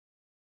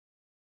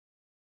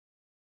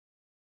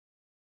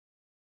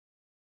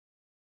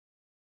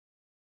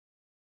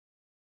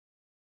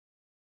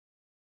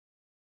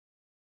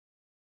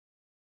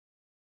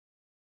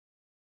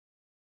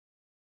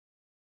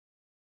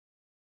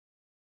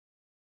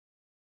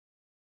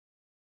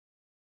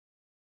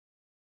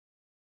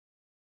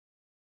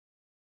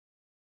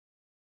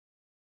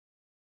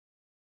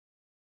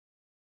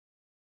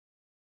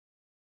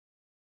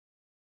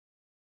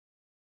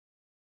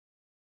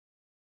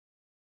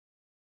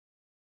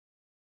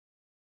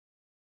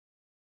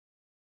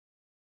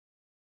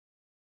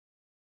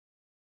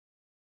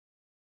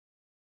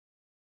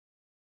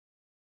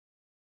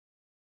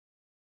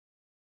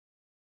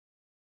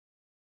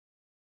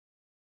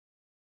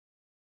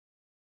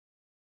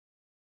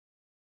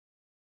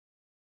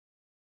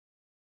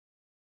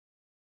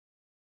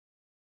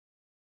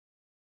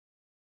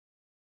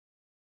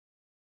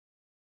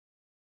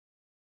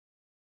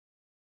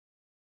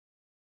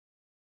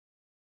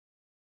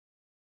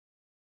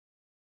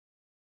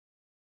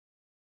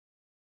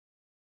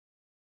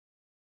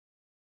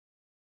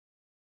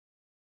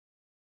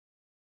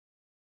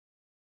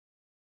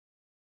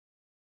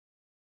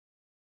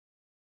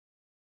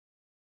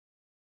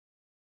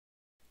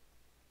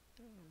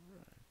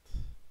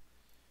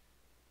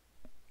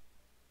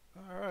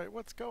Alright,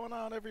 what's going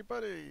on,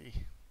 everybody?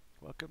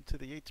 Welcome to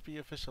the HB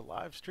official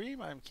live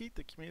stream. I'm Keith,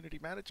 the community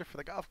manager for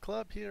the golf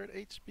club here at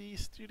HB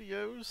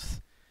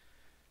Studios.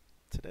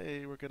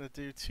 Today we're going to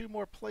do 2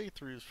 more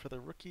playthroughs for the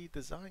rookie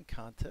design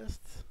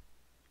contest.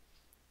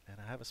 And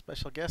I have a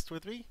special guest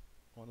with me,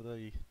 one of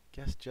the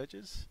guest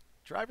judges,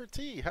 Driver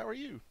T. How are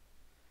you?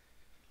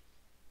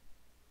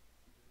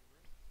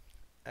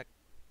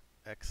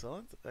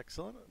 Excellent,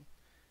 excellent.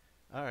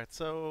 Alright,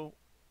 so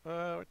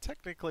we're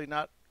technically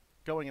not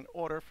going in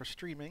order for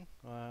streaming.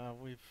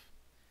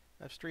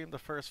 I've streamed the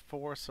first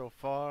 4 so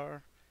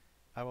far.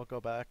 I will go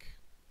back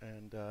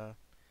and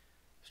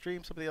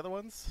stream some of the other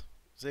ones.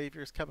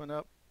 Xavier's coming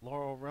up.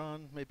 Laurel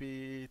Run.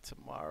 Maybe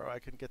tomorrow I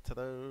can get to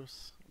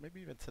those.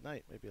 Maybe even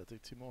tonight. Maybe I'll do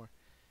 2 more.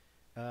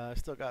 I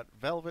still got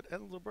Velvet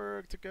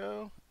Engelberg to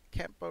go.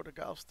 Campo de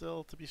Golf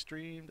still to be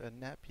streamed. And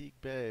Napeague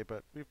Bay.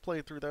 But we've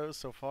played through those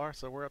so far.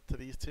 So we're up to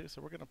these 2.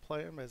 So we're going to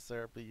play them as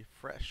they'll be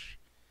fresh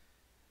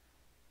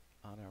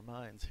on our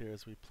minds here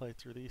as we play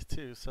through these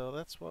 2. So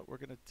that's what we're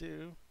going to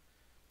do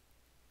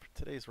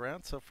today's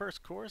round. So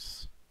first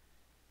course,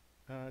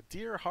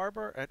 Deer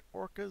Harbor at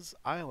Orcas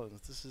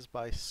Islands. This is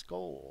by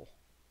Skoll.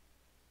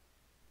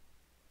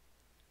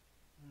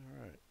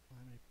 Alright,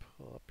 let me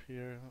pull up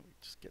here. Let me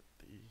just get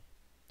the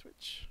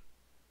Twitch.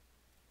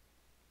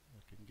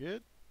 Looking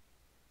good.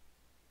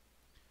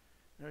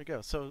 There we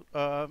go. So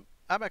I'm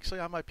actually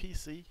on my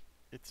PC.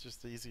 It's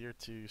just easier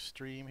to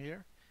stream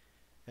here.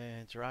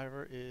 And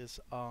Driver is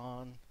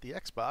on the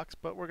Xbox,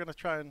 but we're going to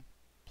try and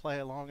play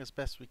along as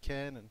best we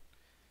can, and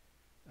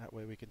that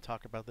way we can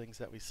talk about things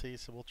that we see,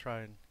 so we'll try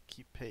and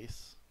keep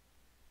pace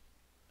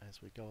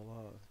as we go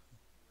along.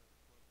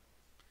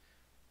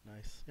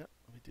 Nice. Yep,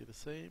 let me do the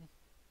same.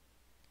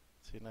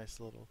 See a nice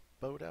little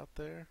boat out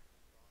there.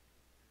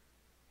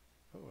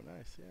 Oh,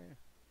 nice, yeah.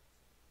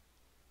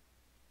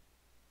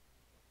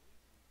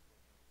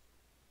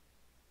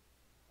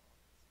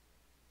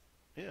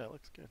 Yeah, it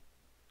looks good.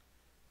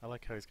 I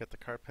like how he's got the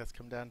cart paths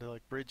come down to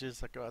like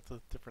bridges that go out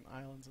to different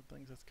islands and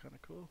things. That's kind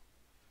of cool.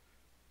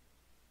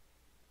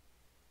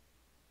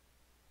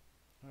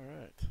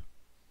 Alright.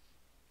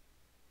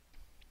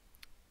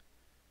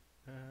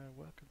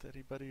 Welcome to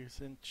anybody who's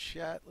in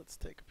chat. Let's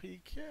take a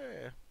peek.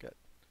 Yeah, got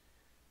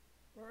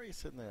Rory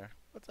sitting there.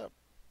 What's up?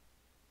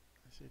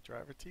 I see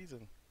Driver T's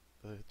in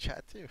the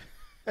chat too.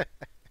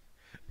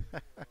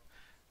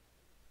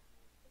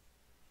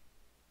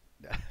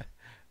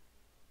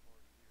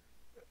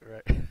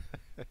 Right.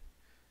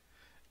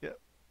 Yep.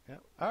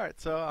 Yep.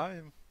 Alright, so I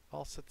am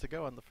all set to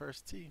go on the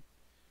first tee.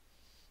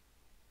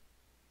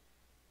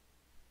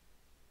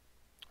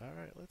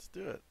 Alright, let's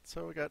do it.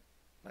 So we got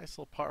a nice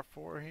little par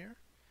 4 here.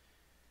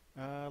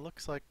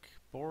 Looks like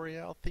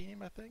Boreal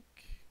theme, I think.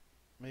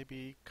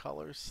 Maybe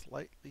colors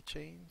slightly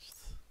changed.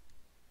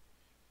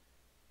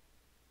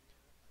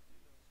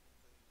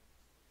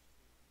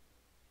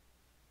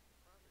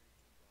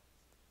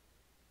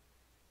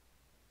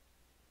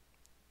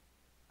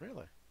 Really?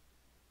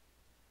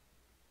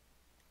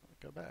 Let me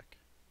go back.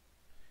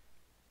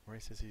 Where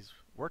he says he's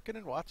working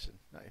and watching.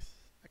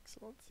 Nice.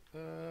 Excellent.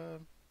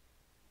 Trying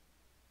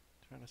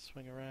to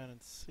swing around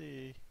and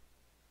see.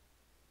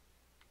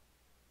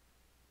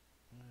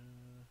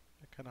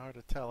 Kind of hard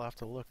to tell. I'll have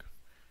to look.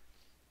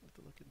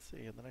 And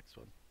see in the next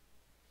one.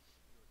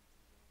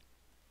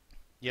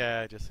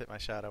 Yeah, I just hit my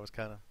shot. I was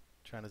kind of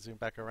trying to zoom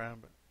back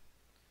around, but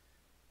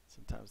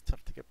sometimes it's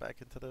tough to get back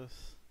into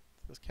those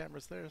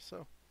cameras there.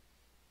 So,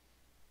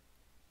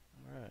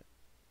 all right.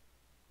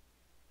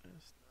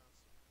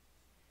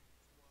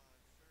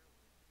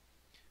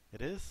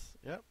 It is.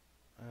 Yep.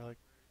 I like.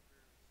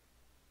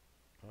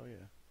 Oh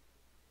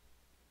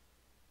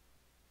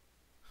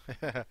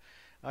yeah.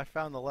 I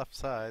found the left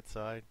side,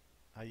 so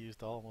I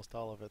used almost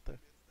all of it there.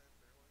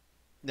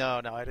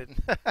 No, I didn't.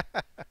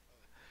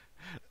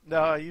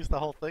 No, I used the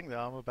whole thing though.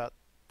 I'm about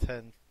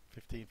 10,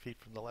 15 feet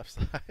from the left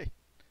side.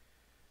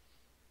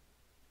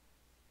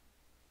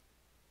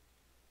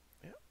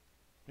 Yeah,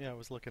 yeah. I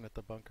was looking at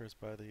the bunkers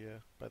by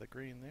the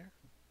green there.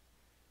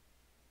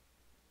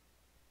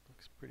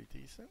 Looks pretty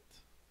decent.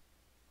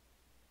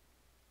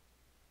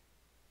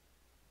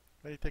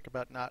 What do you think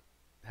about not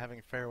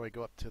having fairway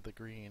go up to the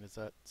green? Is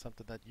that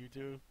something that you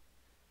do?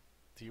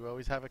 Do you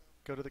always have it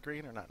go to the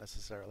green or not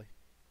necessarily?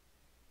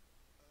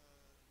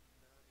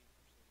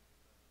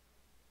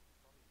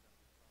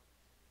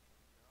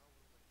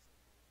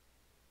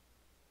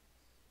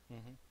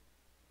 Mm-hmm.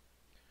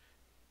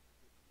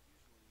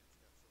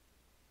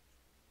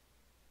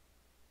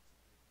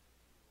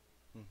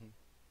 Mm-hmm.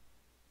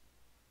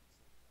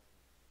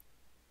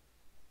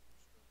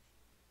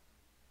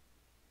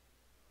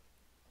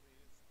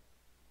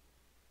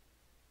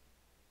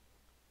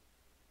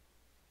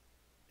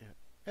 Yeah.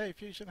 Hey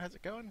Fusion, how's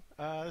it going?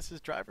 This is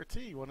Driver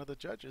T, one of the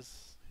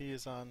judges. He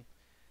is on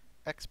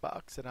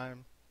Xbox and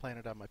I'm playing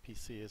it on my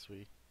PC as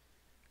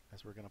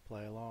we're gonna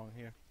play along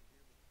here.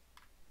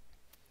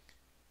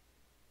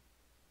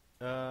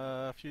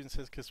 Fusion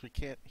says because we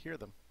can't hear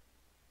them.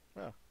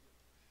 Well,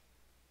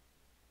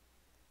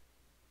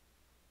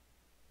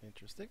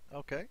 Interesting.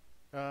 Okay.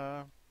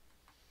 Uh,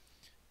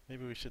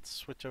 maybe we should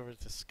switch over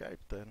to Skype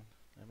then.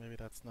 Maybe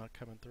that's not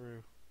coming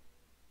through.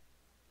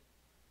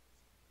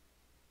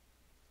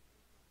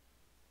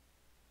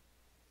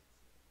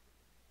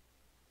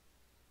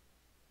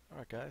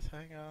 Alright guys,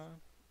 hang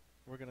on.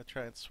 We're gonna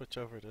try and switch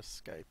over to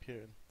Skype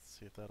here and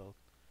see if that'll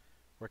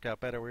work out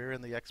better. We were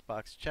in the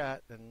Xbox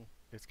chat and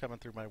it's coming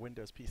through my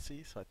Windows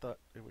PC, so I thought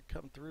it would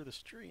come through the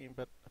stream,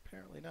 but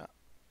apparently not.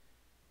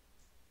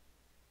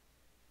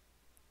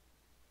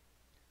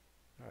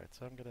 Alright,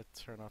 so I'm gonna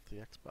turn off the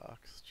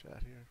Xbox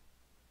chat here.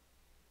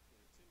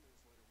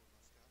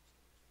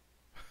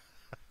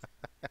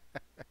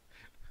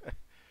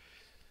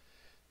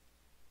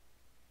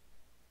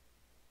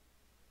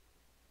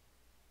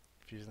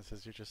 Fusion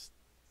says you're just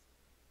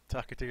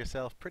talking to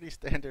yourself. Pretty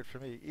standard for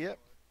me. Yep.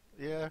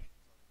 Yeah.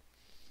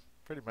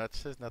 Pretty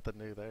much. There's nothing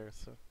new there.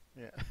 So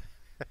yeah.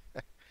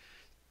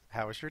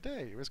 How was your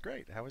day? It was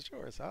great. How was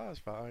yours? Oh, it was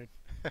fine.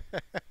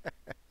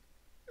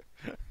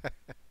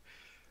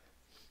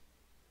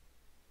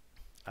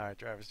 All right,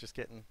 driver's just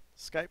getting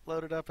Skype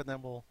loaded up, and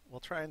then we'll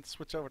try and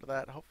switch over to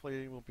that.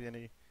 Hopefully, there won't be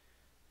any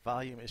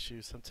volume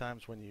issues.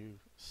 Sometimes when you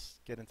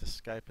get into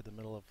Skype in the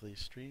middle of the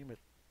stream,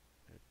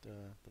 the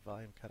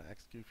volume kind of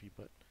acts goofy.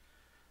 But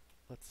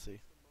let's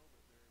see.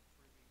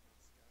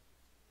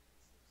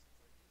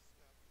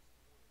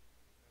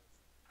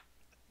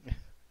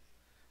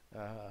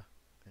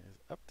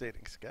 Is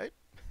updating Skype.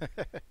 Where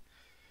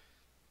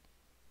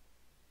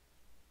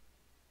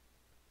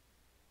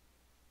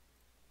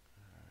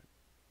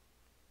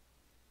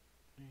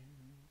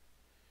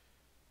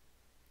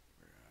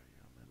are you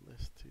on my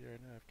list here?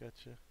 Now I've got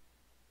you.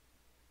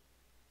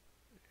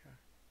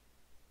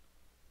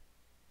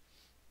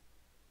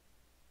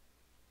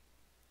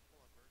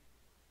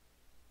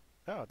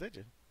 Yeah. Oh, did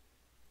you?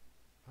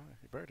 Oh,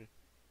 you birded.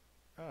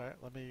 All right,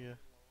 let me.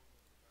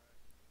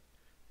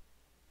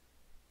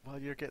 While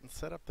you're getting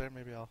set up there,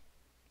 maybe I'll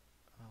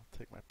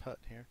take my putt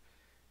here.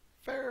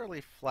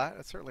 Fairly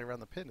flat. Certainly around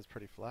the pin is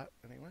pretty flat.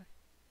 Anyway.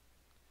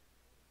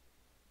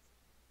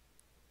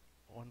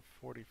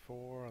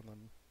 144 on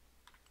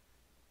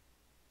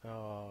the.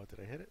 Oh, did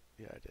I hit it?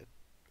 Yeah, I did.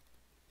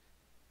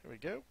 Here we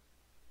go.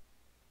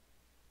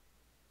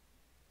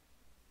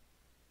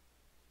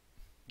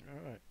 All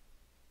right.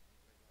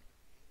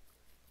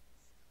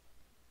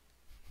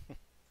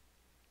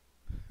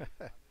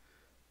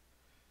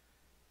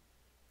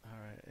 All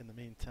right. In the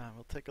meantime,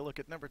 we'll take a look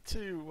at number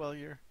 2 while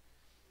you're.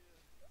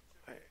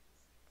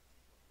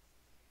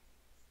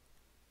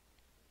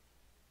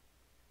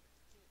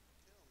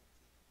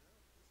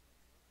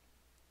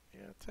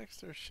 Yeah,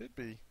 texture should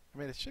be. I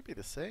mean, it should be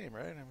the same,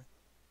 right? I mean.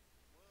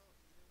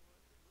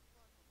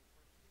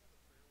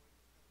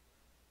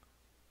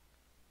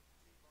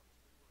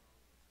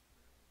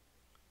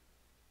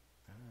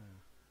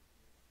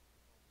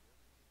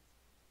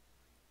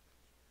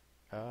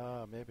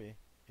 Maybe.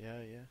 Yeah,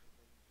 yeah.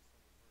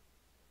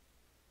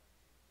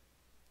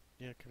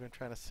 Yeah, because I'm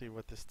trying to see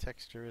what this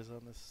texture is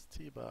on this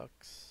tee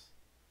box.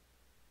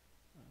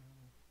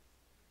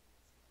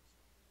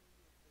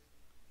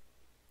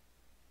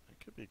 It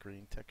could be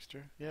green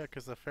texture. Yeah,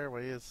 because the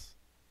fairway does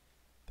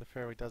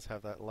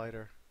have that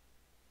lighter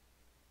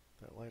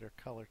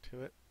color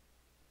to it.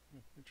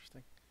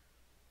 Interesting.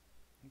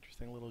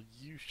 Interesting little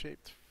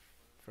U-shaped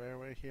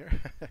fairway here.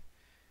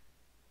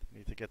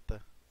 Need to get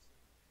the.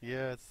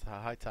 Yeah, it's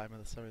a high time of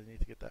the summer. They need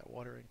to get that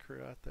watering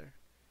crew out there.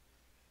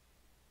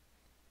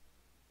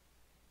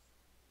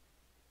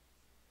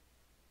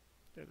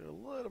 Gotta do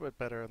a little bit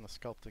better on the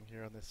sculpting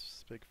here on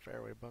this big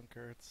fairway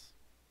bunker. It's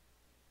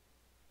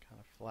kind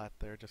of flat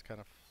there, just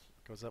kind of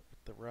goes up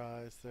with the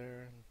rise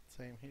there, and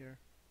same here.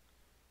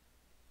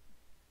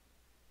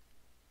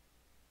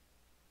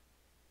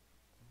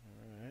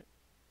 Alright,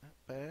 not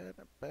bad,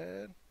 not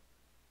bad.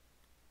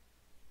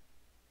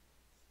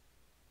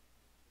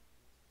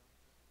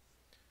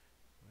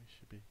 We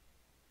should be.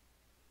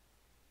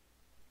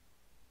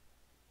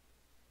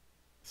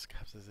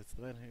 Scott says it's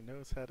the man who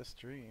knows how to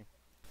stream.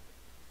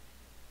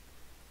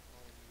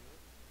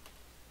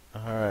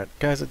 Alright,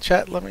 guys in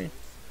chat, let me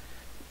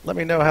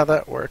know how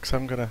that works.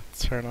 I'm gonna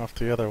turn off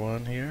the other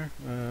one here.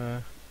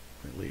 Let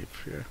me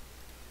leave here.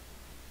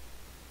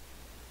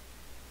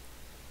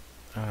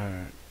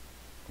 Alright.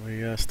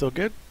 We still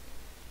good?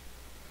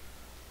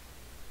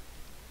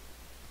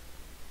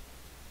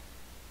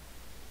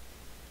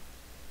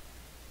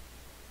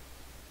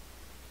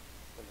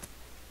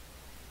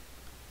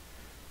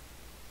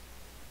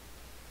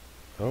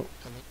 Oh,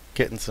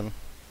 getting some.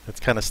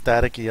 It's kind of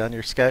staticky on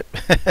your Skype.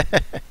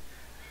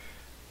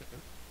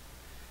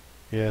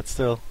 Yeah, it's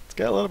got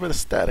a little bit of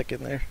static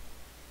in there.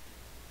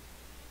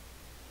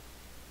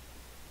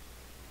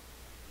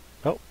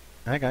 Oh,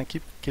 hang on,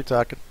 keep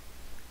talking.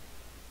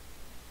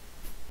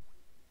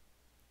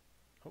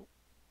 Oh,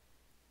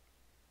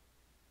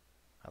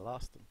 I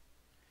lost him.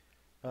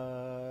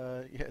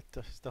 Yeah,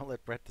 just don't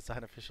let Brett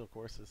design official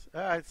courses.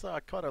 I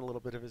caught a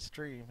little bit of his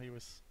stream. He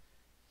was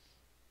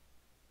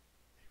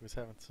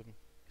having some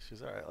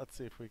issues. All right, let's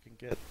see if we can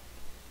get.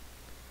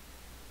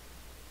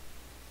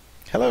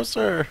 Hello,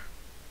 sir.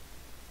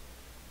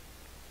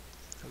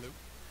 Hello.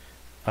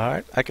 All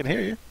right, I can hear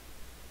you.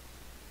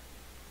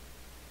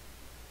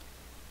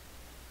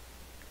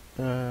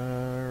 All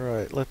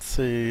right, let's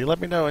see. Let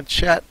me know in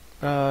chat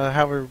how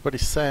everybody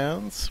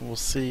sounds. We'll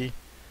see.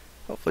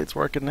 Hopefully, it's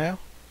working now.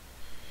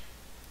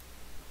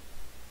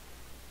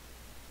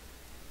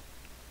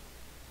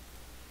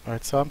 All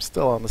right, so I'm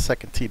still on the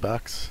second tee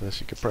box,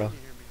 as you could Can probably.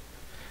 you hear me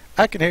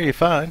okay? I can hear you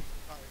fine.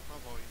 All right, my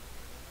volume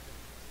okay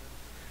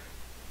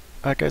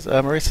then. I got it maxed out. All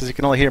right, guys. Marie says you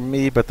can only hear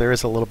me, but there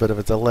is a little bit of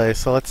a delay.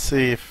 So let's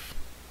see if.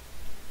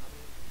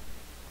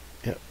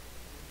 I'm in. Yeah, I'm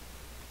in.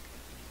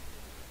 Can you hear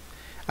me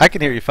though? I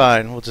can hear you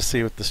fine. We'll just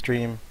see what the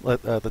stream.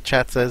 The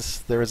chat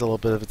says there is a little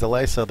bit of a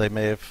delay, so they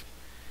may have.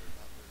 They're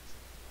about 30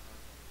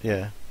 seconds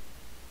behind. Yeah.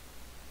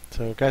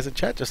 So, guys in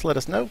chat, just let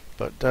us know.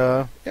 But,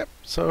 yep.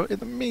 So, in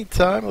the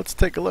meantime, let's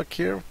take a look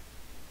here.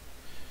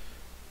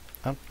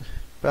 I'm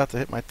about to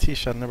hit my tee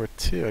shot number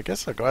 2. I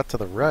guess I'll go out to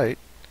the right.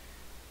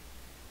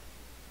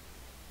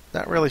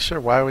 Not really sure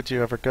why would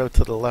you ever go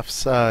to the left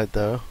side,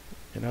 though.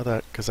 You know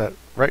that, because that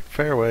right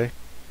fairway,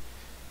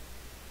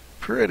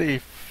 pretty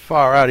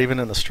far out, even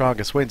in the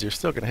strongest winds, you're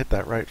still going to hit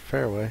that right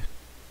fairway. Yeah,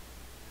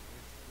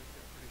 we've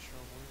got pretty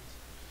strong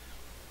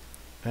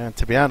winds. And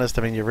to be honest,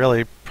 I mean, you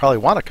really probably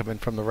want to come in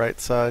from the right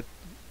side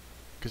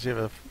because you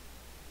have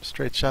a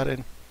straight shot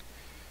in.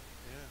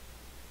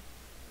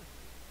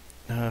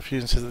 Yeah.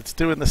 Fusion says it's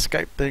doing the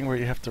Skype thing where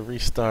you have to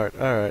restart.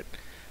 All right,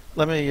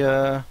 let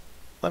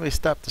me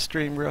stop the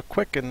stream real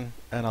quick and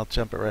I'll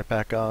jump it right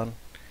back on.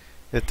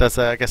 It does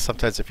that. I guess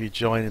sometimes if you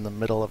join in the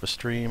middle of a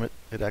stream,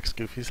 it acts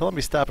goofy. So let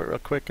me stop it real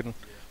quick and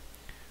Yeah.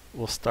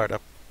 we'll start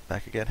up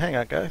back again. Hang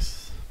on,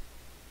 guys.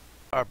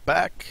 Are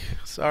back.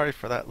 Sorry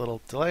for that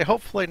little delay.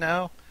 Hopefully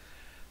now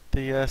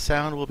the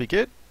sound will be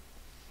good.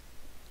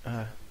 Can Uh,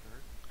 I be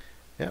heard?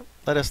 Yeah,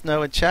 let us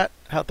know in chat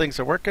how things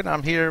are working.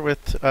 I'm here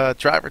with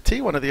Driver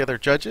T, one of the other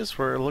judges.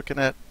 We're looking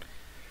at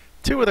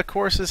 2 of the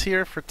courses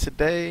here for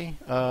today,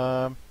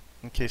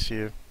 in case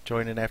you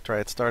joined in after I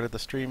had started the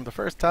stream the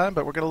first time.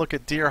 But we're going to look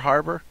at Deer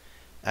Harbor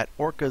at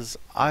Orcas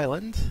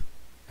Island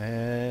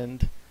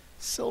and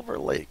Silver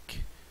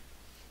Lake.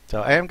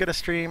 So I am going to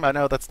stream. I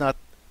know that's not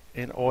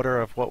in order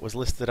of what was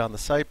listed on the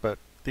site, but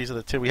these are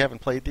the 2. We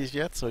haven't played these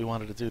yet, so we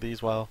wanted to do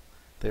these while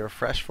they were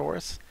fresh for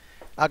us.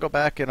 I'll go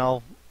back and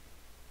I've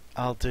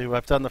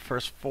done the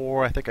first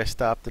 4. I think I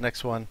stopped. The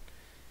next one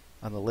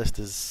on the list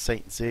is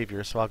St.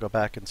 Xavier, so I'll go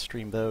back and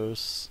stream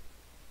those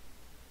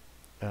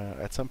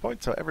at some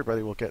point, so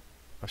everybody will get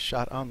a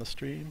shot on the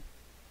stream.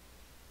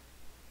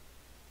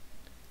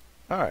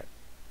 All right.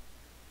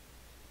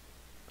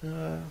 Guys, let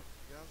me know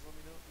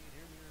if you can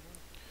hear me or not.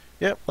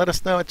 Yep. Let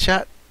us know in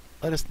chat.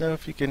 Let us know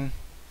if you can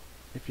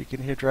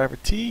hear Driver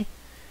T,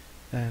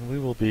 and we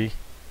will be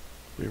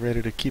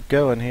ready to keep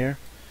going here.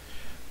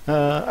 All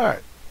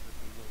right. But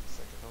who's on the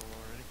second hole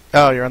already?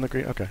 Oh, you're on the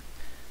green. Okay.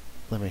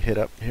 Let me hit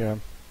up here.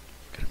 I'm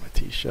getting my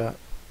tee shot.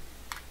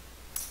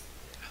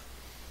 Yeah.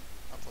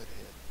 I played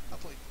ahead. I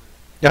played through.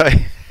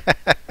 Yeah.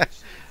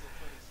 Actually,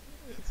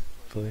 it's a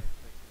funny Play. makes me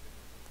think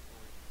of a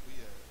funny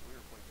story. We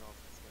were playing golf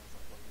with some guys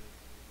I play with,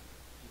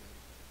 and you know,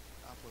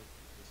 I play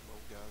with some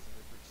old guys and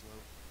they're pretty slow.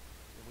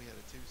 And we had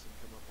a twosome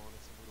come up on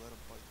us and we let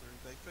them play through.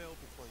 They failed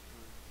to play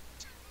through.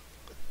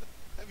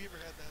 Have you ever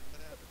had that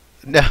happen?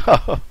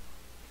 No.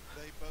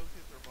 They both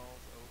hit their balls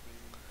OB.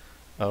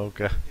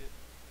 Okay.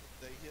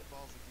 They hit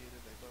balls again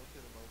and they both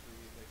hit them OB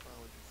and they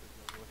finally just said,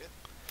 "No, go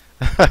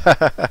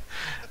ahead."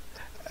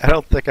 I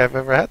don't think I've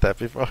ever had that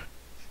before. Yeah,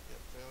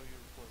 failure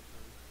to play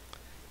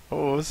through.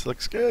 Oh, this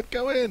looks good.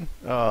 Go in.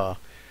 Oh.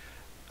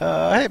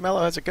 Hey,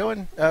 Mello, how's it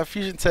going?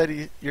 Fusion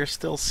said you're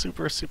still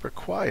super, super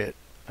quiet.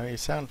 I mean, you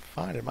sound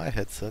fine in my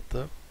headset,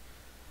 though.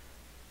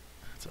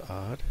 That's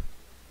odd. Let's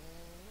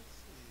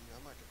see. I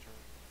might could turn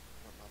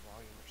up my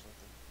volume or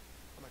something.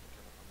 I might could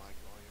turn up my mic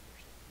volume or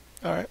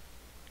something. All right.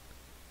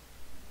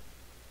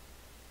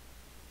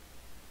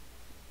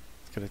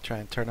 Just going to try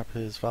and turn up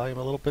his volume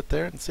a little bit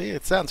there and see.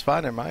 It sounds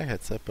fine in my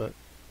headset, but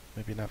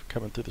maybe not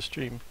coming through the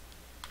stream.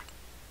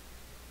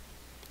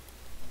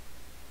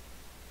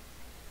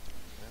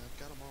 Yeah, I've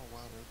got them all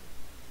wide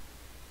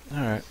open.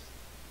 All right.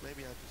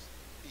 Maybe I just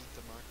eat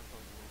the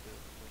microphone a little bit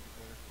and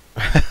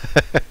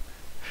it'll be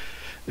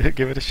better.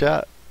 Give it a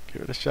shot.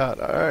 Give it a shot.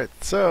 All right.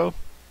 So,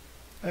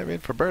 I'm in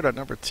for bird on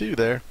number 2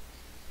 there.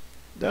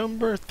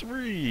 Number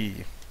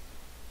 3.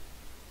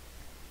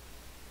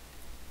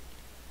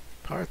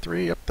 Par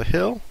 3 up the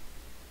hill.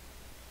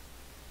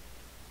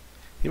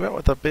 He went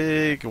with a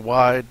big,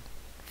 wide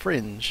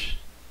fringe.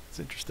 It's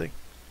interesting.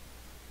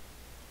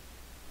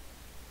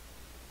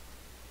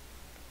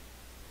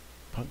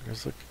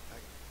 Bunkers look.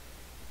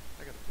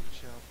 I got to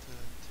finish out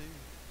two.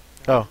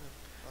 Oh.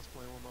 I was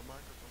playing with my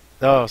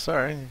microphone. Oh,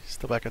 sorry.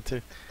 Still back on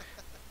 2.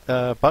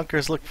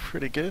 Bunkers look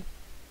pretty good.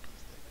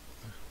 He's taking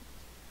this one.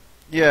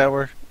 Yeah,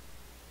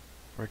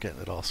 we're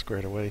getting it all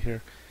squared away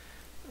here.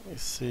 Let me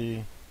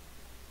see.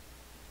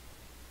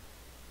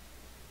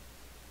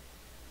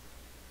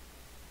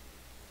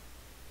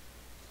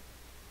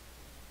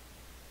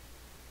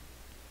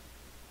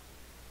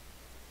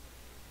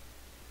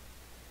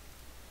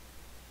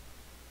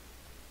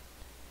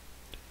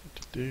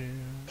 Alright.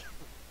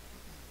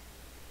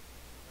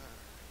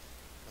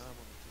 I'm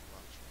on the tee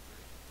box for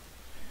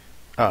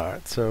three.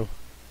 Alright, so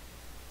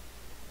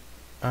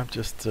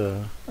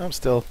I'm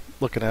still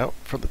looking out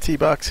for the tee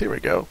box. Here we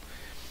go.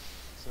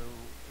 So,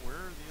 where are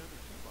the other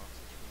tee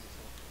boxes for this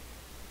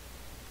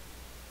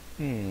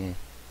hole? Hmm.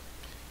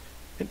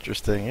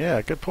 Interesting.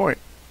 Yeah, good point.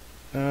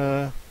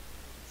 Uh,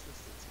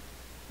 Consistency.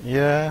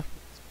 yeah,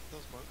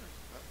 Those bunkers,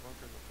 that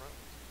bunker in the front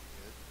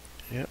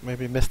was good. yeah,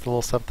 maybe missed a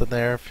little something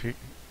there if you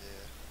Yeah.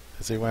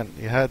 as he went.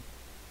 You had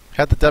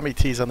the dummy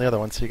tees on the other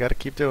one, so you got to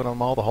keep doing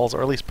them all the holes,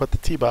 or at least put the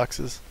tee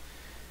boxes.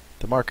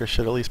 The marker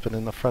should at least been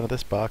in the front of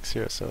this box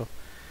here. So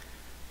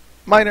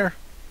minor,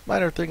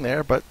 minor thing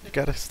there, but you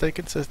got to stay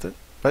consistent.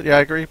 But yeah,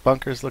 I agree.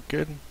 Bunkers look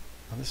good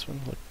on this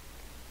one. Look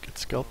good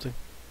Well, sculpting.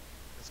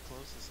 as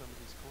close as some of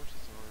these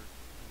courses are,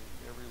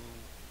 I mean,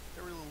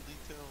 every little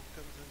detail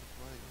comes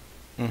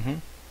into play.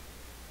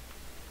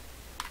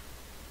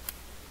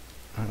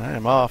 Mm-hmm. And I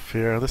am off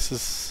here. This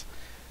is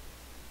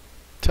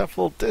tough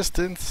little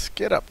distance.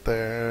 Get up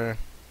there.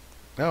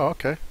 Oh,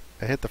 okay.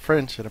 I hit the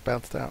fringe and it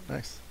bounced out.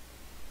 Nice.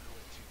 I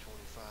went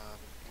 225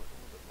 and went a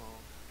little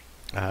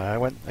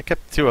bit long. I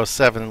kept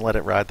 207 and let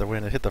it ride the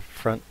wind. It hit the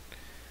front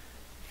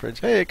fringe.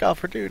 Hey,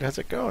 golfer dude, how's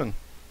it going?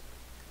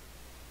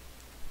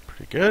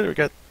 Pretty good. We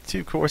got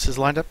two courses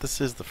lined up.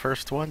 This is the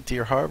first one,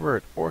 Deer Harbor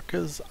at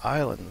Orcas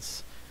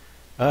Islands.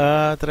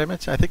 Did I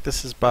mention? I think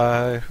this is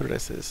by, who did I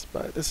say this is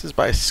by? This is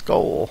by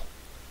Skull.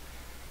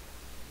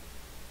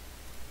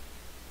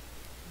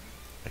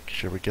 Make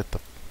sure we get the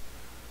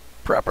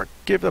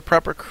give the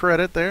proper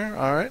credit there.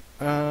 All right.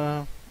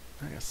 I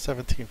got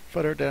 17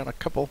 footer down a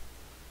couple.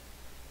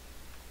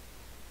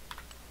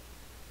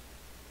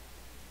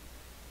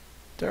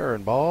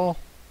 Turn ball.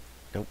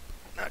 Nope,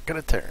 not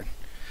gonna turn.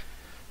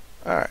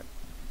 All right.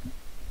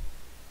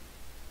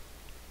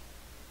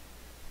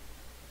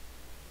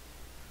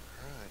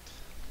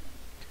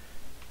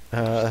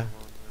 Alright. Uh,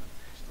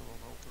 Still on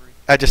hole three?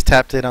 I just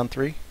tapped in on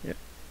 3. Yeah.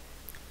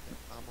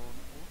 I'm on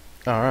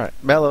four. All right.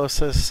 Mello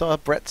says saw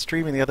Brett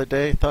streaming the other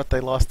day. Thought they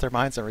lost their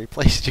minds and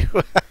replaced you.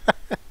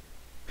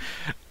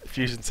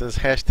 Fusion says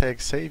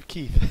hashtag save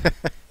Keith.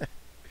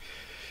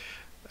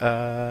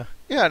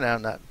 Yeah, no,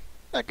 I'm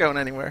not going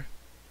anywhere.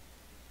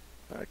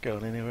 Not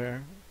going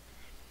anywhere.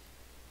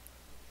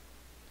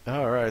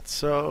 All right.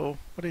 So,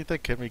 what do you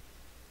think? Can we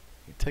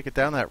take it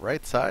down that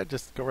right side?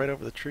 Just go right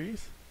over the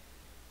trees?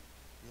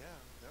 Yeah,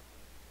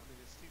 definitely. I mean,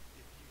 it's if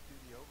you do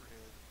the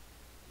overhead,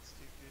 it's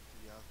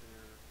 250 out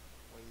there,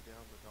 way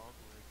down the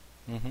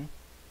dogleg.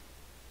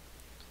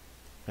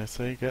 Mm-hmm. I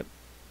say you got.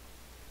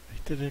 He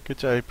did a good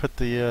job. He put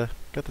the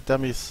got the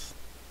dummies.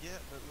 Yeah,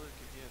 but look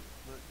again.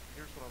 Look,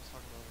 here's what I was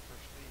talking about on the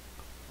first tee.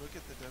 Look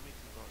at the dummy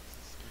tee boxes.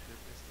 It's the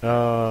green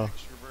Oh,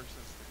 texture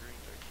versus the green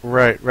texture.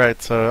 right, right.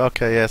 So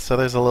okay, yeah. So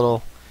there's a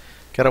little.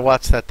 Gotta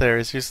watch that there.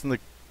 He's using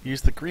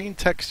the green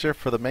texture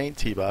for the main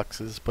tee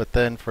boxes, but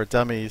then for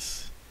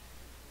dummies,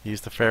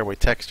 use the fairway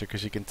texture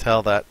because you can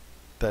tell that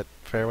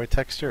fairway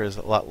texture is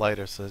a lot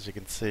lighter. So as you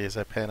can see, as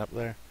I pan up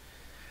there.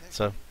 Heck,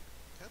 So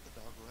cut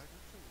the dogleg.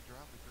 I'm trying to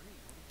drive the green.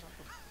 What are you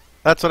talking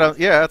about? that's what I'm.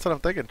 Yeah, that's what I'm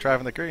thinking.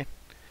 Driving the green,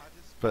 I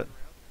just spun but around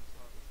there and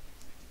saw it was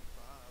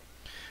 265.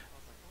 I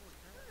was like, holy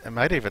crap. it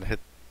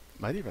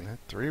might even hit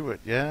 3 wood.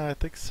 Yeah, I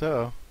think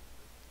so.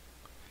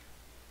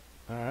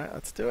 All right,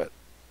 let's do it.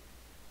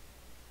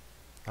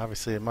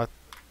 Obviously, a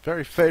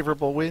very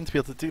favorable wind to be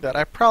able to do that.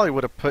 I probably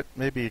would have put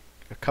maybe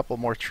a couple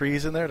more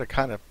trees in there to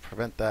kind of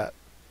prevent that.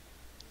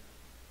 Yeah,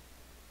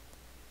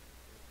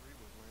 3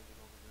 wood landed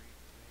on the green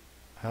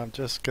to me. I'm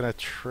just gonna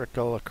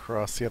trickle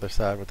across the other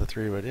side with the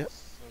 3 wood. Yep.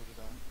 So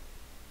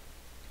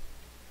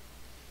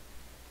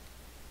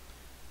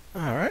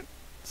did I. All right.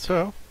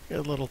 So get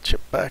a little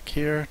chip back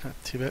here. Not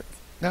too bad.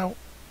 Now,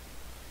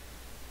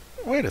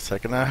 wait a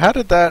second. Now, how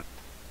did that?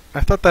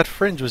 I thought that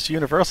fringe was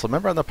universal.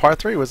 Remember on the par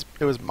 3 it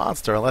was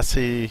monster unless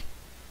he.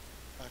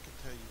 I can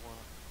tell you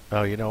why.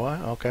 Oh, you know why?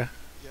 Okay.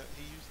 Yeah,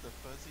 he used the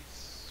fuzzy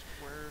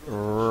square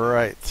little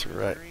Right, shape for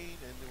the right. green,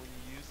 and then when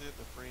you use it,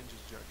 the fringe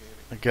is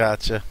gigantic.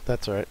 Gotcha.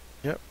 That's right.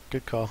 Yep.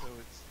 Good call. So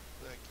it's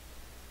like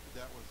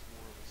that was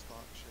more of a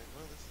stock shape.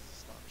 Well, this is a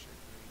stock shape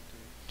green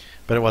too.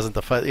 But it wasn't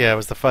the fuzzy. Yeah, it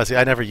was the fuzzy.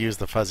 I never used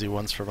the fuzzy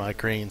ones for my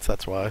greens.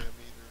 That's why. Yeah,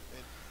 me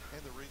either.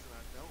 And the reason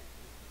I don't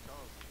is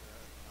because of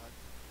that.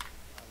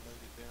 I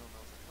laid it down.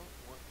 I was like, oh,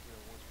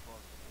 once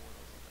across the board,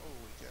 I was like,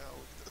 holy cow!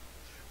 Look at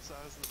the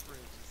size of the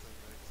fringe. This thing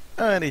makes.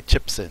 And he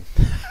chips in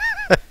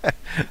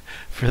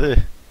for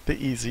the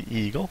easy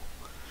eagle.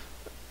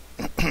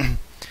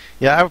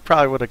 Yeah, I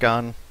probably would have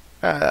gone.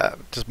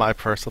 Just my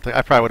personal thing.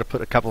 I probably would have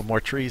put a couple more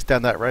trees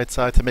down that right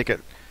side to make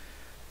it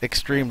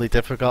extremely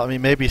difficult. I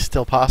mean, maybe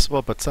still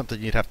possible, but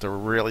something you'd have to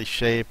really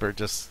shape or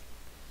just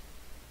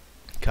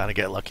kind of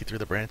get lucky through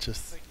the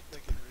branches.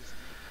 Make it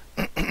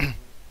risky. A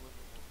little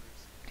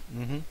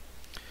bit more risky. Mm-hmm.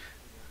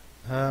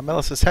 You know.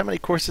 Mela says, "How many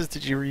courses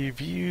did you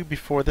review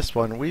before this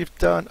one?"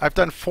 I've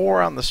done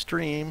 4 on the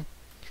stream.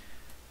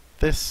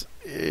 This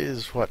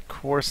is what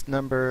course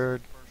number?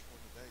 First one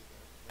today,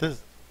 though. This.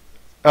 That's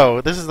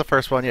Oh, this is the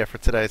first one, yeah, for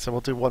today. So we'll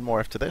do one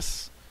more after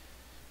this.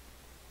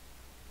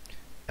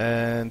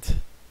 and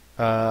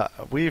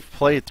we've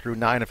played through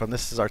 9 of them.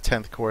 This is our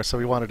 10th course, so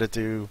we wanted to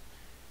do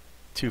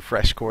 2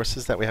 fresh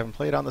courses that we haven't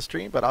played on the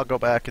stream, but I'll go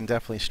back and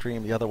definitely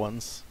stream the other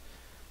ones,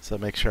 so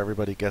make sure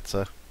everybody gets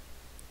a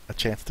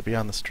chance to be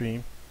on the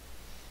stream.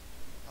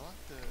 I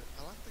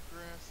like the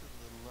grass in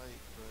the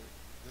lake, but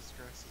this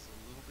grass is a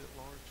little bit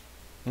large.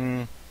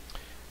 Mm.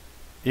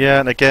 Yeah,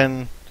 and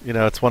again,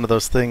 it's one of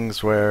those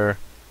things where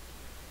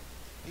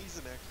He's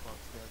an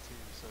Xbox guy too,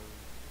 so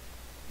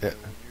yeah,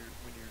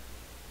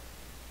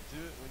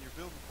 when you're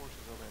building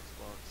courses on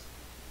Xbox,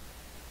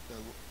 the,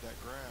 that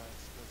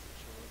grass doesn't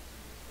show up to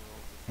you as well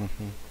as it hmm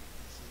does on the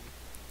PC.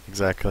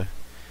 exactly.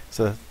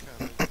 So So you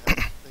kind of have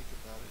to think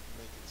about it and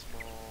make it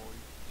small,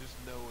 just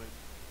knowing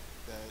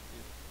that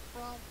it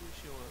probably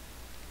show up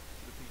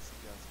to the PC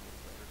guys a little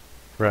better.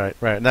 right,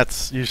 right, and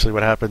that's usually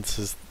what happens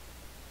is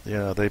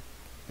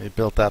they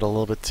built that a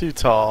little bit too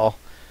tall,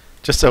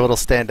 just so it'll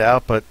stand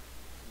out. But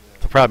Yeah,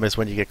 the problem is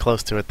when you get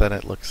close to it, then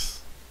it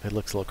looks a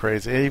little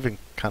crazy. It even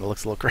kind of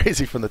looks a little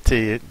crazy from the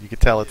tee. You can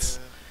tell it's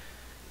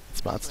yeah,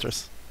 it's just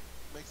monstrous.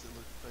 makes it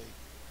look fake.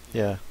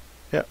 Yeah,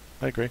 yeah,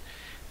 I agree.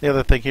 The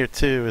other thing here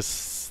too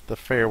is the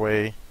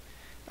fairway.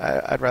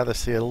 I'd rather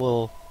see a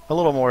little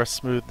more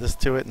smoothness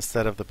to it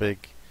instead of the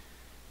big,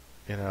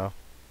 you know,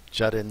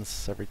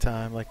 jut-ins every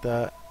time like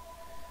that.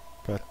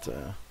 But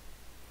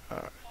all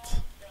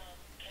right,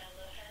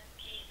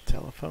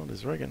 telephone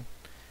is ringing.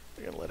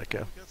 We're gonna let it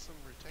go. We got some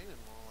retaining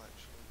wall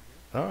action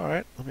over All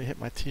right, let me hit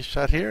my tee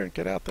shot here and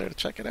get out there to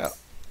check it out.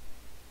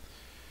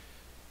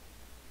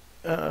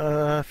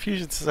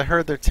 Fusion says I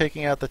heard they're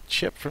taking out the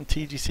chip from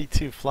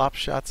TGC2 flop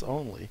shots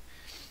only.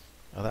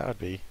 Oh, that'd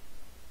be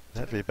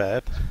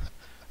bad.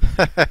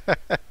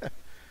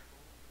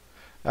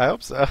 I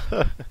hope so.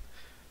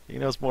 He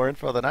knows more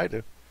info than I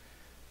do.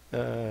 Uh,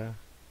 here.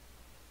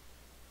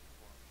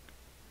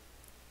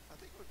 I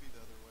think it would be the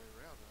other way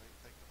around, right?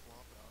 Take the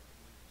flop out and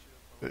leave the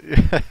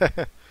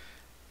chip on.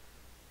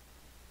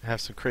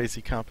 have some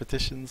crazy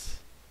competitions.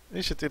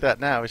 We should do that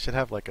now. We should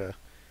have like a.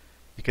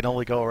 You can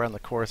only go around the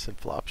course in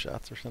flop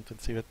shots or something.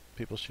 See what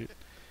people shoot.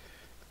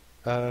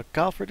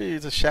 Golfer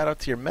dudes, a shout out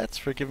to your Mets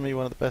for giving me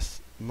one of the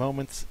best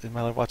moments in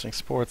my life watching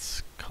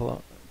sports.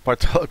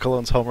 Bartolo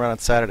Colon's home run on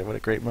Saturday. What a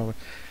great moment.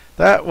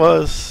 That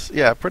was,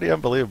 yeah, pretty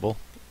unbelievable.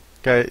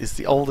 Guy is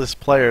the oldest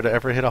player to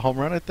ever hit a home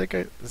run, I think.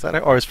 Is that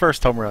it? Or his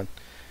first home run.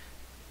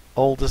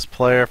 Oldest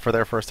player for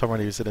their first home run.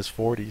 He was in his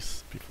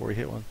 40s before he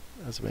hit one.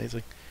 That was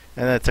amazing.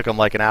 And then it took him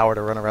like an hour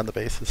to run around the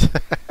bases.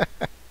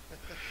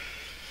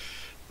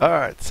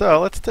 Alright, so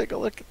let's take a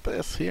look at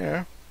this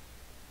here.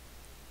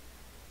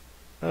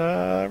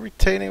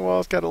 Retaining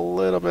wall's got a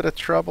little bit of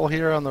trouble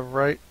here on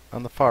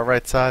the far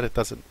right side. It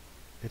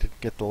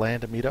didn't get the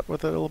land to meet up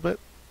with it a little bit.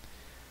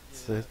 Yeah,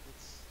 So, it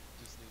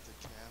just needs a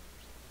cap or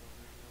something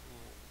over there.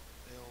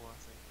 A little L, I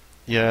think.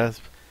 yeah.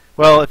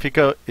 Well, if you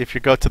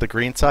go to the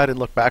green side and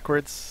look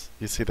backwards,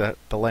 you see that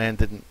the land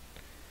didn't.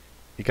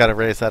 You got to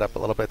raise that up a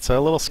little bit. So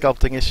a little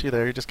sculpting issue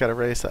there. You just got to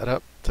raise that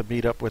up to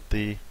meet up with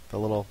the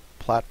little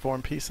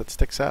platform piece that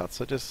sticks out.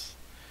 So just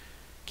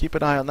keep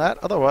an eye on that.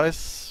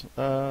 Otherwise,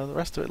 the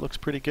rest of it looks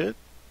pretty good.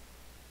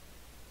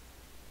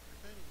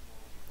 Retaining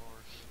walls are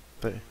hard.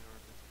 They They really are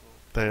difficult.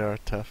 they are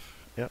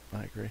tough. Yep,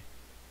 I agree.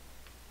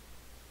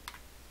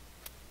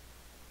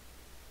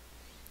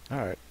 All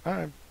right,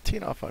 I'm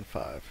teeing off on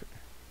 5.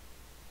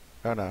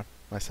 Oh no,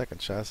 my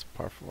second shot's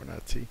par 4, not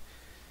a tee.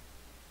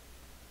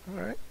 All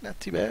right, not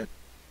too bad.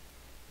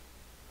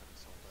 I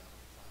just sold out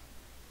on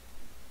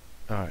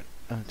 5. All right,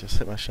 I just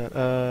hit my shot.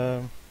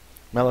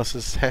 Mello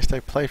says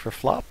hashtag play for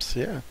flops.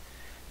 Yeah,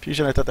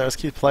 Fusion. I thought that was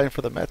keep playing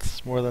for the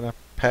Mets more than a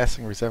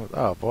passing resemblance.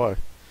 Oh boy,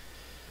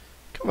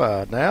 come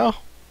on now.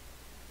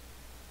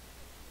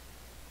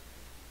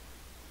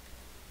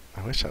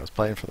 I wish I was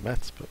playing for the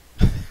Mets, but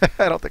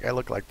I don't think I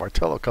look like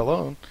Bartolo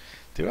Colon,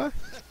 do I?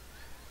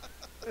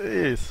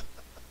 Jeez,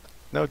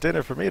 no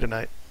dinner for me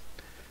tonight.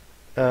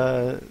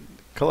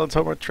 Colon's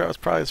home run trap was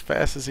probably as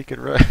fast as he could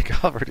run.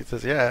 Calvert, he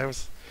says, yeah,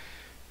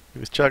 he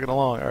was chugging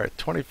along. All right,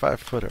 25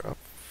 footer up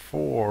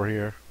 4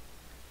 here.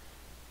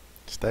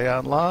 Stay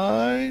on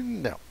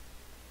line. No.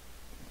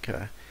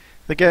 Okay.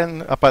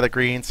 Again, up by the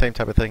green, same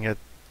type of thing.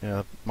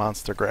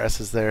 Monster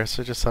grasses there,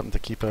 so just something to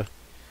keep a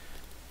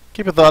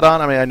thought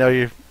on. I mean, I know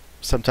you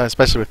sometimes,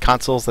 especially with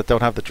consoles that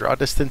don't have the draw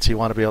distance, you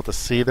want to be able to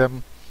see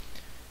them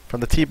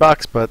from the tee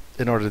box, but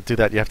in order to do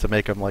that, you have to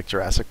make them like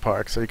Jurassic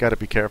Park. So you got to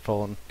be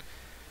careful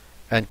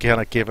and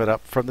kind of give it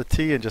up from the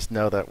tee, and just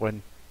know that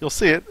when you'll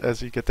see it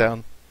as you get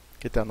down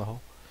the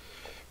hole.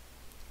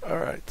 All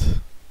right.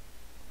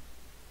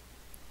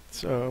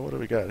 So what do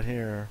we got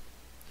here?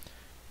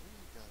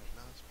 We got a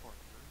nice part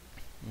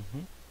three.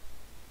 hmm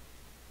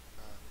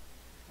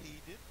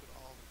He did put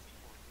all the tee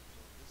markers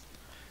on this one.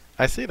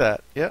 I see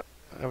that. Yep.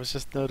 Yeah. I was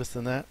just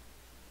noticing that.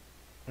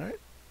 All right.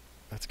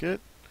 That's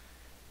good.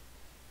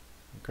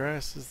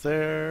 Grass is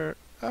there.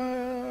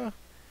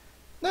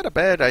 Not a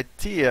bad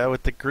idea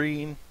with the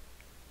green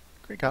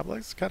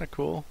complex. It's kind of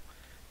cool.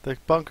 The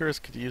bunkers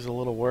could use a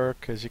little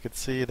work. As you can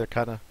see, they're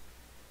kind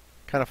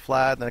of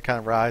flat, and then it kind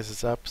of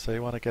rises up. So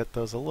you want to get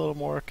those a little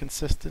more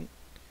consistent.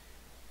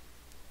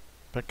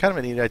 But kind of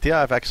a neat idea.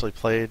 I've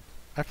played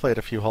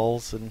a few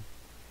holes in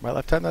my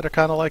lifetime that are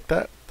kind of like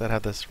that. That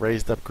have this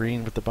raised up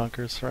green with the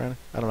bunkers surrounding.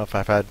 I don't know if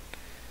I've had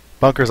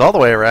bunkers all the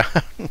way around,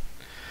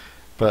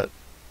 but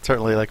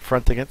certainly like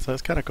fronting it, so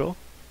it's kind of cool.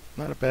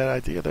 Not a bad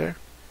idea there.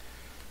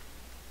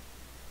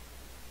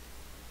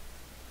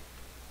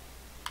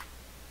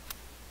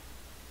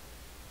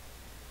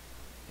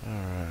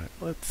 Alright,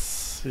 let's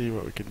see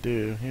what we can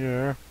do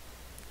here.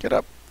 Get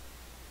up.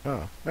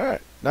 Oh,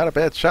 alright. Not a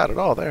bad shot at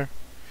all there.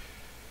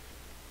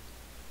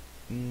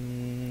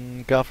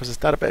 Golfers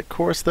is not a bad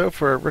course, though,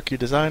 for a rookie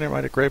designer.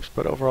 Minor grapes,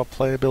 but overall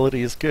playability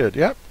is good.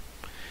 Yep.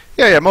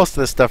 Yeah, most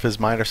of this stuff is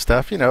minor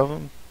stuff, you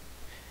know.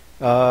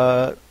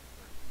 Uh,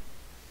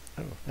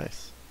 oh,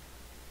 nice.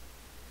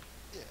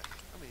 Yeah,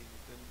 I mean,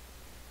 and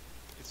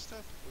it's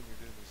tough when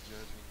you're doing this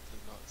judging to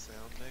not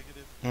sound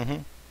negative.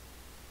 Mm-hmm.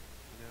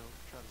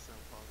 Try to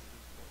sound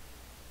positive, but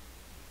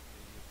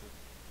you have to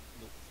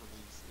look for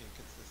these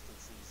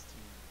inconsistencies to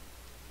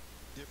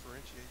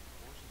differentiate the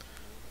courses you're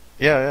doing.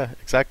 Yeah,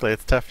 exactly.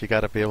 It's tough. You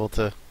got to be able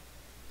to.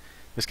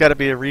 There's got to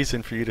be a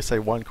reason for you to say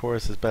one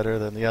course is better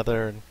than the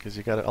other, and because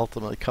you got to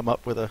ultimately come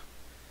up with a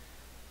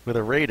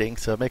rating,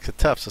 so it makes it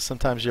tough. So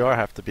sometimes you are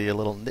have to be a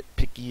little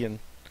nitpicky and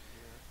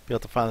Yeah, be able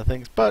to find the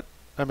things. But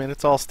I mean,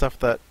 it's all stuff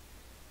that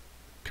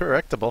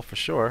correctable for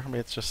sure. I mean,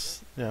 it's yeah,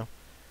 just you know.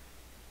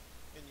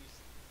 and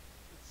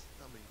it's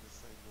I mean the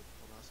same with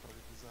when I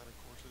started designing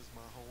courses.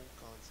 My whole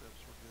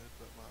concepts were good,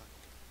 but my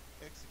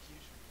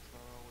execution was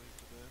not always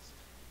the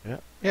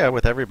best. Yeah,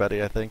 with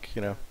everybody, I think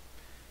you know Yeah,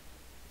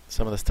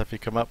 some of the stuff you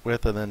come up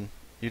with, and then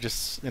you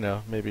just you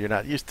know maybe you're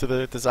not used to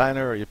the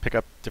designer, or you pick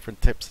up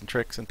different tips and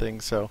tricks and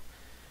things. So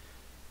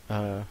uh, we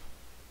really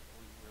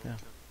yeah,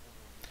 kept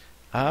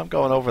going on. I'm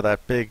going over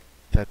that big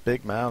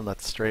mound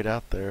that's straight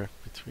out there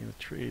between the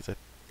trees. Yeah,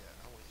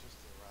 I went just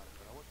to the right of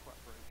it. I wasn't quite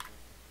brave enough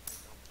to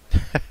take on the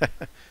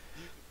mound.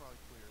 You could probably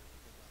clear it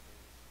in my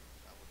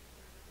hands. I would have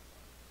cleared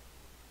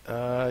it if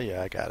I. Yeah,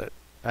 I got it.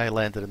 I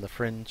landed in the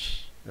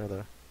fringe or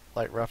the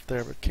light rough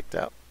there, but kicked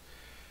out.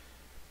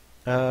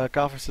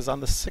 Golfer says on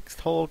the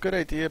sixth hole, good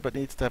idea, but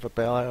needs to have a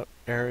bailout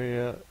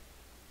area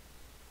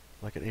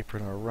like an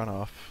apron or a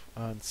runoff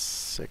on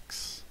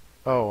six.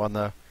 Oh, on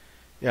the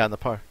yeah on the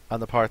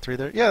par three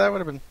there. Yeah, that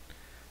wouldn't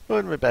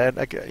be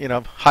bad. You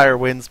know, higher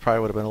winds probably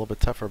would have been a little bit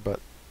tougher, but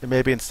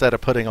maybe instead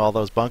of putting all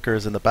those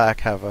bunkers in the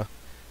back, have a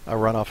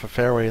runoff a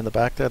fairway in the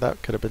back there.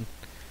 That could have been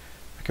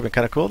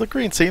kind of cool. The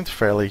green seems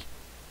fairly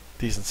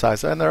decent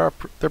size, and they're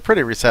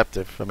pretty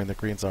receptive. I mean, the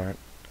greens aren't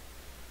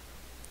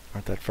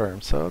that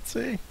firm. So let's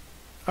see.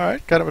 All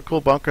right, kind of a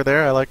cool bunker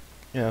there. I like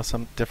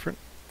some different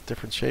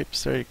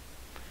shapes there. You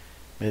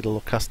made a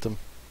little custom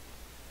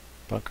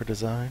bunker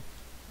design.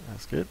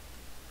 That's good.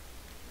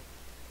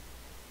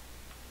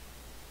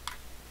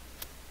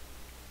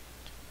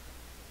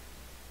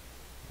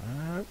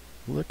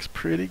 Looks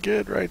pretty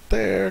good right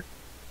there.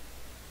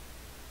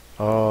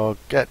 Oh,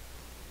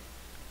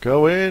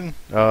 go in.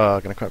 Oh,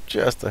 gonna come up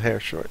just a hair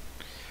short.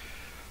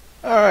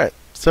 All right.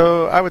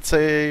 So I would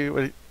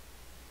say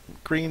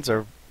greens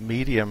are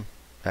medium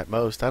at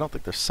most. I don't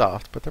think they're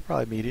soft, but they're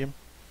probably medium.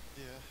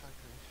 Yeah, I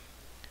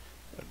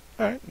agree.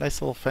 All right,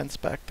 nice little fence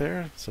back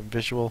there. Some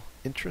visual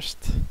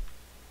interest.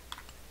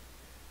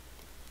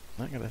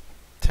 I'm gonna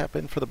tap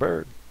in for the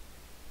bird.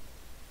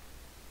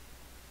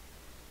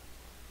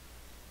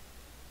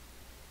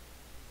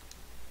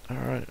 All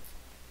right.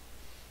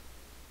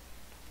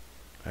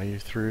 Are you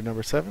through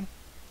number 7?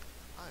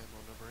 I am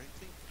on number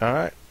 18. All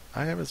right.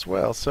 I am as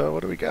well. So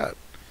what do we got?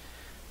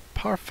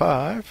 Par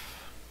 5.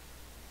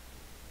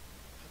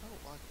 I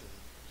don't like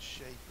the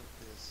shape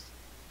of this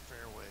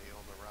fairway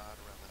on the ride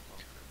around that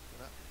bunker,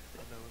 but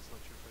I know it's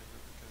not your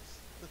favorite because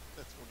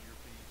that's one of your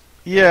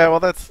peeves. Yeah, well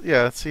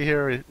yeah. See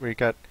here we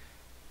got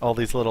all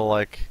these little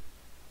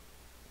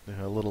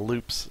little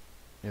loops,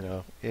 in and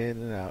out, in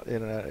and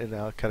out, in and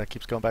out. Kind of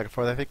keeps going back and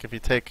forth. I think if you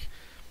take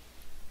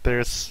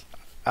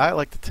I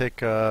like to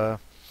take.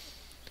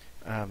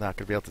 I'm not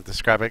gonna be able to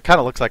describe it. It kind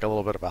of looks like a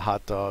little bit of a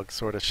hot dog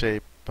sort of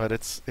shape, but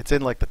it's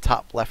in like the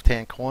top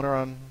left-hand corner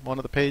on one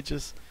of the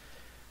pages,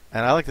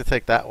 and I like to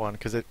take that one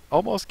because it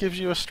almost gives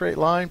you a straight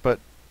line. But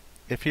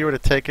if you were to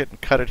take it and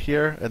cut it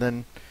here and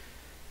then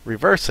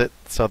reverse it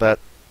so that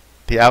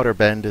the outer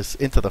bend is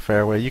into the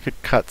fairway, you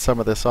could cut some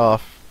of this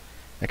off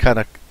and kind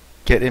of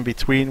get in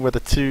between where the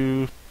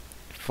two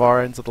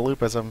far ends of the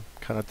loop, as I'm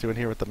kind of doing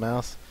here with the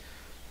mouse.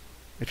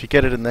 If you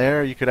get it in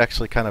there, you could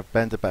actually kind of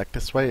bend it back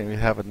this way, and you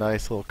have a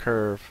nice little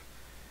curve.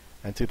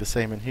 And do the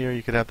same in here.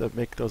 You could have to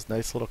make those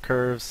nice little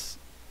curves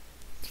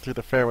through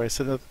the fairway.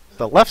 So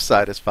the left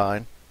side is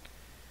fine.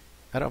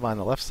 I don't mind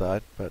the left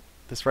side, but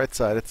this right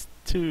side, it's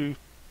too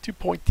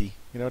pointy.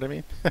 You know what I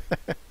mean?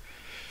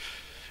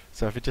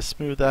 So if you just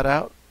smooth that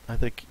out, I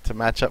think to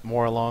match up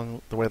more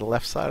along the way the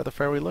left side of the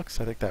fairway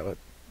looks, I think that would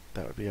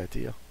be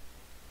ideal.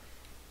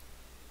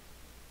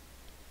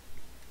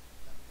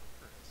 That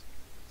bunker has some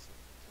good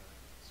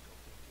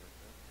sculpting to it,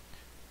 though.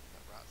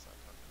 That right side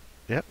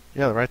bunker. Yep.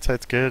 Yeah, the right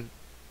side's good.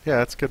 Yeah,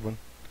 that's a good one.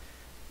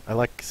 I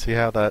like you see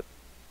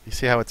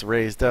how it's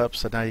raised up,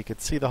 so now you can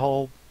see the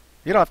hole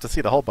You don't have to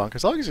see the whole bunker.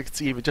 As long as you can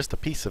see even just a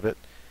piece of it,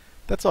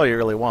 that's all you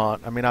really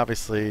want. I mean,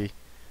 obviously,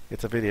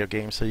 it's a video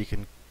game, so you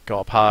can go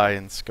up high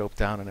and scope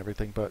down and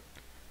everything, but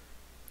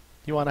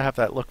you want to have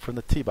that look from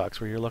the tee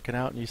box where you're looking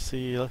out and you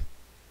see,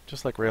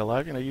 just like real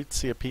life, you'd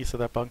see a piece of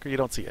that bunker. You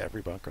don't see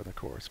every bunker on the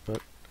course,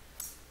 but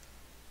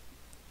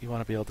you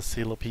want to be able to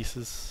see little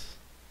pieces,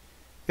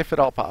 if at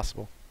all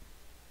possible.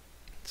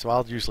 So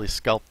I'll usually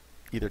sculpt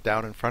either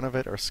down in front of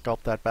it or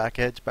sculpt that back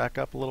edge back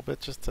up a little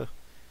bit just to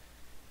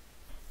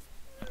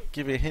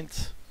give you a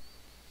hint.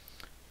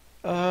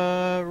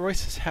 Roy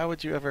says, "How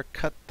would you ever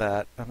cut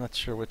that?" I'm not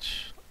sure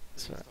which. He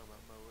was talking about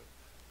mow it.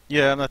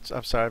 Yeah, I'm not.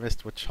 I'm sorry, I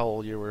missed which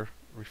hole you were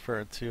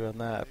referring to on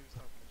that. He was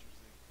talking about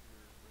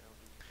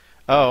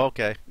your rounding. Oh,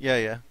 okay. Yeah,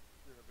 yeah,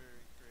 You're a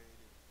very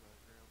creative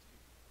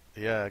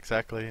groundskeeper. yeah.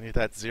 Exactly. You need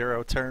that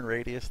 0 turn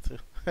radius to. Got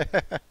all those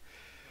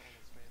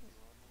fancy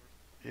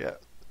lawnmowers.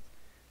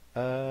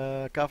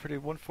 Yeah. Golfer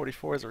Dude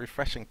 144 is a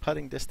refreshing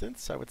putting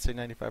distance. I would say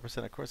 95%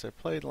 of course I've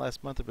played in the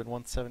last month have been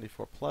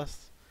 174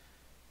 plus.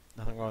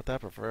 Nothing wrong with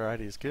that, but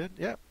variety is good.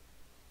 Yeah.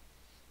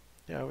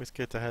 Yeah, always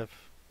good to have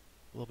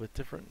a little bit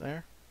different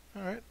there.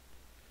 All right.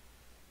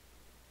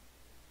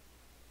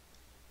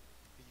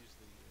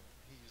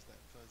 He used that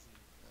fuzzy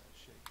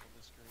shape on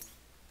the screen.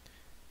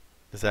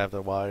 Does that have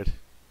the wide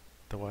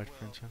Well,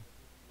 fringe on? when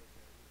you look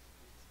at it,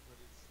 but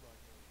it's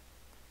like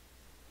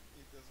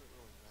it doesn't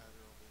really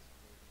matter on this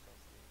one though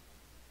because the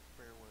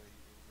fairway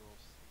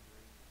engulfs the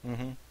green,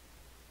 Mm-hmm.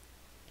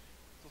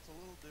 so it's a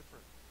little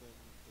different than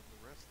the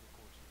rest of the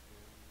course has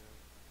been.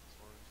 As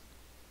far as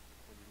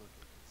when you look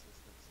at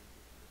consistency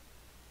with your.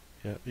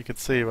 Yeah, you can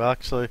see. Well,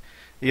 actually,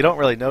 you don't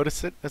really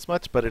notice it as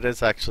much, but it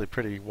is actually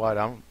pretty wide.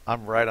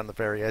 I'm right on the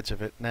very edge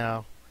of it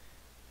now,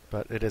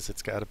 but it is.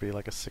 It's got to be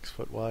like a 6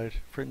 foot wide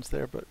fringe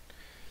there. But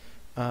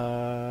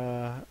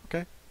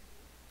okay.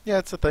 Yeah,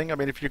 it's a thing. I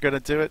mean, if you're gonna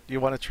do it, you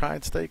want to try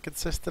and stay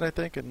consistent, I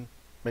think, and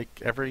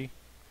make every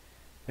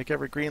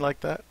green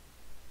like that.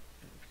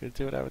 If you're gonna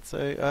do it, I would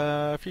say.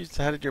 How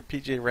did your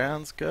PGA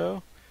rounds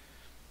go?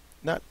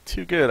 Not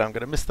too good. I'm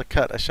gonna miss the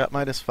cut. I shot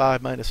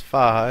 -5,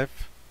 -5.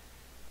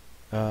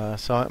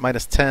 So at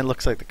 -10,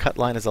 looks like the cut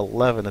line is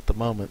 11 at the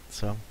moment.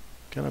 So I'm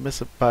gonna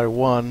miss it by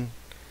 1.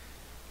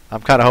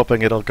 I'm kind of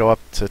hoping it'll go up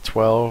to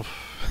 12.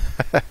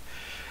 I'm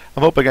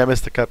hoping I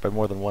missed the cut by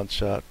more than 1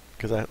 shot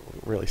because that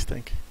would really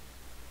stink.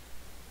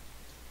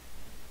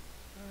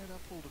 All right, I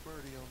pulled a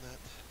birdie on that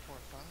par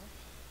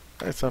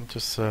five. Alright, so I'm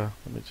just let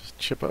me just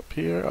chip up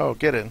here. Oh,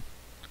 get in.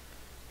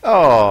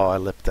 Oh, I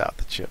lipped out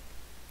the chip.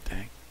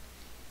 Dang.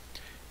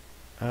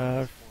 Just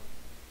one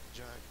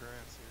giant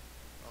grass here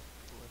off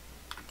to the left.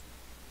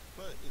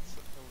 But it's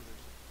over there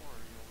so far,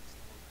 you always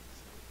the one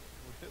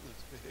that's it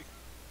looks big.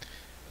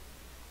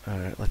 All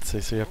right, let's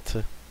see. So you have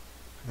to.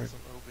 Got some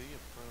OB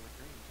in front of the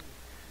green too.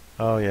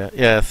 Oh yeah,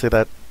 yeah. See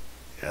that?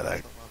 Yeah,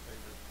 That's not my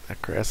favorite.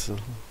 that grass is. OB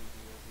in front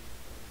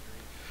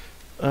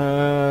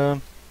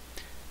of the green.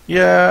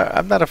 Yeah,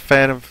 I'm not a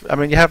fan of. I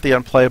mean, you have the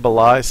unplayable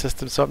lie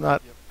system, so I'm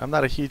not. Yep. I'm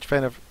not a huge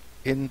fan of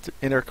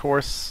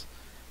intercourse.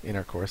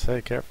 Intercourse.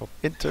 Hey, careful.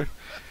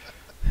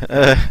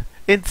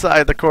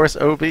 Inside the course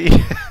OB.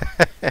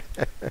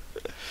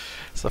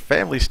 It's a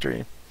family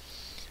stream.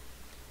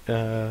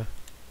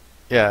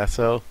 Yeah.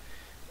 So.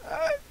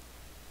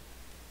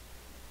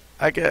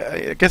 I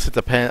guess it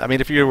depends. I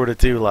mean, if you were to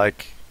do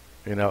like,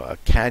 a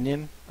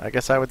canyon, I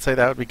guess I would say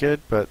that would be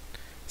good. But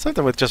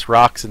something with just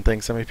rocks and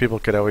things. I mean, people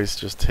could always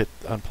just hit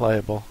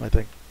unplayable, I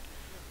think.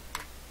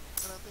 Yeah,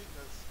 and I think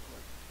that's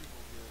like people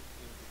get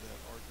into that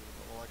argument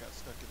about, well, I got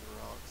stuck in the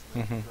rocks and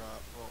then Hmm. you drop.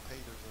 Well, hey,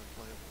 there's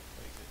unplayable.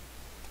 Take it.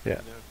 Yeah.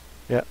 You know,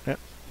 Yeah. Yeah.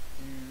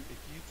 if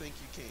you think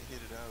you can't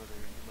hit it out of there,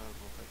 you might as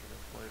well take an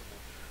unplayable.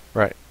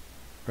 Right.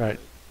 Right.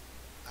 But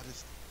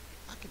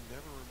I can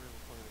never remember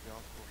playing a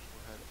golf course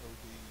where I had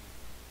OB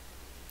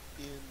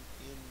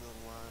in the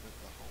line of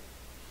the hole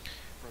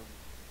from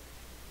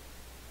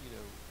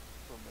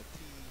from a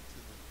tee to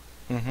the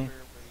Hmm.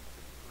 fairway to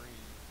the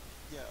green.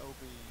 Yeah,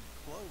 OB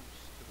close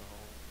to the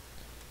hole,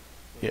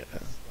 but Yeah.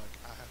 it's like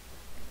I have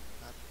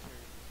to carry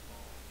this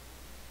ball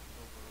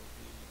over OB.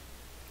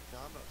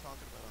 Now I'm not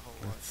talking about a hole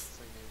like That's.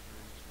 St.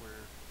 Andrews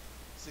where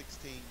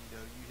 16,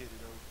 you hit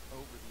it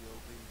over the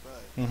OB,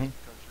 but Hmm. just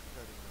because you're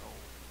cutting the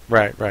hole.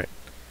 Right. Right.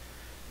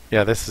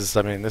 Yeah. This is.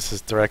 I mean, this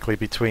is directly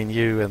between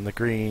you and the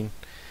green.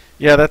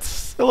 Yeah,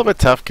 that's a little bit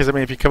tough because I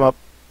mean, if you came up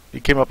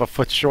a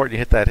foot short, and you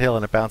hit that hill,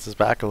 and it bounces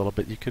back a little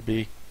bit. You could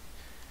be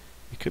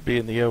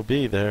in the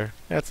OB there.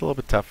 Yeah, it's a little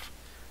bit tough,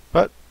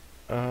 but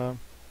um,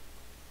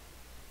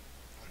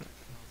 I took it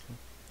home.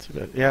 too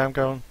bad. Yeah, I'm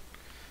going.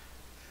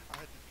 I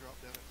had to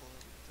drop down a club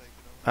and take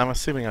it on. I'm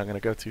assuming I'm going to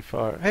go too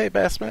far. Hey,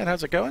 Bassman,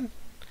 how's it going?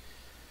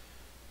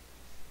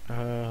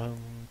 Um,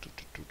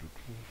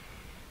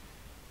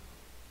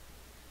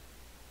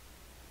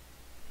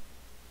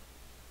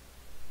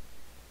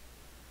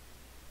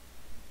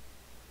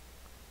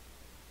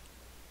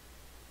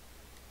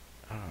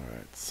 all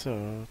right,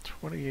 so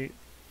 28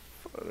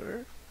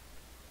 footer.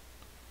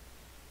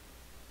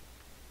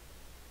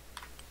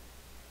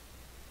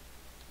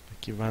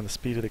 Keep in mind the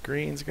speed of the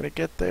green's going to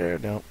get there.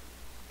 No,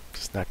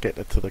 just just not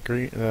getting it to the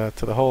green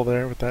to the hole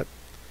there with that.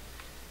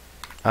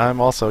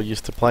 I'm also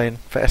used to playing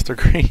faster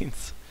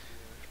greens,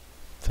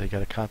 Yeah. so you got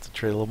to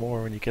concentrate a little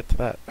more when you get to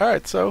that. All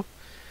right, so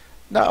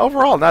now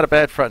overall not a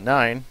bad front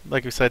nine.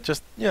 Like we said,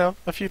 just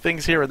a few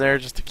things here and there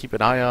just to keep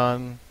an eye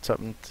on,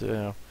 something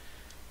to,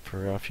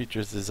 for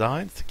future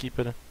designs to keep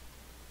it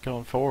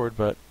going forward.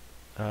 But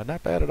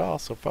not bad at all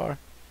so far.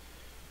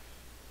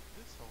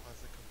 This hole has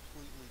a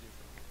completely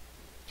different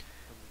look to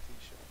it from the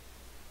tee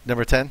shot.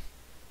 Number 10.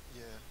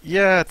 Yeah.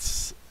 Yeah,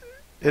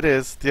 it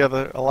is. The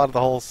other a lot of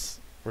the holes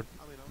were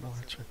I mean, I'm more.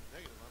 not saying that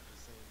in a negative. I'm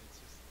just saying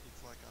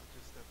it's like I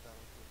just stepped out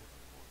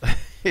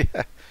onto a different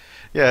course.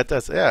 Yeah, yeah, it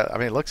does. Yeah, I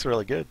mean, it looks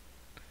really good,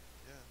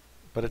 Yeah.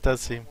 but it does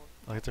A lot seem more,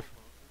 like a lot more different.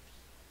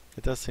 bunkers.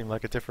 It does seem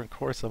like a different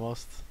course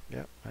almost.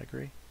 Yeah, I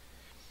agree.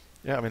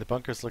 Yeah, I mean the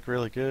bunkers look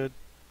really good.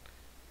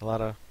 A lot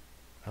of,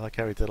 I like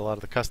how he did a lot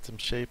of the custom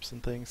shapes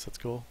and things. That's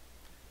cool.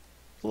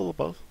 A little of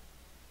both.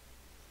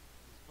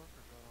 These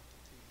bunkers right off the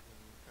tee, they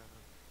were kind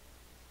of,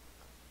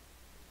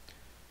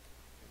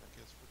 I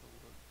guess for the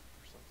look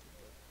or something,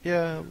 but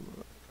Yeah. they're not going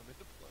to come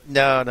into play.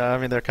 No, no. I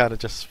mean they're kind of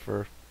just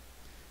for.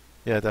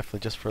 Yeah, definitely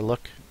just for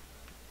look.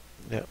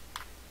 Yeah. Now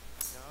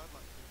I'd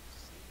like to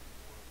see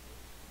more of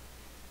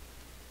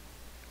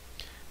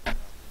the out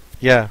there.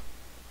 Yeah,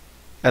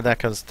 and that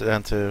comes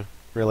down to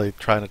really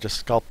trying to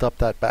just sculpt up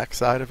that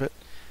backside of it,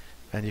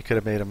 Yeah. and you could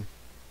have made them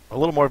a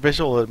little more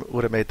visual. It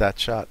would have made that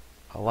shot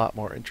a lot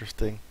more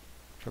interesting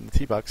from the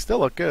tee box. Still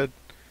look good.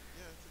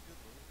 Yeah, it's a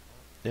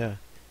good look. Yeah,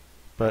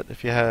 but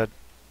if you had,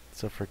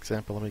 so for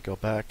example, let me go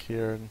back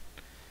here, and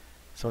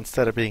so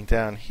instead of being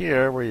down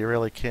here where you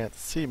really can't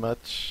see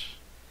much,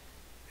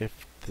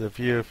 if the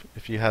view,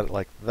 if you had it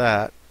like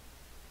that,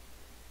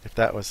 if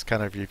that was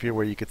kind of your view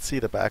where you could see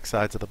the back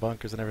sides of the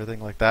bunkers and everything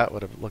like that,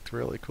 would have looked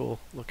really cool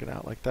looking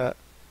out like that.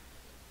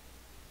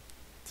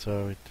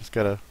 So you just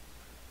gotta,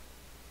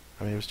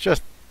 I mean, it was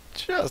just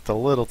a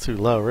little too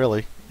low,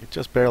 really. You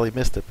just barely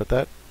missed it, but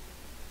that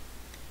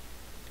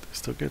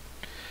still good.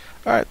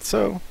 All right,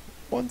 so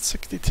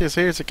 162.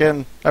 So here's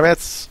again. I mean,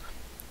 that's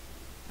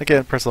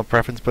again personal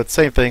preference, but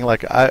same thing.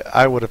 Like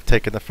I would have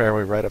taken the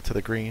fairway right up to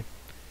the green,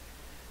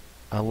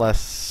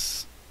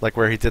 unless like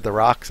where he did the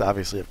rocks.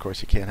 Obviously, of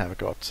course, you can't have it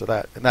go up to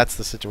that, and that's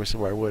the situation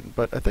where I wouldn't.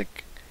 But I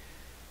think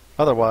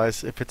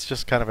otherwise, if it's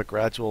just kind of a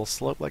gradual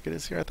slope like it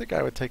is here, I think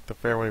I would take the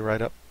fairway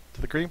right up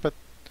to the green. But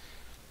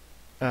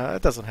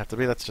it doesn't have to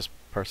be. That's just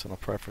personal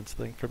preference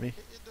thing for me.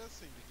 It does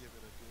seem to give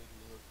it a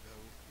good look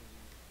though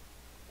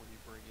when you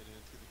bring it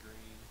into the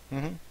green,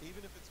 Mm-hmm.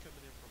 even if it's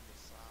coming in from the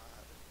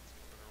side and it's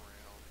coming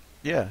around.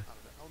 Yeah. I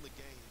don't know. On the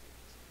game, it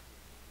just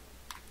gives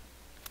it a good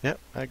look. Yep.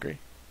 I agree.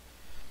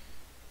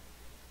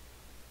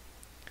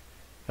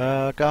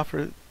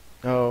 Golfer.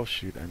 Oh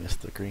shoot! I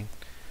missed the green.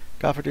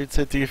 Golfer dude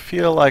said, "Do you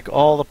feel like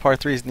all the par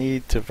threes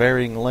need to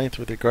varying length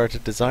with regard to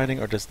designing,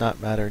 or does not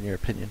matter in your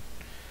opinion?"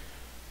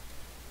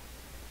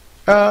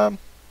 Um,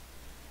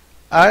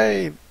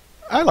 I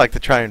I like to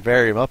try and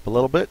vary them up a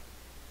little bit.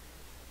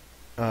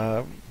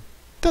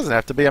 Doesn't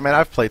have to be. I mean,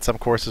 I've played some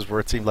courses where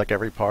it seemed like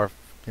every par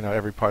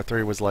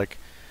three was like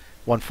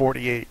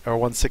 148 or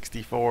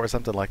 164 or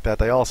something like that.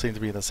 They all seem to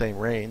be in the same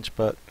range,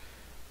 but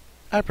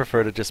I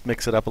prefer to just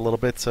mix it up a little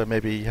bit. So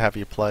maybe have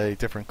you play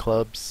different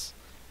clubs.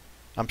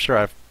 I'm sure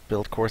I've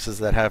built courses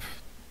that have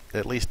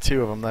at least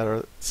two of them that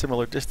are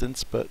similar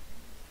distance, but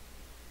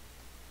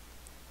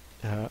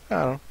I don't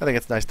know. I think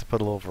it's nice to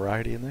put a little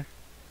variety in there.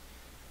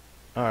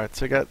 All right,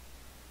 so I got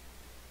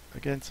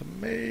again some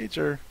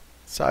major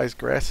size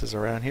grasses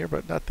around here,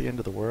 but not the end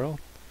of the world.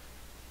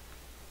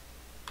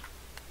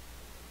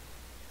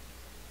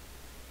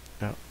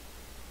 No,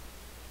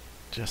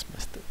 just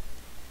missed it.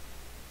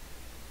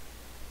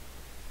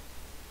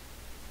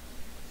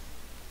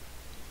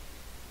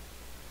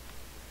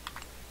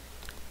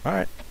 All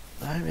right,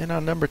 I'm in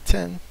on number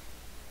 10.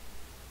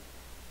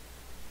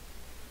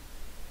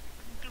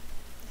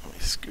 Let me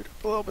scoot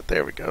up a little bit.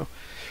 There we go.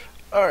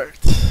 All right.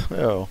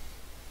 Oh,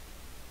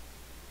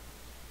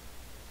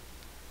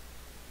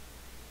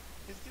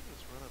 He's given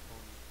us run up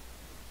on,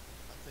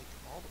 I think,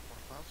 all the par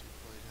fives we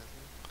played,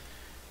 hasn't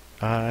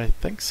he? I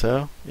think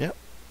so. Yep.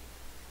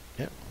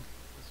 Yep.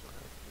 This one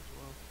as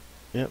well.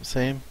 Yep.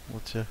 Same.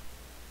 Let's drive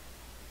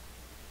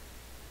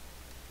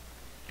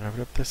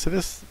it up there. So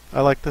this,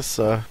 I like this.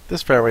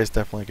 This fairway is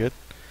definitely good.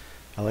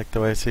 I like the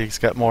way he's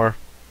got more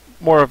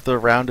of the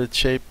rounded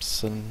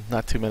shapes and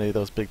not too many of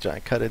those big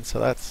giant cut-ins. So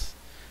that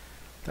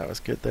was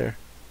good there.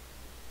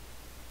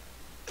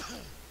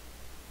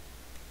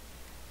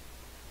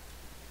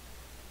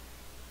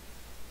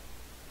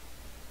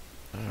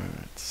 All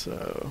right.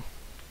 So.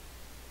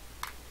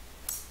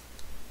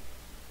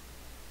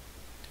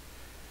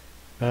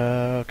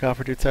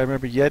 Golfer dudes, I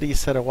remember Yeti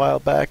said a while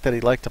back that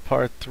he liked a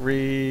par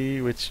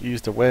 3, which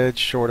used a wedge,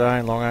 short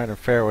iron, long iron, or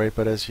fairway,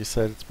 but as you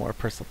said, it's more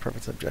personal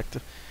preference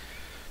objective.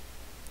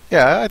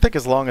 Yeah, I think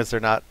as long as they're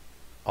not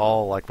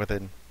all like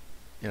within,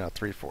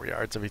 3-4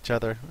 yards of each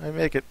other, I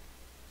make it,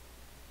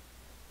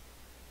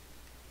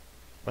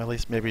 well, at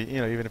least maybe,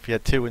 even if you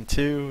had 2 and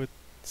 2 with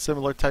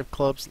similar type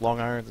clubs, long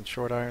irons and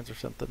short irons or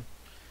something.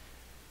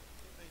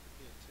 It may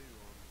depend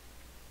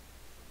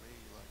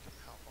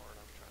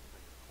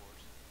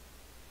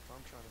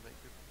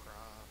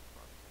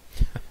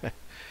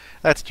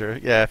That's true.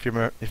 Yeah,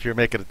 if you're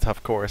making a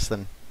tough course,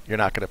 then you're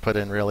not going to put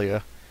in really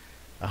a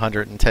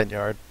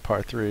 110-yard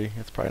par three.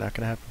 It's probably not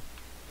going to happen.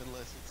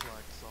 Unless it's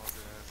like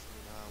sawgrass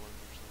and an island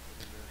or something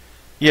in there.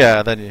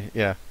 Yeah, then you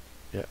yeah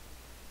yeah.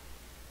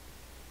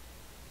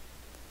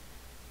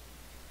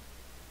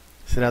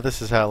 So now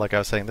this is how, like I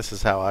was saying, this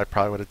is how I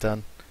probably would have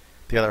done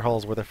the other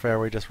holes where the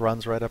fairway just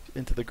runs right up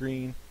into the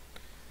green. Not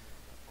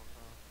that far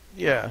high.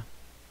 Yeah.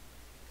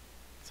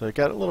 So you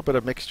got a little bit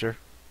of mixture.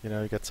 You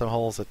know, you got some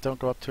holes that don't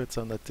go up to it,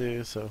 some that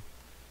do. So,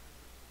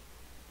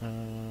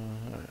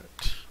 alright.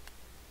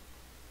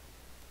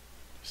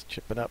 Just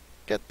chipping up.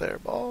 Get there,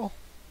 ball.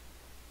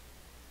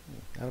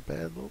 Not a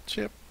bad little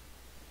chip.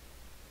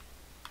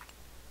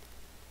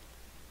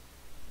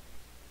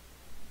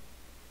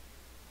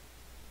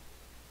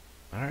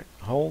 Alright,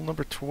 hole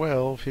number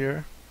 12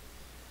 here.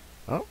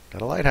 Oh,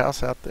 got a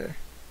lighthouse out there.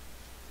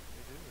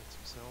 They do.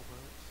 It's some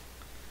sailboats.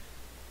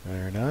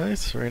 Very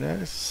nice, very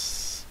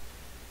nice.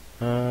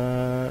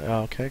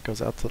 Okay,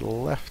 goes out to the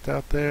left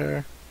out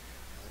there.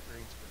 The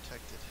green's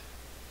protected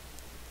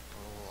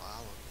on a little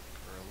island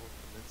or a little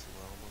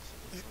peninsula almost.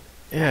 It looks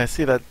like. Yeah, I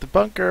see that. The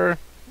bunker,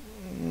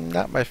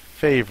 not my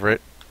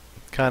favorite.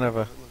 Kind of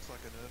a, It looks like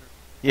an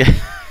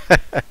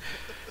udder. yeah.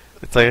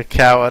 It's like a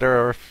cow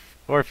udder,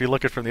 or if you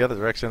look it from the other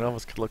direction, it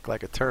almost could look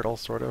like a turtle,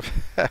 sort of.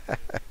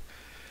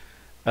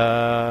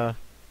 uh,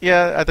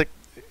 yeah, I think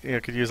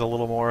could use a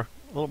little more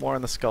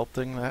in the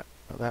sculpting that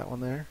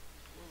one there.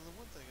 Well, the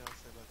one thing I'll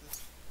say about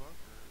this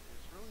bunker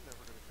is really never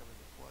going to come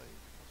into play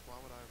because why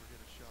would I ever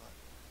get a shot?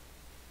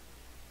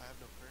 I have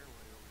no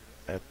fairway over here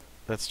to aim That, at,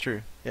 that's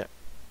true. Yeah,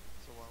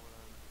 so why would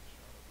I ever get a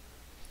shot over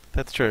there?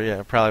 that's true. Yeah,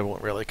 it probably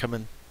won't really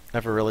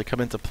never really come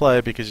into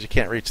play because you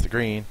can't reach the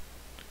green.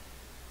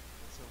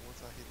 And so once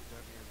I hit it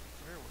down here in the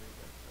fairway,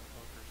 that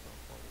bunker's not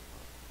part of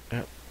my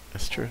Yeah,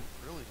 that's true.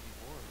 really deep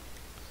water.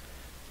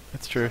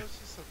 That's So true. it's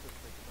just something to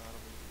think about. I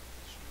mean,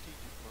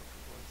 strategic bunker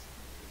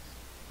placement is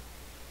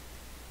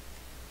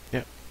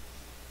Yeah,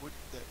 would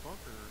that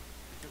bunker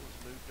if it was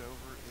moved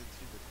over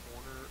into the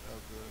corner of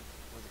the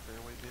where the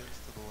fairway bends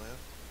to the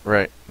left,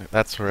 right.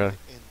 That's where.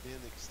 and then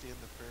extend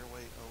the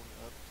fairway on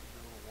up to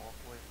your little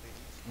walkways,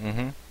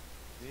 Mm-hmm.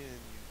 then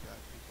you've got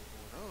people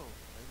going, oh,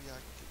 maybe I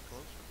can get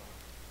closer by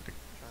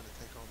trying to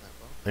take on that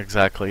bunker.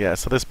 Exactly. Yeah.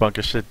 So this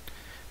bunker should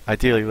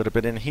ideally would have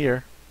been in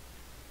here,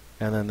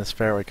 and then this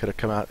fairway could have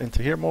come out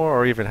into here more,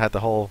 or even had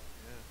the whole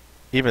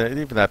Yeah.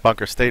 even that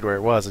bunker stayed where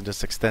it was and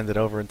just extended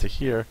over into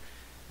here,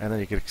 and then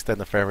you could extend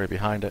the fairway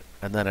behind it,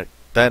 and then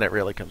it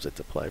really comes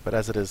into play. But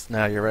as it is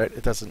now, you're right.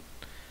 It doesn't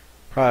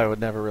probably would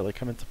never really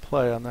come into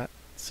play on that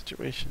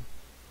situation.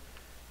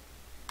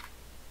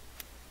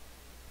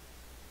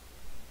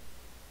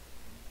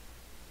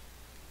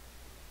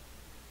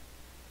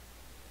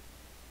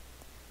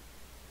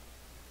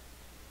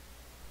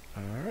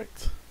 All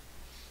right.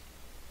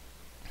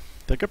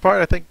 The good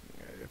part, I think,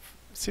 if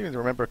seeming to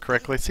remember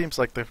correctly, seems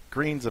like the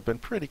greens have been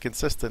pretty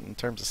consistent in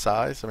terms of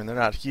size. I mean, they're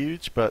not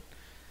huge, but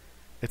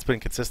it's been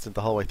consistent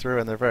the whole way through,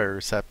 and they're very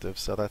receptive,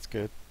 so that's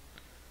good.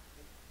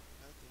 And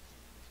I think you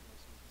use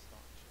most of the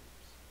stock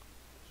shapes,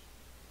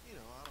 which, I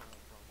don't have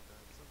a problem with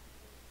that. Some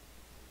people think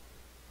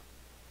that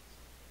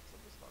some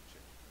of the stock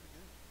shapes are pretty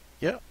good.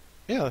 Yeah,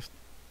 yeah.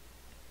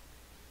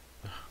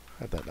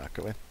 How'd that not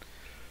go in?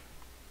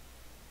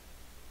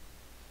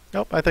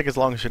 Nope. I think as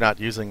long as you're not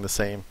using the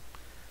same,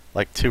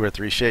 like 2 or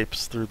 3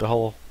 shapes through the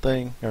whole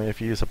thing. I mean,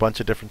 if you use a bunch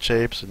of different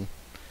shapes, and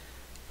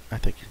I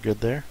think you're good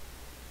there.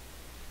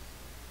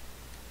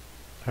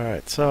 All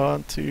right, so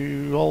on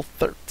to hole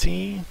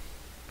 13.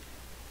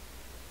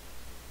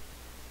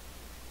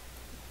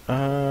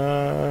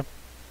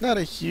 Not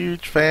a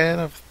huge fan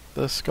of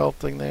the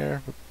sculpting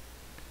there.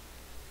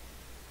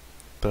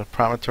 The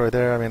promontory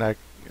there. I mean, I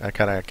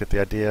kind of get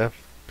the idea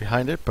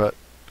behind it, but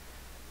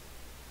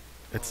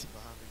it's Falling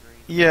behind the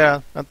green.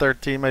 yeah, on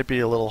 13 might be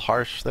a little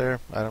harsh there.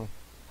 I don't.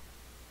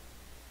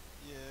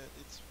 Yeah,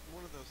 it's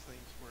one of those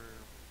things where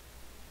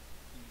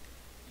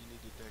you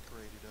need to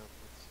decorate it up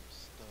with some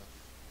stuff.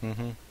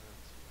 Mm-hmm.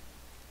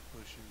 Some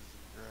bushes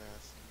and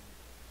grass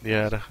and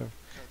Yeah,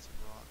 cut some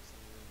rocks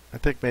in. I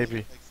think I think maybe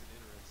it makes it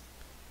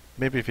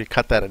interesting. if you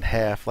cut that in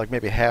half, like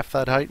maybe half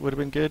that height would have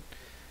been good,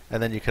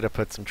 and then you could have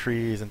put some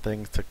trees and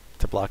things to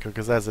block it.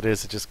 Because as it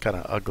is, it's just kind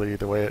of ugly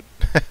the way it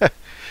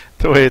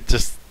the way it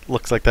just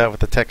looks like that with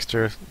the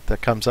texture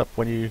that comes up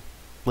when you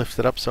lift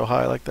it up so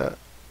high like that.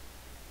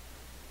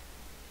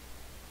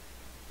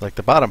 Like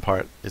the bottom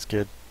part is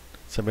good.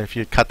 So I mean, if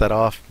you cut that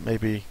off,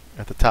 maybe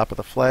at the top of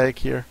the flag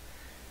here,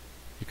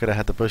 you could have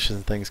had the bushes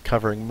and things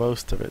covering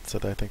most of it. So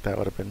I think that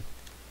would have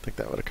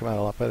come out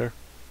a lot better.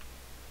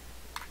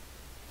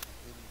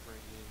 Then you bring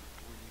in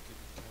where you can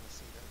kind of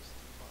see those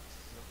tee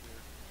boxes up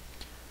there.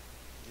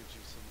 Gives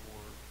you some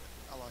more.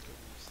 I like it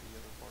when you see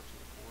other parts of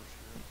the course.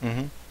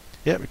 Mm-hmm.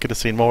 Yeah, we could have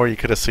seen more. You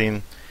could have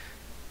seen,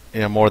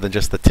 more than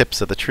just the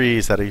tips of the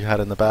trees that he had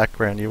in the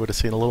background. You would have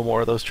seen a little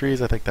more of those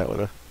trees. I think that would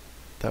have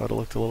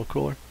looked a little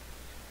cooler.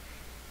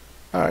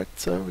 All right,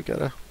 so we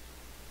got a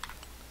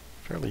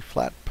fairly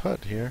flat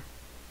putt here.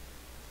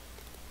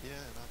 Yeah,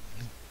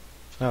 and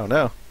I Oh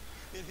no!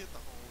 it hit the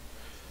hole in the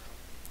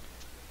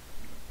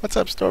What's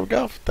up, Storm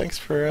Golf? Thanks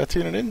for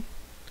tuning in.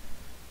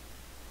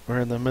 We're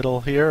in the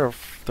middle here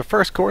of the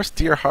first course,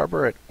 Deer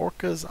Harbor at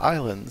Orcas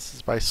Island. This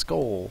is by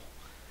Skoll.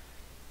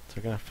 So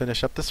we're going to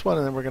finish up this one,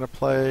 and then we're going to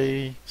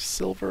play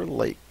Silver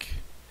Lake.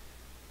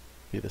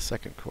 Be the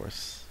second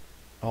course.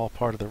 All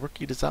part of the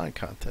rookie design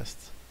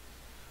contest.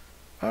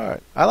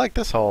 Alright, I like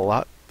this hole a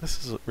lot.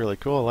 This is really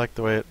cool. I like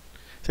the way it...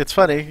 See, it's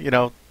funny, you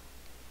know,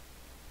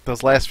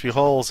 those last few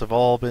holes have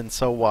all been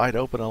so wide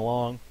open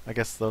along. I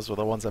guess those were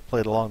the ones that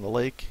played along the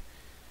lake.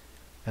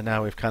 And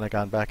now we've kind of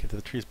gone back into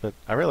the trees, but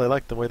I really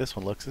like the way this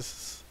one looks.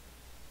 This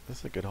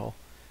is a good hole.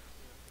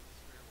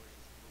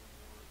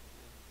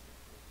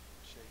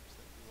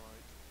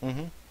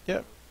 Mm-hmm.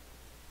 Yep.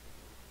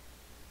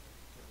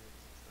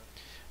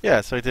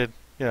 Yeah, so I did.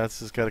 Yeah, this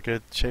has got a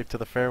good shape to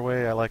the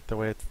fairway. I like the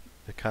way it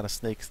kind of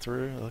snakes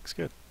through. It looks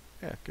good.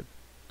 Yeah, good.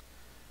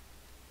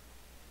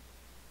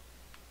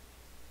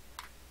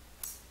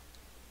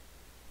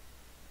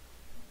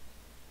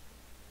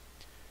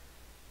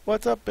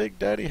 What's up, Big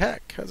Daddy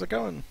Hack? How's it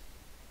going?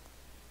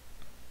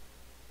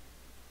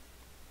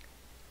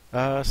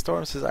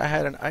 Storm says, I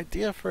had an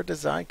idea for a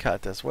design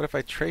contest. What if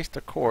I traced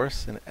a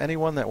course and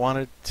anyone that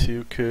wanted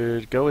to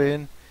could go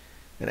in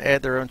and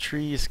add their own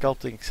trees,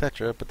 sculpting,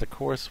 etc., but the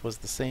course was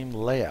the same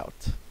layout?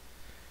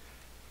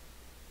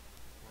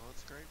 Well,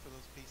 it's great for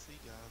those PC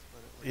guys,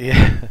 but at least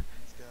Yeah.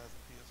 these guys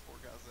and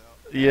PS4 guys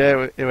out.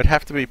 Yeah, it would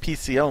have to be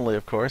PC only,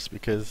 of course,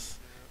 because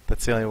Yeah.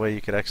 that's the only way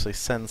you could actually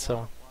send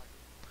someone.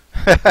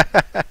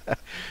 Like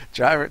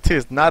Driver 2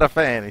 is not a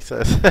fan, he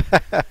says.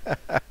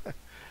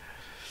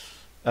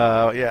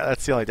 Yeah,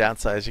 that's the only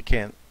downside is you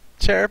can't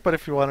share it, but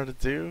if you wanted to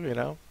do, you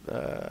know,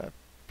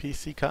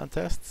 PC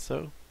contests,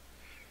 so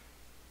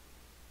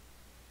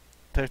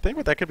I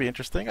think that could be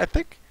interesting. I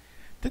think,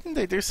 didn't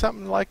they do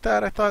something like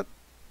that? I thought,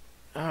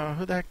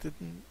 who the heck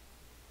didn't?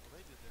 well, they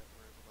did that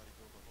where everybody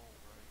built a hole,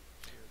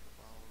 right? Shared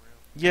the file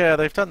around. Yeah,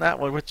 they've done that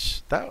one,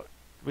 which that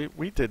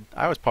we did.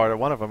 I was part of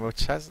one of them,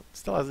 which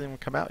still hasn't even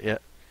come out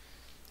yet,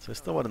 so it's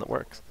still one in the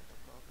works. I think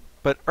I'm talking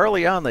about. But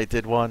early on, they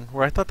did one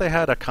where I thought they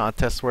had a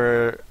contest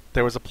where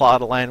there was a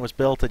plot of land was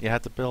built and you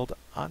had to build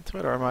onto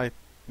it. Or am I?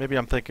 Maybe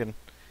I'm thinking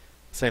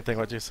the same thing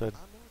what you said. I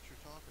know what you're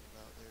talking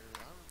about there.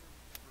 I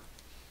remember.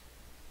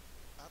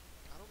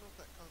 I don't know if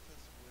that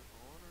contest went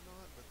on or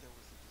not, but there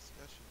was a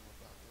discussion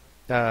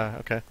about that.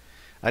 Okay.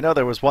 I know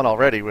there was one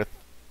already with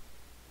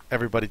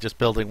everybody just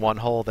building one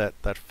hole. That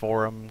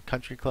Forum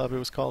Country Club it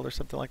was called or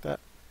something like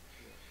that.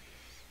 Yeah.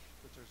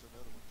 But there's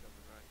another one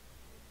coming, right?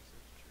 When you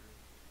said that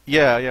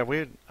you're Yeah, yeah.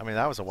 I mean,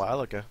 that was a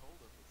while ago.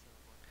 hold up, it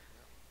sounds like on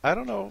that one. I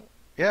don't know.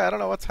 Yeah, I don't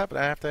know what's happened.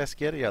 I have to ask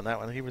Yeti on that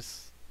one. He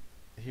was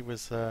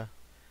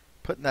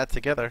putting that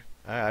together.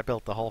 I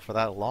built the hole for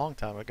that a long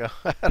time ago.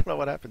 I don't know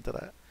what happened to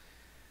that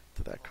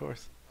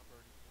course. I've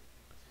already told you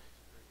this one's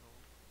a great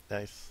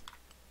hole. Nice.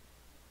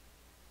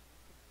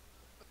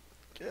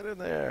 Get in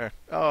there.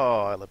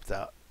 Oh, I lipped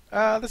out.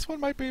 This one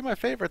might be my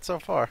favorite so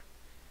far.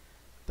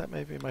 That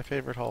may be my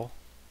favorite hole.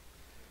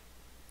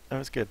 That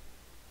was good.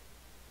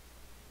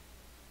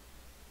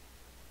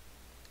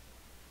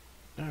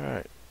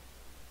 Alright.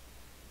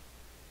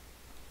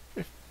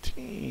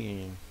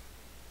 15.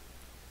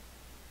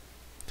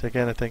 So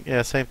again, I think,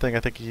 yeah, same thing. I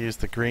think he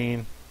used the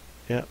green.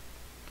 Yep.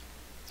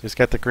 So he's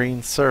got the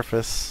green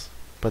surface,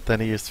 but then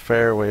he used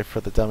fairway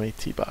for the dummy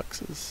tee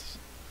boxes.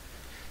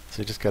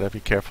 So you just gotta be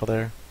careful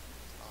there.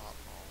 Stop,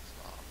 Paul,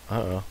 stop.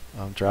 Uh-oh.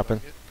 I'm dropping.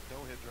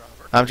 Don't hit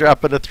driver. I'm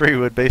dropping a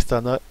 3-wood based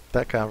on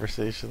that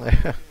conversation Oh, there.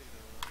 okay, though. I mean,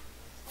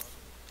 that's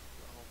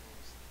not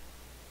almost.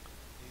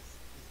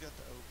 He's got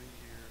the OB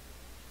here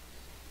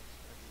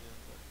again,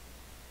 but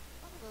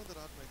I don't know that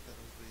I'd make that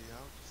OB.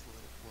 I would just let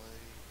it play.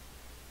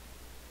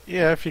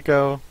 Yeah, if you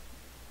go,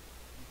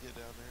 You get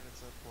down there and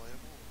it's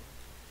unplayable.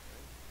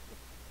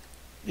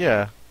 Okay.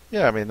 yeah,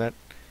 yeah. I mean that.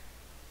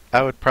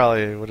 I would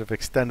have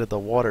extended the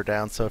water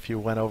down. So if you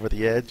went over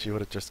the edge, you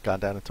would have just gone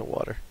down into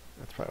water.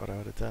 That's probably what I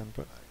would have done.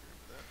 But I agree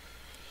with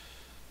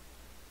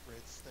that.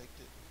 Red staked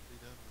it and be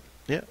done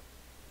with it.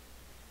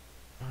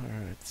 yeah.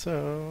 All right.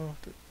 So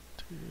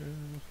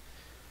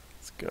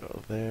let's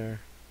go there.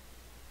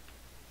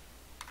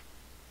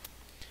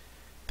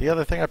 The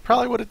other thing I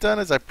probably would have done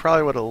is I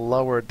probably would have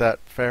lowered that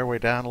fairway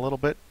down a little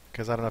bit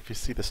because I don't know if you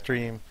see the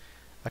stream.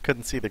 I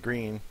couldn't see the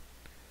green,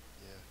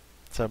 Yeah.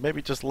 so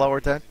maybe just lower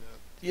that. Easy enough.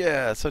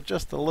 Yeah, so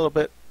just a little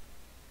bit,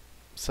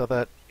 so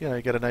that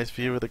you get a nice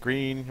view of the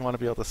green. You want to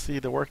be able to see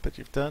the work that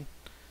you've done.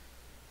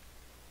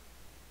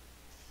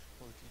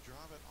 Well, if you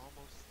drive it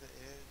almost to the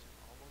edge and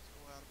almost go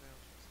out of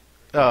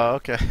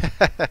bounds, you see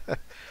Oh, great. okay.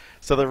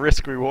 So the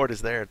risk reward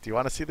is there. Do you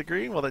want to see the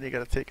green? Well, then you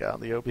got to take out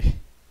the OB. Hey,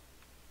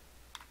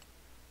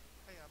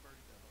 I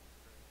birdied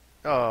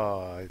that hole.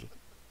 Oh,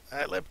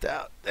 I lipped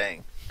out.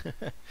 Dang.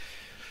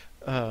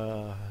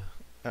 All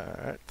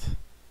right.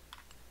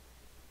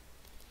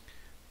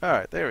 All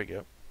right, there we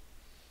go.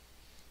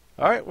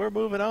 All right, we're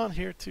moving on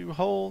here to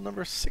hole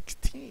number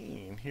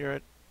 16 here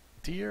at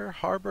Deer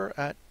Harbor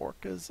at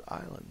Orcas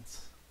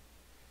Islands.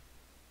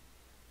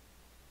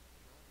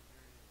 Driving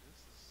area. This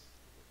is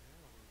the way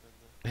down. We've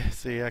been the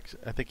see. I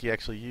think you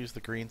actually use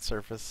the green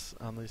surface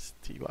on these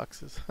tee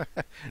boxes.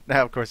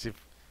 Now, of course, you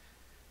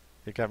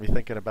got me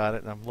thinking about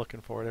it, and I'm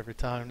looking for it every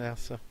time now.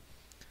 So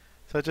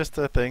just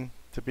a thing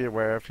to be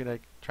aware of. Try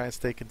and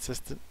stay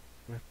consistent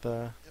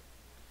Yep.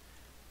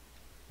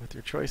 with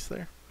your choice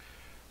there.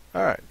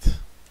 All right,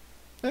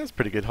 that's a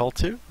pretty good hole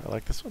too. I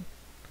like this one.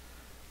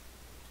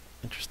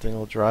 Interesting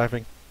little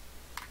driving.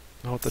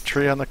 Oh, with the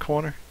tree on the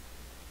corner.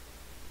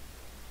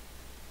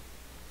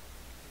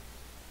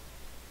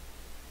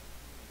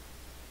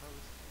 Oh,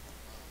 this is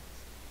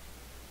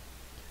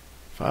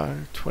par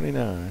five.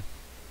 529.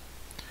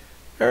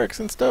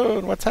 Erickson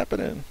Stone, what's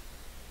happening?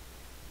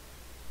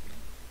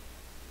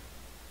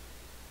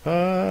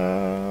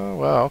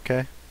 Well,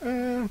 okay.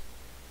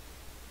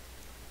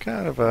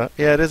 Kind of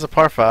yeah, it is a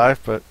par 5,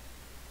 but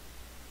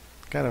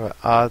kind of an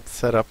odd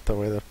setup the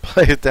way they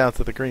play it down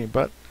to the green,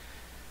 but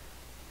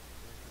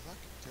Yeah, because I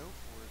could go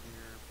for it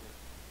here,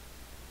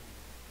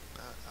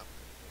 but I'm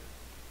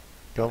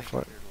good there. go I ain't for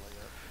come it. here to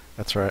lay up.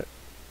 That's right.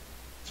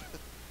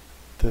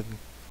 Didn't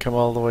come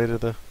all the way to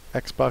the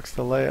Xbox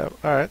to lay up.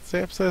 Alright,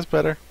 Sam says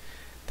better.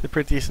 Did a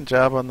pretty decent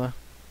job on the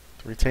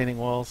retaining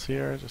walls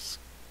here, just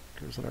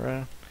cruising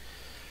around.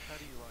 How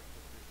do you like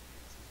the big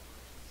pieces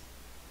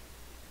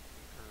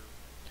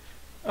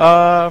versus the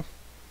curve?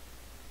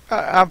 Uh,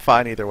 I'm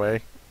fine either way. I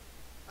am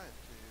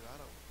too. I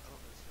don't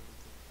necessarily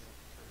think you have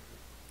to curve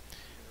it.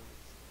 You know,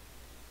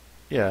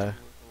 it Yeah, can look a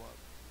lot.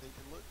 It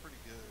can look pretty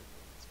good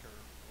when it's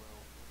curved as well.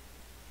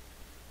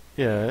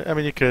 yeah. I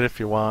mean, you could if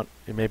you want.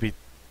 You maybe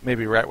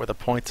right where the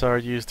points are,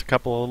 used a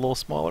couple of little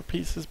smaller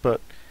pieces,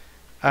 but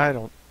I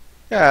don't.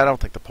 Yeah, I don't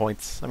think the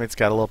points. I mean, it's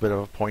got a little bit of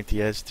a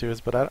pointy edge to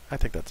it, but I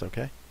think that's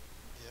okay.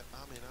 Yeah,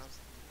 I mean, you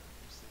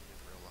see in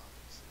real life,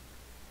 you see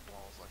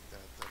walls like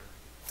that that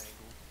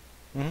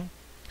are angled.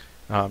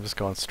 Hmm. I'm just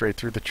going straight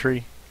through the tree.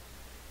 Yeah,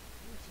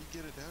 if you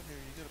get it down here,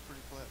 you get a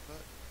pretty flat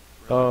butt.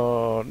 Really.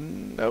 Oh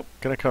nope,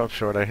 gonna come up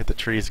short. I hit the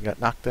trees and got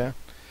knocked down.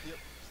 Yep,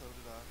 so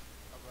did I.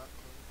 I right in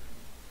front of the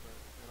green, but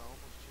and I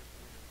almost chipped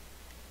in.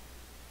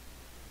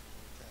 And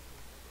then tapped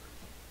it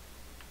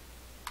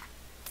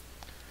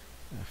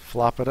first.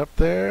 Flop it up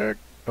there.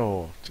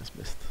 Oh, just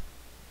missed.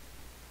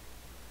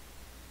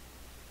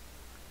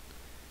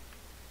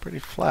 Pretty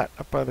flat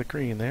up by the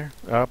green there.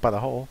 Up by the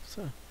hole.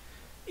 So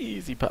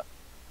easy putt.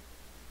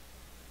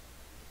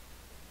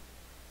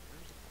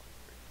 There's a par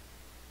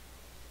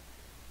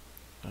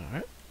three. All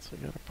right, so we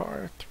got a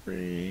par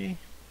 3.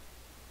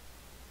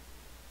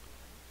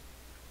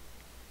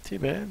 Too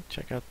bad.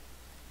 Check out.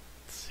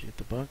 See what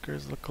the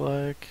bunkers look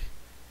like.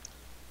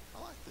 I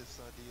like this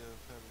idea of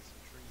having some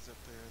trees up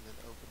there and then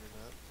opening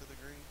up to the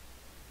green.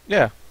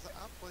 Yeah. 'Cause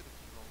I've played a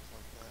few holes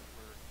like that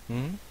where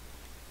Hmm.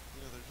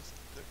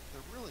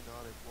 they're really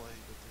not in play,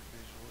 but they're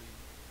visually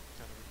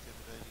kind of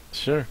intimidating.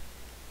 Sure.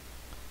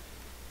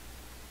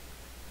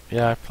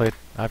 Yeah,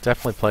 I've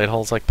definitely played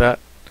holes like that.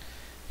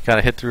 You kind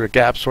of hit through a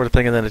gap, sort of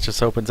thing, and then it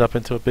just opens up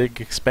into a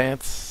big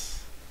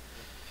expanse.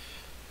 Yep.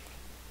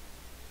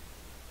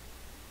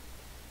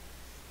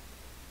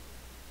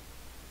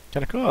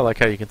 Kind of cool. I like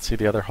how you can see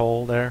the other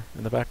hole there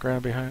in the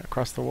background behind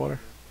across the water.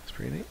 Yeah. It's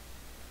pretty neat.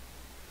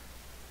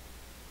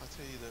 I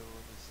tell you though, on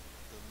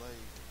the lake,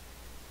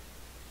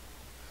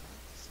 I like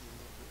to see a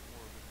little bit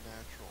more of a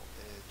natural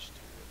edge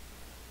to it.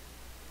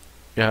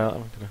 Yeah,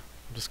 I'm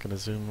just gonna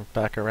zoom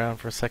back around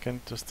for a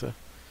second just to. Right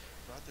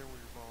there where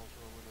your ball's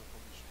rolling up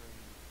on the stream,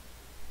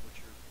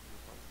 which you're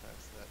probably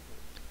past that, but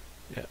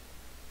Yeah. like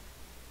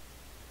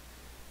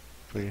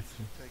Please. if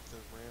you take the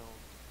round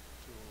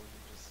tool and you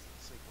just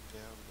sink them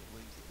down and it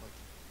leaves it like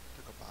you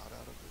took a bite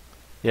out of it.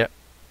 Yeah.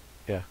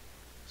 Yeah.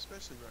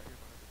 Especially right here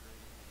behind the green,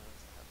 it'd be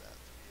nice to have that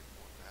to be a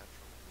more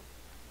natural look.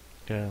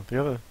 Yeah.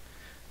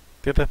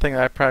 The other thing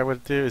I probably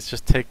would do is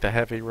just take the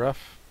heavy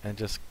rough and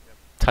just Yep.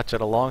 touch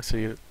it along so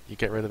you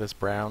get rid of this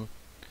brown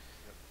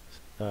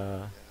Yep. uh, Yeah,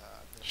 I've never done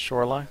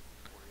shoreline.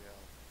 that before,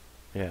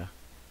 yeah. Yeah,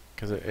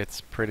 because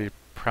it's pretty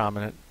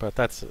prominent. But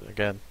that's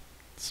again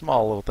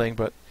small little thing,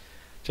 but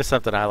just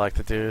something I like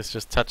to do is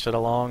just touch it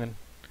along and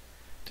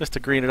just to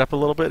green it up a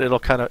little bit.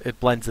 It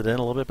blends it in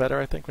a little bit better,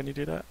 I think, when you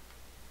do that.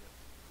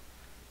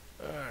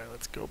 Yep. All right,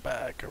 let's go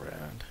back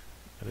around.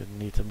 I didn't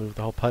need to move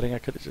the whole putting. I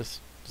could have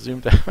just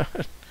zoomed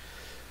out.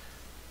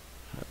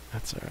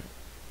 That's all right.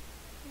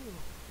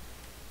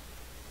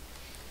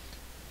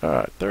 All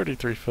right,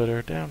 33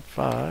 footer down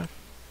 5.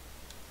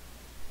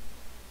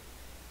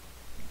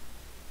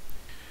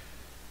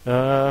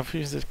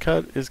 Fuse's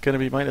cut is going to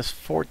be minus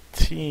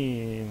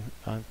 14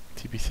 on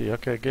TBC.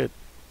 Okay, good.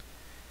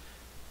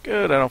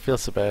 Good, I don't feel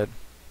so bad.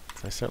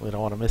 I certainly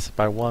don't want to miss it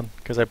by 1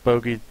 because I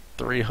bogeyed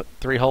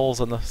three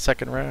holes on the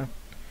second round.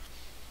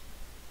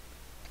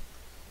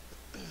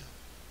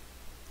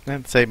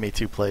 And saved me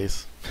 2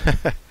 plays.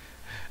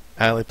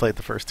 I only played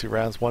the first 2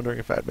 rounds wondering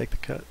if I'd make the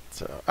cut.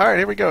 So, alright,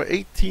 here we go.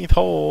 18th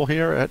hole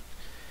here at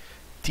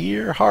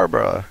Deer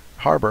Harbor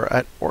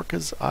at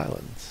Orcas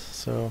Islands.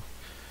 So,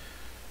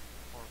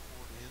 Par 4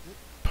 to end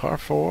it. par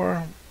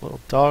 4, little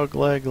dog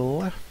leg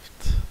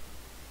left.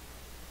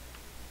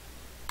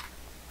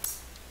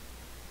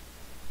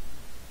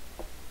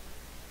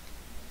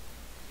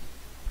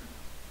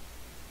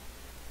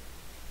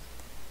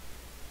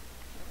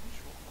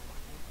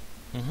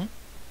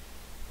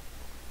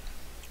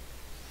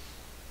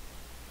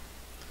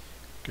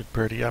 Good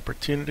birdie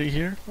opportunity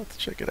here. Let's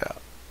check it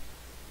out.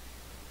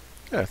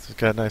 Yeah, it's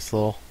got a nice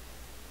little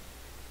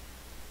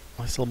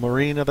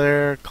marina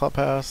there,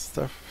 clubhouse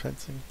stuff,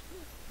 fencing.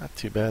 Not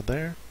too bad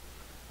there.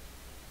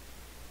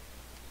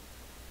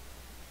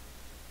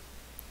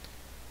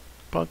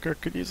 Bunker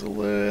could use a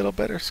little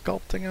better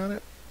sculpting on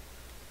it.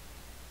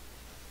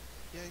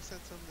 Yeah, he's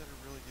had some that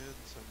are really good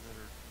and some that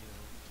are,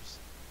 just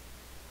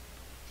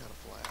kind of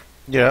flat.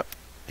 Yep.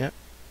 Yep.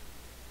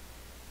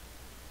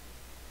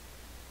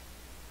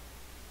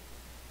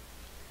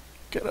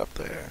 Get up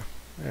there.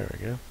 There we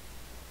go.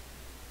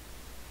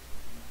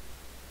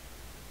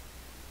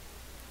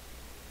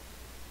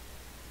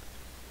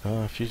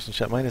 Fusion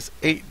shot -8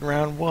 in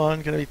round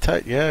one. Gonna be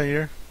tight. Yeah,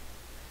 you're.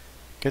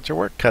 Get your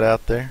work cut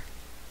out there.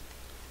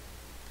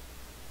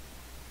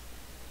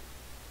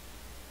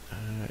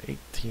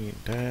 18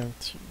 down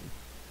to.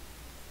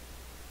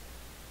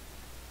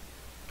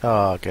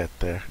 Oh, get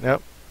there.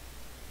 Nope.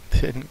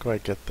 Didn't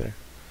quite get there.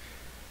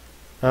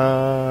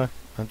 I'm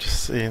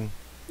just seeing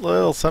a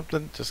little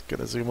something. Just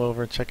gonna zoom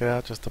over and check it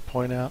out just to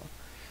point out.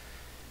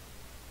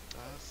 I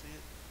see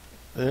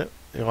it.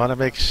 Yeah, you want to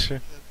make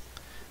sure.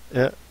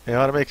 Yeah, you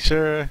want to make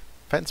sure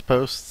fence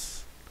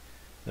posts.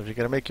 If you're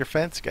gonna make your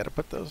fence, you gotta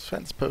put those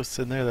fence posts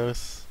in there. You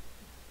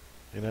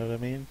know what I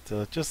mean?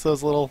 So just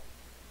those little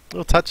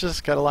touches.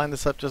 Gotta line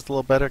this up just a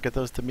little better. Get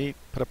those to meet.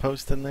 Put a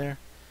post in there.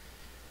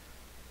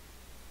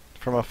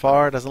 From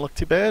afar, it doesn't look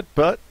too bad,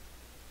 but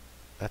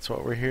that's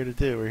what we're here to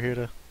do. We're here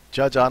to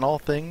judge on all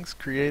things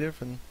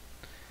creative and.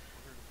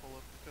 We're here to pull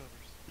up the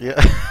covers.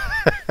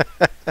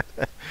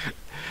 Yeah.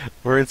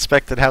 We're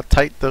inspecting how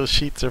tight those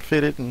sheets are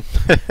fitted and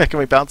can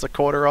we bounce a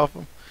quarter off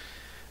them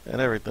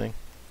and everything.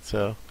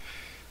 So,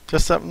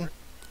 just something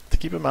to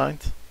keep in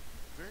mind.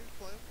 Very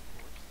playable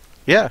course.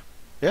 Yeah.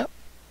 Yep.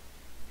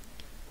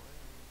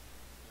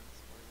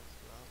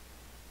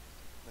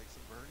 Make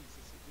some birdies.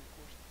 It's a good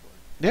course to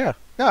play. Yeah.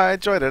 No, I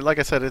enjoyed it. Like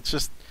I said, it's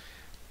just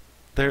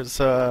there's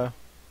a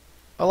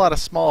lot of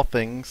small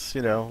things.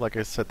 Like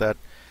I said, that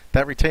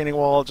retaining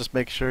wall. Just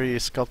make sure you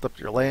sculpt up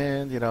your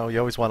land. You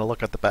always want to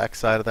look at the back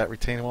side of that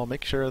retaining wall.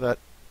 Make sure that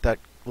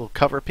little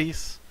cover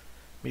piece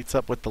meets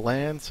up with the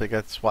land. So you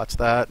got to watch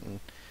that. And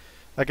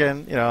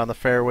again, on the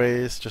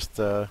fairways, just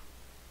I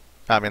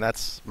mean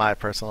that's my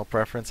personal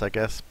preference, I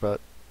guess, but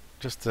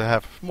just to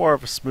have more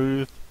of a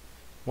smoother.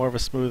 No,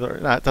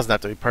 it doesn't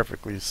have to be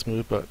perfectly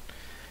smooth, but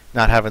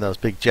not having those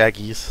big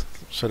jaggies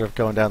sort of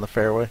going down the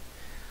fairway.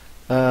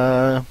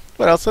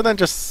 What else? And then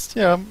just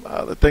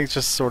other things,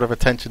 just sort of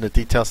attention to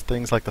details,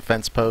 things like the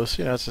fence post.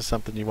 It's just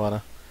something you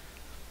wanna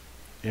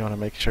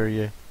make sure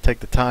you take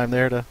the time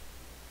there to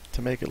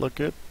make it look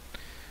good.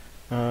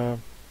 But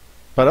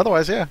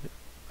otherwise, yeah,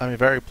 I mean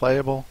very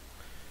playable.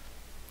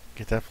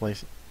 You definitely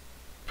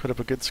put up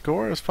a good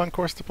score. It was a fun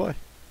course to play.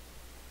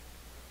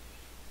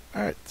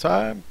 All right, so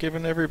I'm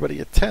giving everybody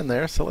a 10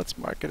 there. So let's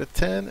mark it a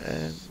 10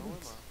 and So am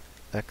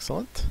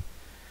excellent.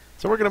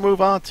 So we're going to move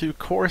on to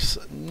course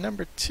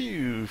number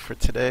 2 for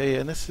today,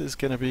 and this is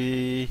going to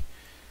be,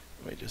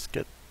 let me just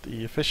get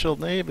the official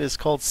name, is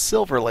called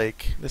Silver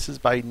Lake. This is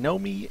by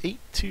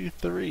Nomi823.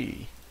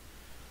 Good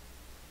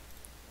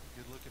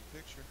looking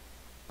picture.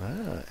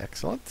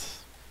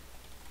 Excellent.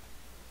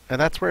 And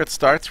that's where it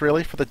starts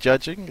really for the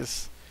judging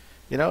is,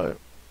 I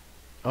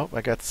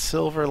got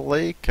Silver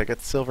Lake. I got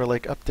Silver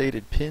Lake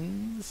updated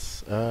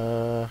pins. I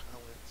went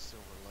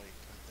Silver Lake,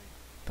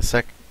 I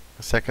think.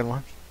 The second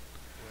one.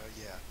 Well,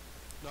 yeah.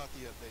 Not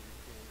the updated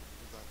pin,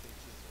 because I think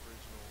his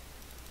original.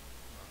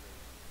 I'm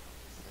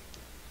just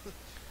thinking.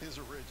 His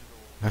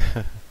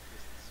original.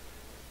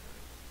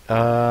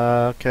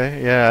 Okay.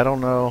 Yeah, I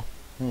don't know.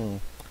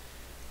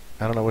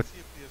 I don't know what. Is he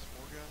a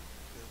PS4 guy?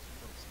 Because we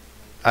don't see him.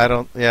 I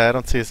don't. Yeah, I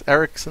don't see his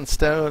Erickson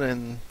Stone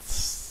and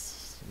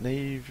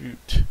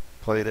Snavut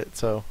played it,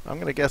 so I'm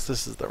gonna guess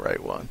this is the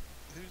right one.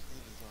 Who's the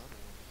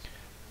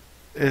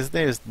designer on this one? His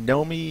name is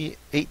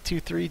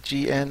Nomi823.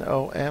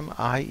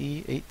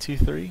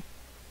 GNOMIE823.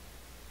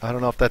 I don't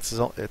know if that's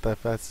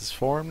his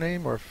forum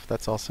name or if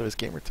that's also his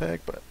gamer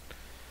tag, but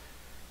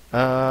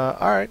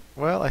all right.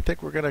 Well, I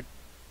think we're gonna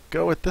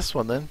go with this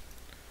one then,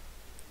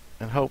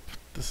 and hope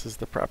this is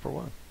the proper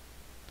one.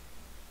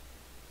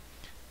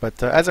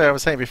 But as I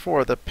was saying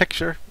before, the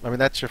picture. I mean,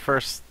 that's your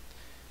first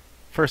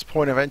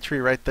point of entry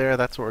right there.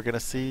 That's what we're gonna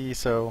see.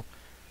 So,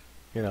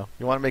 you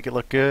want to make it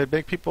look good,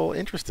 make people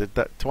interested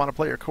to want to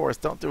play your course.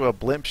 Don't do a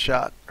blimp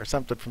shot or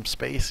something from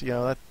space.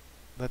 That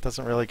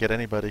doesn't really get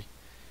anybody.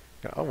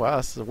 Oh wow,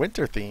 this is a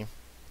winter theme.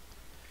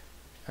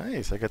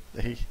 Nice. I got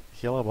the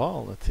yellow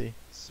ball on the tee.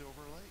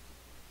 Silver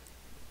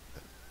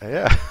Lake.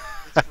 Yeah.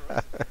 It's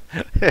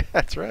frozen. Yeah,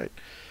 that's right.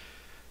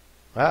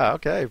 Wow.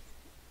 Okay.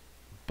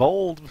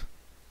 Bold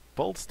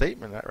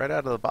statement right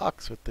out of the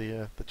box with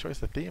the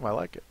choice of theme. I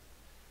like it.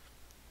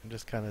 I'm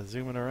just kind of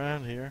zooming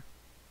around here.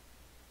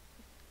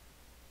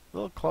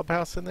 Little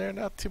clubhouse in there.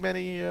 Not too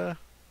many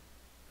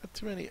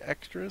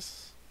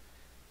extras.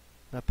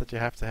 Not that you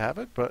have to have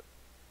it, but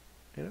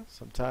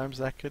sometimes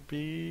that could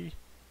be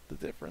the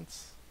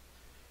difference.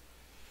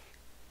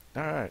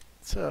 All right,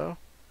 so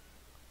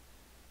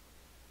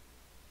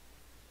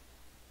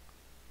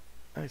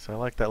Nice. I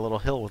like that little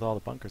hill with all the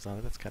bunkers on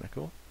it. That's kind of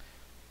cool.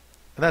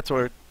 And that's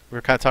what we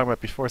were kind of talking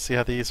about before. See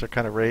how these are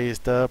kind of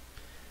raised up.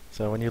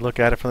 So when you look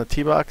at it from the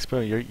tee box,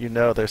 boom, you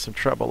know there's some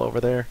trouble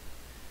over there.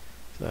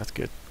 So that's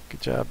good.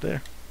 Good job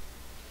there.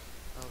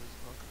 Oh, these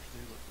bunkers do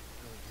look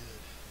really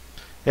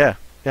good. Yeah,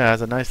 yeah, it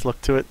has a nice look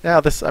to it.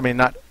 Now this, I mean,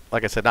 not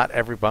like I said, not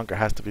every bunker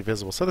has to be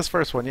visible. So this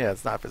first one, yeah,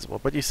 it's not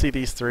visible, but you see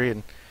these three,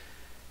 and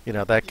you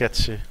know that Yeah,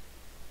 gets you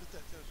but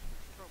that tells you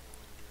there's trouble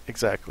over here.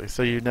 exactly.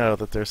 So you know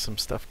that there's some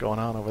stuff going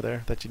on over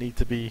there that you need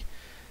to be,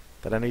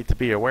 that I need to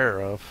be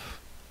aware of.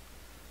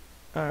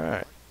 All I right.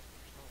 like this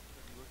result.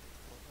 Have you looked at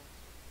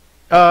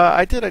the clubhouse?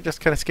 I did. I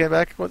just kind of scanned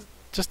back. It was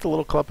just a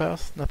little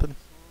clubhouse. Nothing.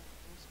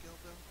 Just a little scaled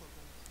down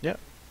clubhouse. Yeah. Okay.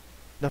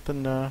 Nothing.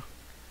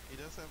 He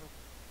does have a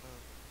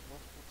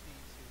multiple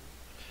tees here.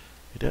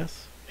 He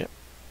does. Yep.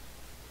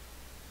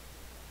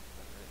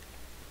 Alright.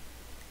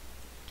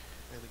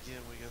 And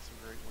again, we got some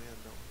great wind,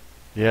 don't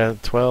Yeah.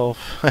 12.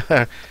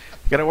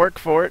 You gotta work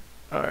for it.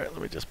 All right.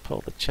 Let me just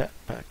pull the chat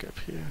back up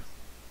we? here.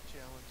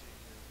 Challenging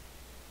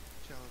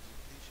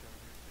tee shot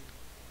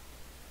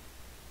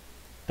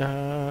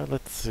here too.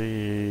 Let's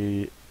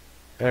see.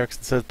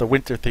 Erickson says the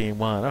winter theme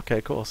one.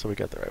 Okay, cool. So we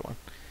got the right one.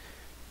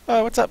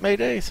 What's up,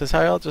 Mayday? Says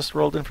hi. All just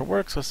rolled in from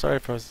work, so sorry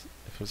if it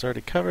was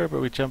already covered, but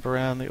we jump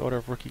around the order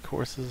of rookie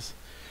courses.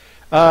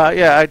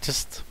 Yeah,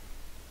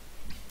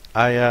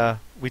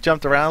 we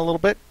jumped around a little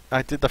bit.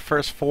 I did the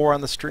first 4 on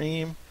the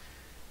stream,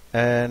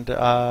 and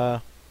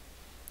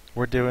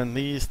we're doing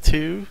these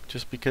 2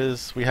 just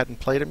because we hadn't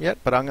played them yet.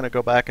 But I'm gonna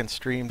go back and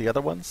stream the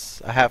other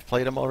ones. I have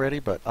played them already,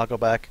 but I'll go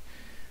back.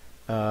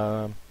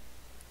 And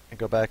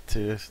go back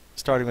to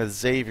starting with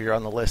Xavier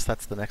on the list.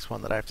 That's the next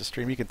one that I have to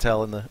stream. You can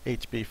tell in the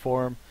HB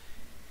forum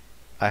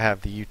I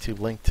have the YouTube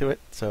link to it.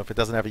 So if it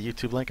doesn't have a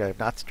YouTube link, I have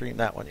not streamed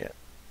that one yet.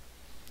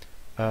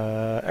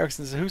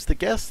 Erickson says, "Who's the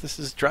guest?" This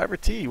is Driver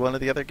T, one of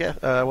the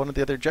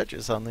other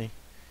judges on the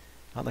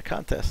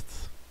contest.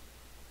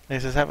 And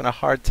he says having a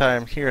hard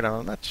time hearing him.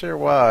 I'm not sure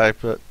why,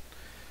 but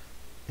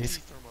he's.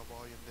 Throw my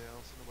volume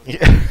down so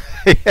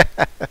nobody.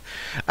 Yeah.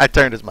 I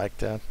turned his mic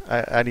down.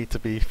 I need to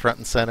be front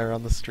and center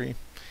on the stream.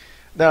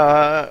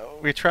 No,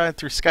 we're trying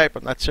through Skype.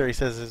 I'm not sure. He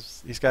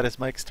says he's got his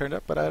mics turned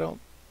up, but I'm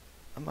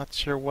not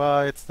sure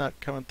why it's not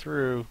coming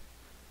through.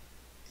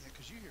 Yeah,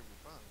 'cause you hear me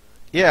fine, right?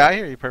 Yeah, I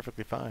hear you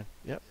perfectly fine.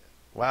 Yep. Yeah.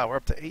 Wow, we're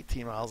up to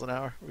 18 miles an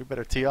hour. We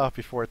better tee off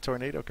before a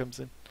tornado comes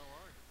in. Oh,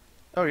 are you?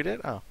 Oh, you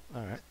did? Oh,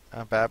 all right.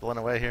 I'm babbling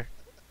away here.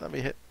 Let me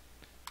hit.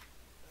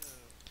 Uh,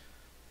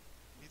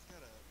 he's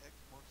got a X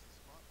marks the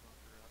spot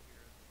bunker out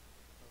here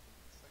on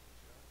the second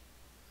shot.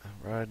 I'm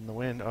riding the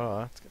wind. Oh,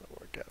 that's gonna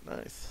work out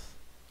nice.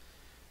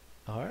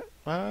 All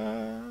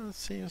right.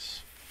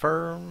 Seems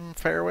firm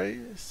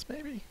fairways,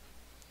 maybe.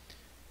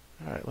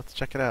 All right, let's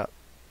check it out.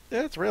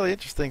 Yeah, it's a really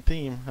interesting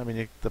theme. I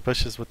mean, the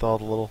bushes with all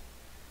the little.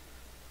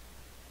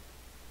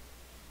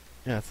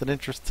 Yeah, it's an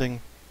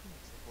interesting.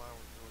 Some flowers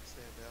really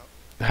stand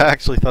out. I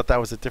actually thought that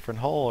was a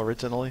different hole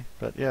originally,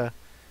 but yeah.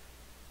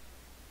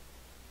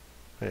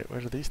 Wait, where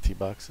do these tee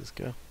boxes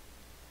go?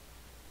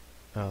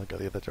 Oh, they go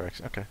the other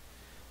direction. Okay.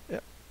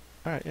 Yeah.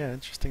 All right. Yeah,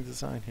 interesting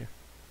design here.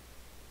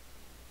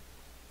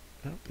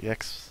 Oh, the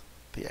X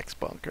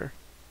bunker.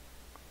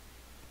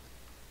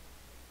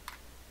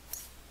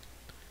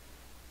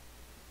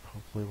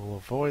 Hopefully we'll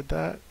avoid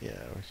that.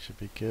 Yeah, we should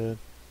be good.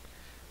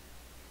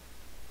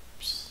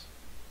 Oops.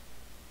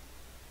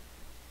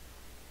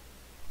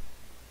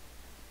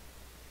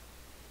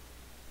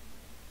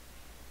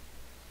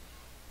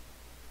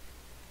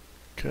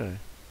 Okay.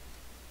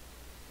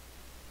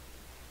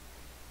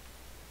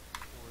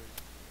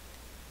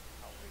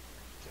 I'll wait for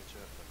you to catch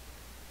up.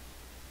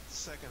 But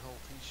second hole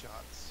tee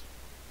shots,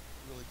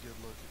 really good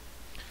looking.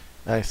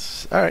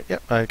 Nice. All right.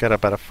 Yep. I got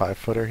about a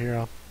 5-footer here.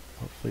 I'll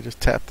hopefully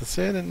just tap this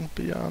in and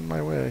be on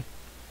my way.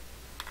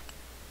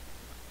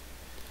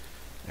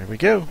 There we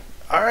go.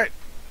 All right.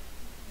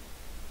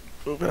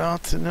 Moving on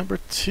to number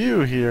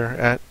 2 here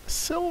at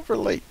Silver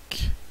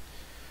Lake.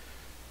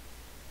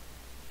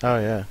 Oh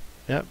yeah.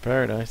 Yep.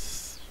 Very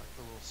nice. Like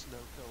the little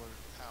snow-colored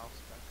house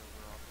back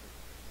over off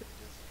the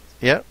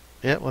distance. Yep.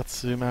 Yep. Let's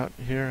zoom out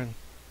here and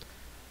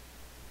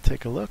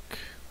take a look.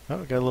 Oh,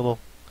 we got a little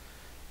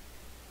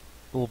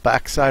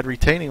backside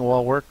retaining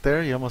wall work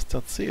there. You almost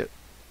don't see it.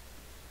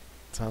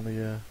 It's on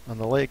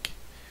the lake.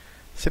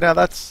 See, now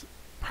that's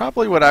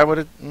probably what I would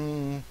have.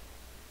 I'm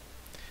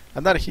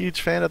not a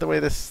huge fan of the way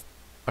this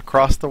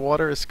across the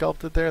water is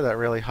sculpted there. That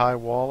really high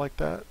wall like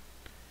that.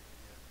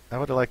 I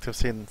would have liked to have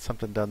seen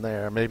something done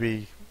there.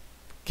 Maybe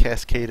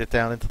cascade it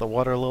down into the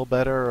water a little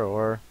better,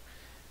 or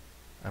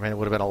I mean, it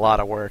would have been a lot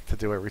of work to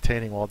do a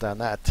retaining wall down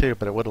that too.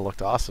 But it would have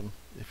looked awesome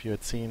if you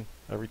had seen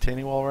a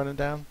retaining wall running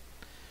down.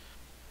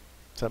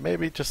 So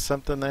maybe just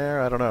something there.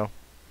 I don't know.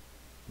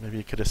 Maybe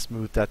you could have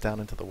smoothed that down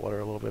into the water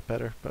a little bit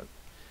better, but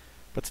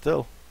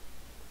still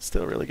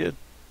really good.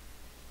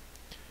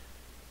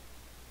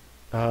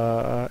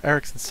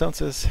 Erickson Stone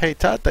says, "Hey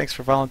Todd, thanks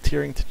for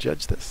volunteering to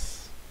judge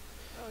this."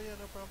 Oh yeah,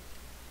 no problem.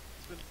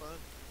 It's been fun.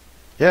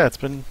 Yeah, it's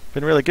been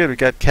really good. We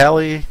got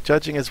Callie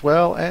judging as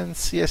well, and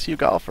CSU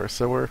golfer.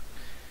 So we're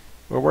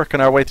we're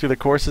working our way through the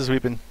courses.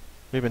 We've been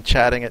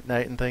chatting at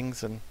night and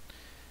things and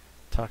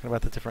talking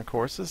about the different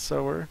courses.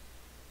 So we're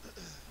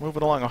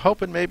moving along. I'm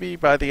hoping maybe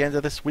by the end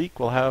of this week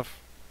I'll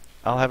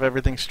have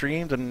everything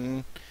streamed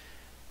and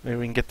maybe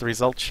we can get the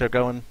results show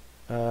going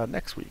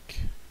next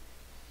week.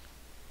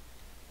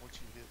 What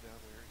you hit down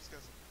there? He's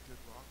got some good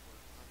rock work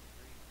behind the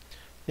green.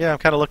 Yeah, I'm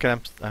kind of looking.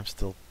 I'm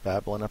still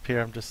babbling up here.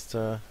 I'm just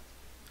I'm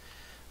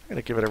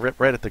gonna give it a rip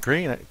right at the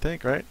green. I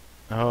think, right?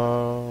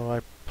 Oh,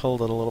 I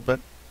pulled it a little bit.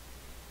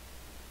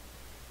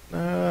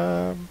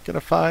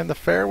 Gonna find the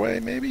fairway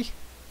maybe,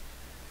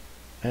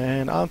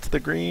 and onto the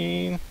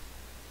green,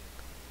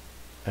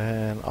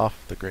 and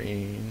off the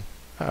green.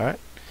 All right.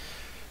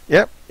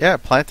 Yep. Yeah.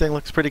 Planting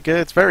looks pretty good.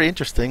 It's very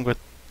interesting with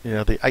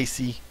the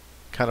icy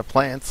kind of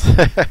plants.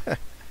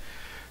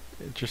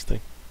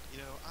 Interesting.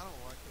 I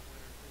don't like the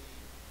winter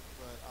theme,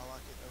 but I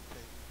like it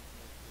okay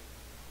when you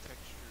make the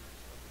textures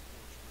of the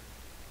course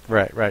green.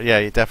 Right. Right. Yeah.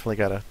 You definitely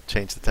gotta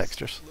change the This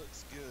textures.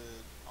 looks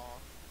good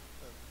off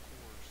of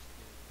course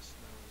in the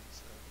snow and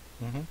stuff.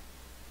 Mhm.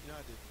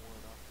 I did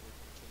one off of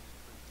Canyon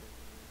Creek over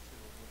there to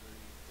a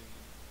wintery theme,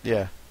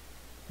 Yeah.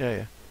 Yeah.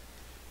 Yeah.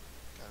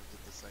 but kind of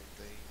did the same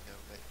thing.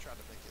 They tried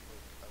to make it look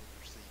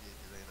overseeded,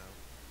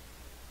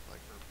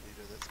 like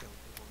Bermuda that's going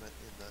to implement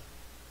in the.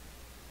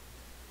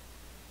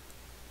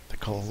 The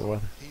cold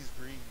weather. He's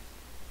green.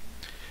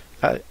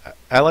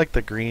 I like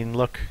the green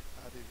look.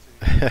 I do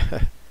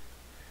too.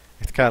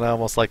 It's kind of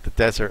almost like the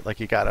desert. Like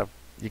you gotta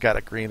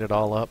green it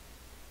all up.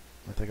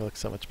 I think it looks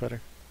so much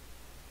better.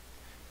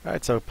 All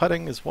right, so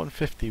putting is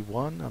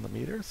 151 on the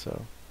meter,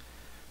 so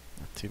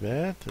not too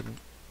bad.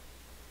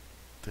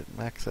 Didn't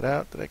max it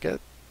out. Did I get?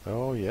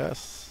 Oh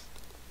yes.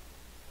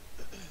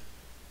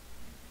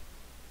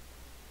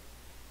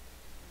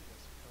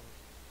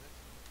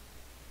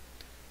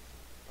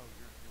 Oh,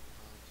 you're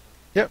behind,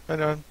 so Yep, I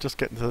know. I'm just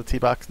getting to the tee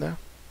box now.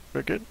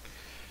 We're good.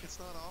 it's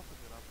not often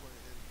that I play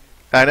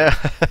ahead of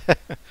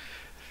you.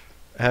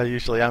 I know.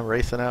 Usually I'm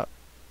racing out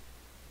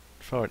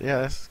forward.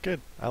 Yeah, this is good.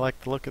 I like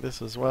the look of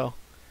this as well.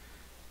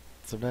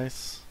 Some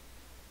nice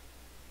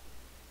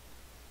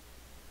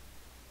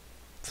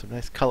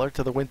color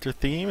to the winter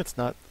theme. It's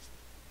not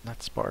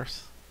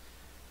sparse.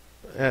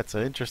 But yeah, it's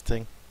an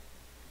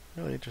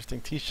really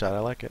interesting tee shot. I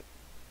like it.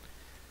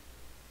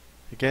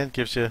 Again,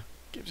 gives you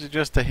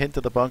just a hint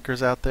of the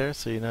bunkers out there,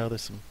 so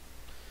there's some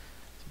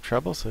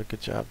trouble. So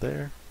good job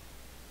there.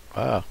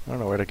 Wow, I don't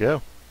know where to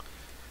go.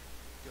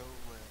 Go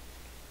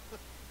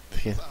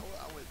left. Yeah.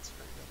 I went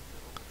straight down the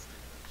middle. That's too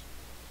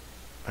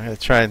much. I'm gonna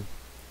try and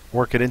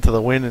work it into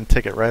the wind and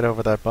take it right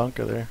over that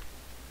bunker there.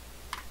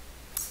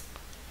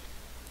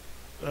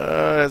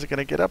 Is it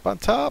gonna get up on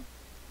top?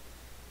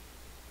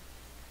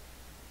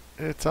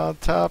 It's on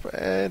top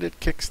and it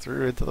kicks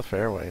through into the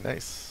fairway.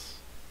 Nice.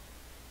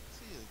 I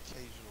see an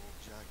occasional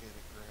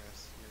gigantic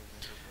grass here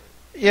and there,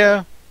 but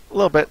Yeah, a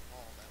little bit. not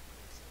all that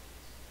way.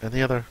 So And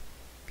the other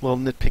little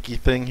nitpicky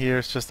thing here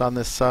is just on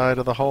this side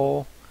of the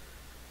hole.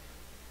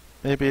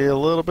 Maybe a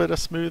little bit of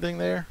smoothing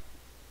there,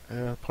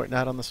 pointing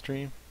out on the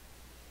stream.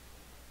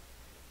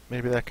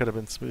 Maybe that could have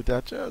been smoothed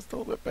out just a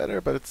little bit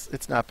better, but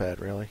it's not bad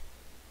really.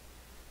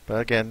 But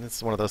again,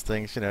 it's one of those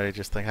things, you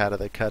just think, how do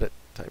they cut it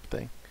type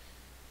thing.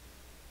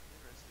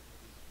 interesting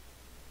with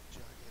these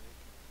gigantic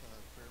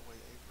fairway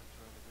aprons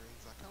around the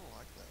greens. I kind of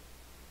like that.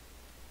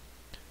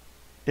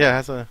 Yeah,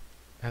 it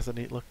has a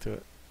neat look to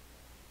it.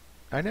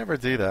 I never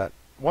do that.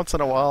 Once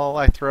in a while,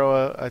 I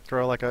throw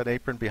like an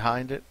apron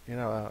behind it,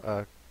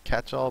 a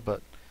catch-all,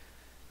 but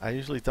I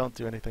usually don't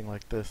do anything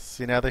like this.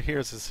 See, now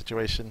here's a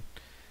situation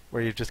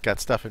where you've just got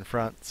stuff in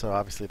front, so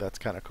obviously that's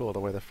kind of cool, the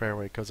way the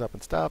fairway goes up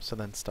and stops and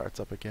then starts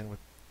up again with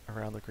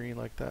around the green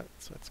like that,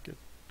 so that's good.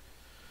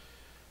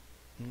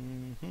 I do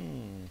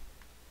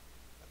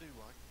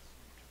like this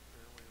huge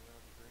fairway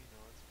around the green,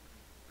 though. It's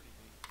pretty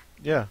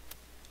neat. Yeah,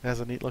 it has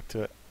a neat look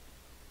to it.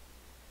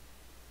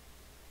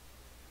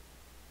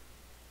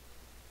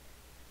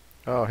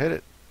 Oh, hit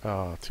it.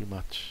 Oh, too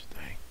much.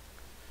 Dang.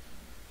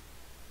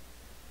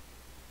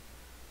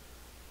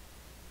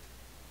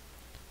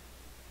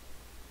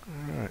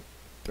 Alright,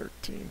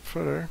 13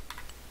 footer.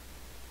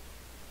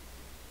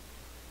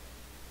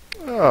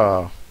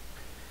 Oh,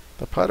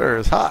 the putter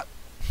is hot.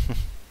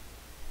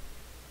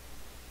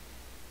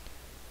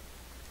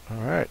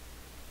 Alright,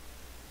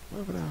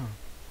 moving on.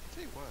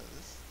 Tell you what,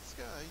 this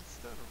guy, he's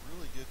done a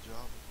really good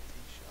job with the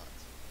tee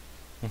shots.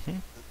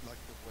 Like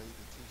the way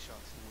the tee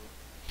shots look.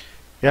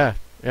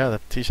 Yeah, the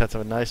tee shots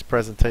have a nice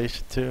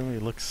presentation to him. He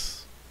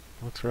looks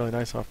really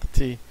nice off the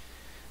tee.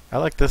 I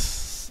like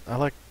this. I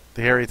like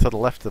the area to the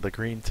left of the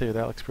green too.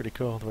 That looks pretty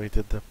cool, the way he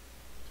did the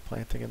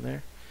planting in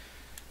there.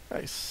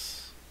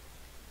 Nice.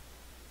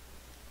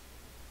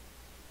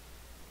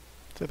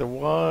 See the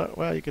one.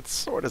 Well, you could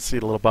sort of see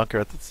the little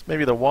bunker.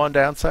 Maybe the one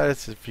downside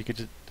is if you could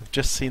have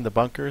just seen the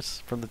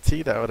bunkers from the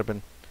tee. That would have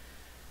been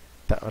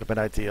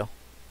ideal.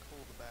 Pull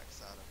the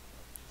backside of it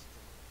up just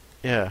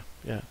a little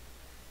bit. Yeah.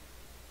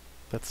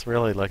 That's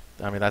really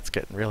that's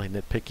getting really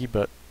nitpicky,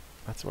 but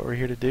that's what we're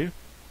here to do.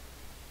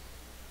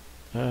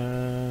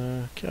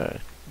 Okay,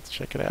 let's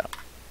check it out.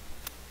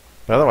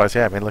 But otherwise,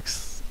 yeah, I mean,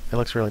 it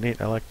looks really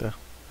neat. I like the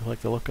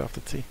look off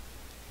the tee.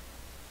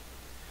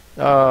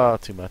 Oh,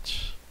 too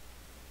much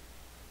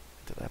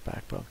to that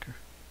back bunker.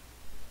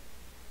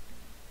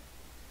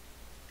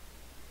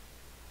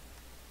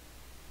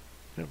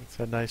 Yep, it's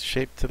a nice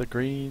shape to the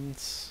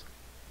greens.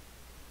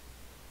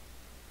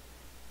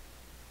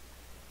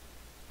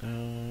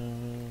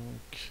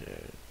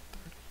 Okay.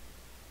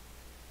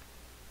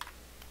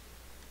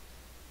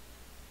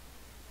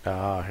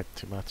 Ah, I hit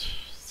too much.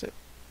 Sit.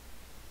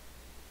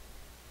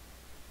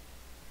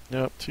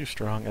 Nope, too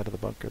strong out of the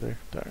bunker there.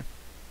 Darn.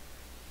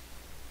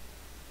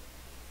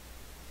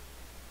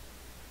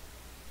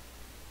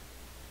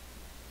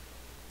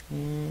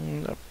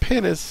 The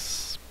pin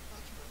is. Not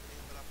to rub it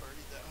in, but I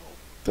birdied that hole.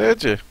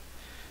 Did you?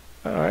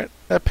 Alright.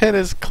 That pin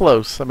is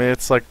close. I mean,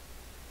 it's like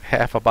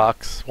half a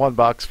box, 1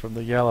 box from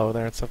the yellow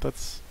there and stuff.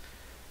 That's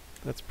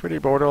pretty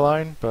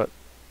borderline, but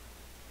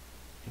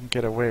you can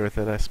get away with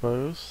it, I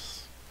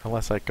suppose.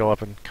 Unless I go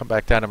up and come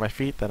back down to my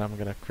feet, then I'm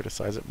going to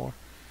criticize it more.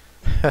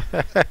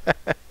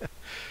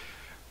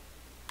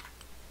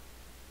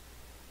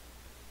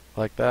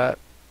 Like that.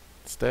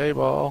 Stay,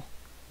 ball.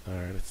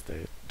 Alright, it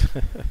stayed.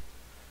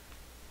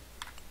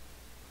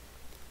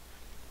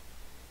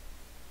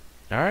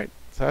 Alright,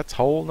 so that's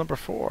hole number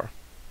 4.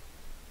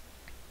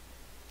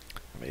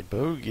 I made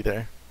bogey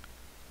there.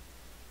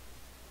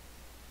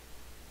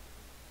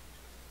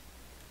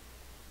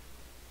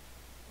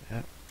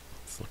 Yep,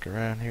 let's look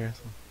around here.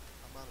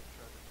 I might have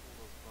tried to pull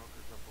those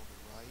bunkers up on the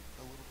right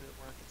a little bit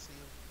where I can see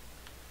them.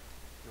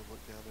 Go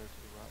look down there to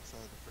the right side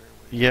of the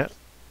fairway. Yep,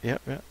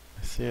 yep, I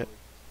see it. Really,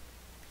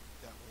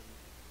 that way,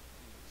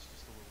 it's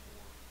just a little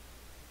more.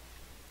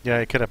 Yeah,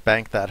 you could have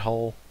banked that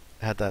hole,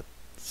 had that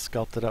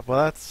sculpted up.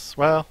 Well, it's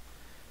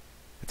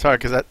hard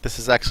because this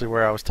is actually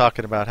where I was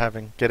talking about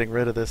getting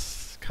rid of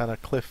this kind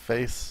of cliff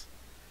face.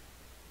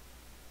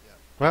 Yeah.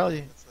 Well,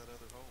 That's that other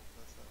hole.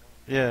 That's that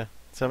hole. yeah.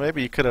 So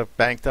maybe you could have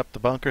banked up the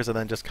bunkers and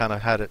then just kind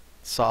of had it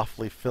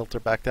softly filter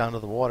back down to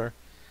the water.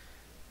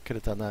 Could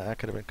have done that. That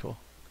could have been cool.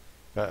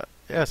 But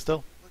yeah,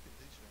 still. Look at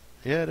these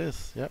shots. Yeah, it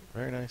is. Yep,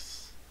 very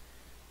nice.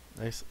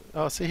 Nice.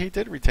 Oh, see, he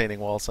did retaining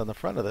walls on the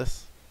front of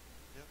this.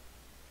 Yep.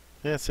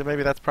 Yeah, so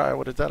maybe that's probably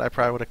what it done. I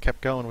probably would have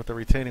kept going with the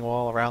retaining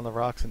wall around the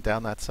rocks and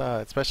down that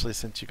side, especially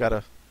since you got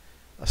a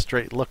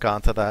straight look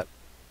onto that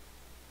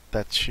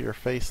sheer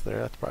face there.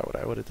 That's probably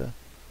what I would have done.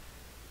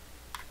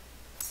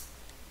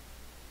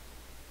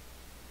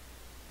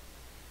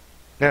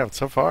 Yeah, but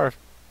so far,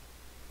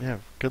 yeah,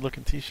 good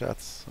looking tee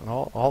shots on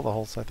all the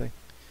holes, I think.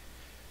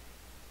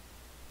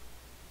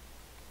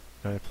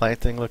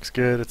 Planting looks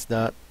good. It's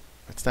not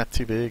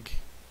too big.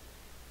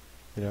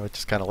 It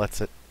just kind of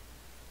lets it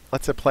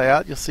play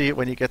out. You'll see it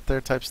when you get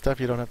there, type stuff.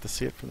 You don't have to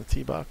see it from the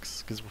tee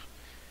box because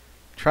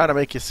trying to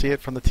make you see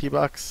it from the tee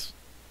box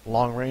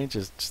long range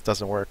just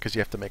doesn't work because you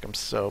have to make them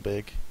so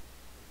big.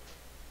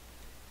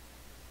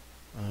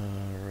 All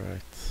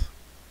right.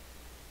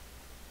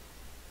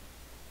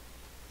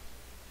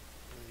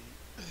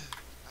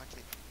 I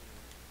can't,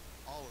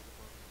 all of the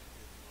bunkers are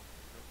getting off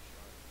the grip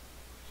shot.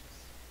 It's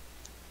just,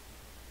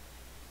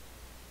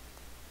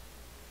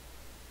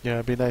 Yeah,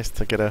 it'd be nice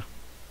to get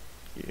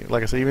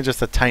like I said, even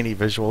just a tiny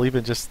visual,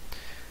 even just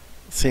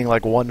seeing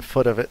like 1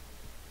 foot of it,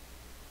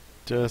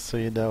 just so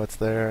you know it's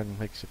there and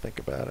makes you think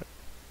about it.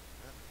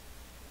 yeah,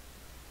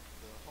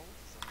 the hole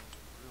designs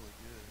are really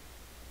good.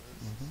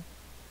 This is, Hmm.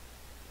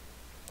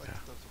 I like to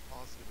throw some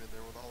positive in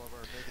there with all of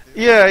our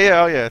Yeah, negativity.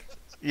 yeah, oh yeah,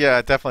 yeah.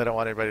 I definitely don't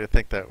want anybody to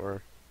think that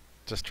we're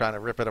just trying to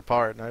rip it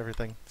apart and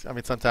everything. I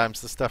mean,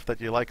 sometimes the stuff that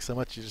you like so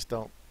much, you just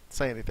don't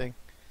say anything.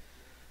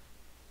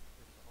 Yeah,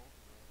 and the hole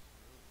designs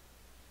are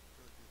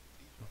really good. The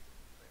tee shots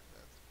are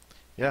fantastic.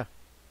 Yeah,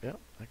 yeah,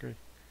 I agree.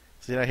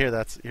 So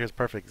here's a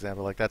perfect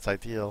example. Like that's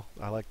ideal.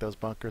 I like those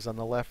bunkers on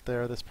the left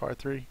there. This par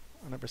 3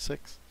 on number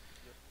 6.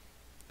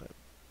 Yep.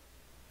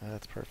 That,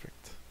 that's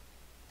perfect.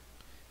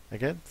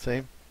 Again,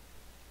 same.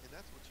 And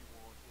that's what you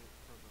want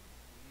from when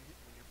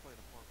you're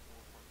playing a par four,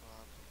 par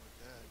five, something like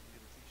that. You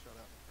get a tee shot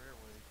out in the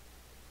fairway.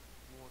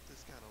 You want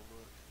this kind of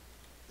look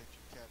that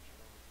you captured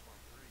on those par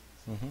threes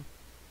Hmm.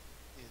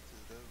 into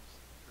those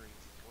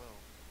greens as well.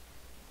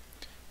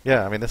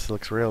 Yeah, I mean this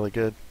looks really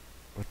good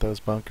with those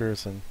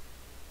bunkers and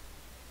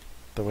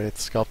the way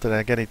it's sculpted. And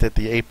again, he did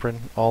the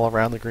apron all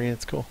around the green.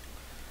 It's cool.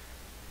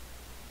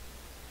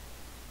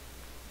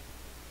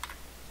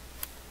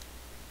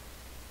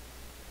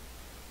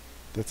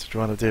 That's what you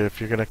want to do. If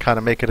you're going to kind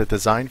of make it a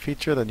design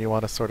feature, then you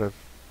want to sort of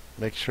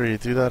make sure you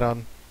do that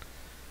on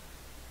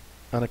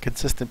a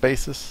consistent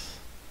basis.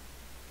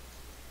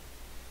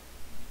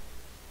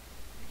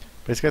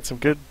 But he's got some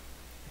good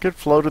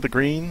flow to the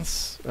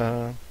greens.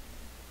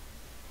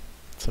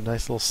 Some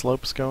nice little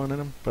slopes going in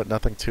them, but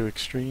nothing too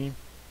extreme.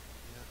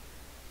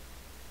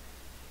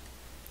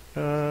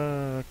 Yeah.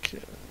 Okay.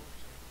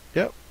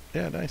 Yep.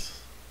 Yeah,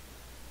 nice.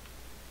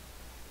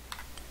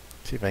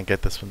 See if I can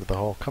get this one to the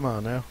hole. Come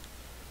on now.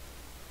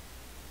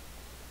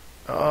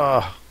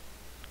 Oh,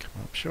 come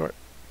up short.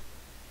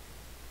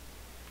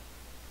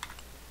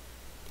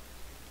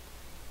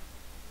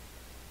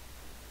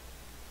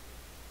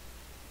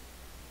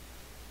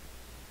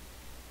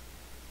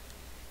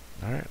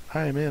 Alright,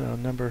 I am in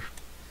on number,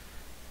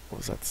 what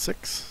was that,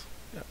 6?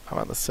 Yeah, I'm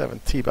on the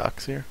 7 tee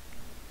box here.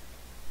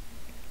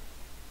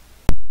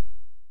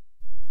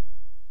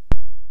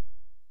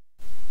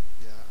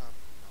 Yeah, I'm on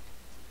the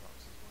tee box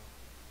as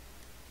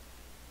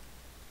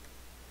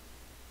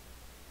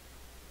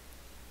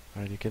well.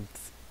 Alright, you can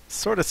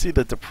sort of see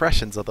the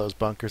depressions of those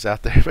bunkers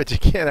out there, but you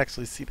can't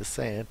actually see the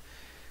sand.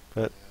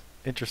 But Yeah.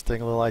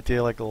 interesting little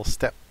idea, like little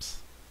step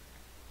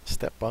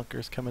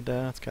bunkers coming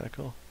down. It's kind of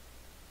cool.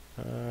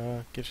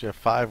 Gives you a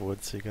 5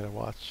 wood, so you gotta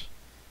watch.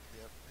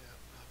 Yep. Yep.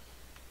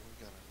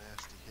 We got a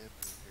nasty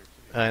headwind here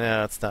too. I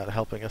know it's not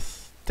helping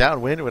us.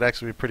 Downwind would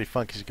actually be pretty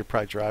fun because you could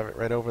probably drive it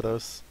right over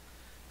those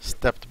Yep.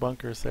 stepped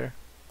bunkers there.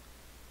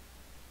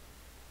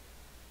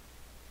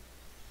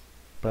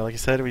 But like you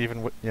said, we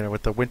even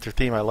with the winter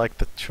theme, I like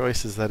the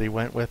choices that he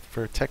went with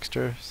for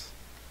textures.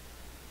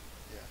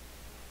 Yeah.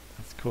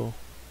 That's cool.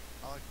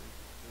 I like even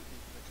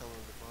the color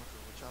of the bunker,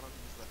 which I don't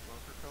use that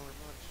bunker color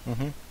much,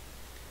 Mhm.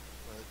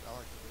 but I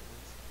like the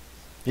Midlands.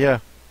 Yeah.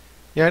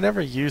 Yeah. I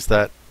never used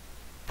that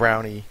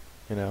brownie,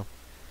 you know,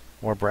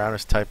 more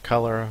brownish type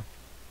color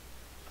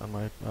on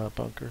my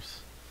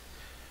bunkers.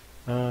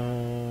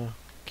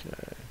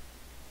 Okay.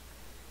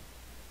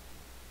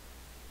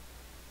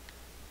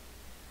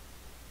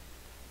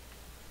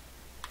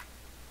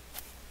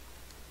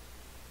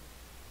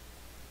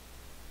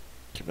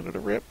 Giving it a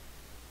rip.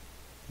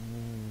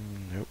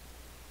 Nope.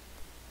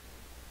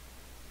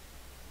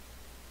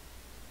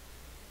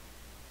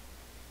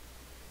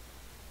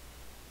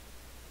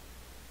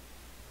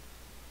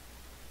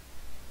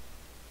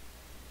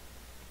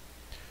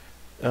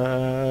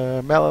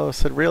 Mello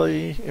said,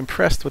 really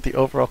impressed with the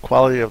overall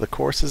quality of the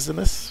courses in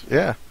this.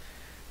 Yeah,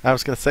 I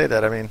was going to say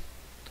that. I mean,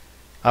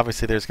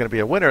 obviously there's going to be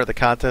a winner of the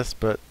contest,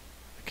 but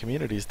the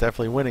community is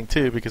definitely winning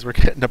too because we're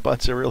getting a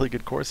bunch of really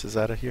good courses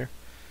out of here.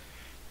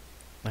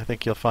 I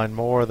think you'll find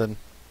more than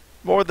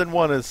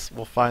one is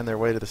will find their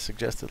way to the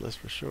suggested list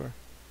for sure. Yeah,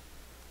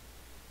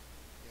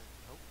 and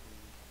hopefully,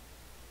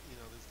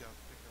 these guys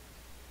pick up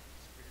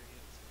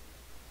experience and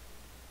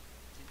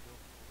keep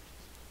building courses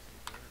so it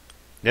makes it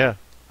better. Yeah.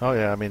 Oh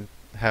yeah. I mean,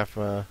 have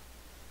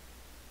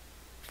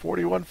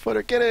 41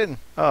 footer get in.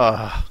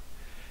 Ah.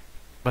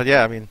 But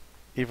yeah, I mean,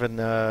 even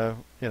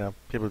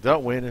people who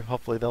don't win,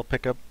 hopefully they'll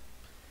pick up,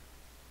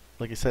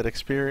 like you said,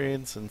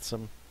 experience and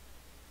some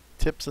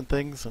tips and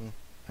things, and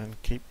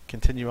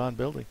continue on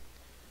building.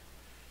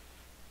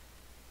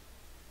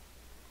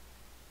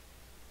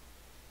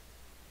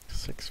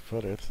 6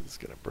 footer. This is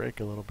gonna break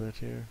a little bit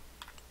here.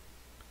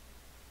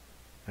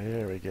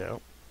 There we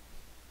go.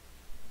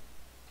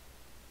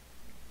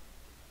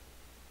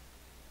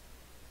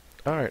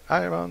 All right,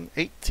 I am on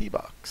 8 tee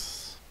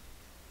box.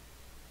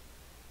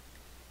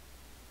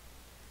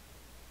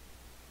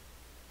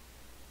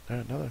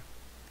 Another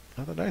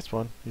nice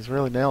one. He's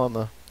really nailing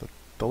the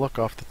look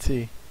off the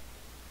tee.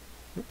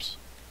 Oops.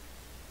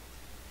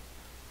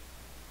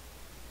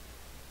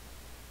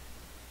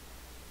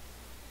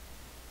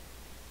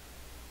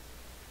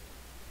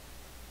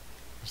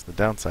 There's the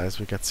downside.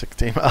 We got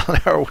 16 mile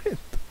an hour wind.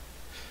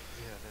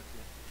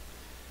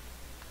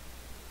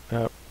 Yeah,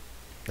 that's it.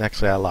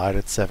 Actually, I lied.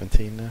 It's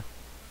 17 now.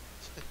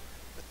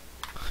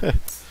 Oh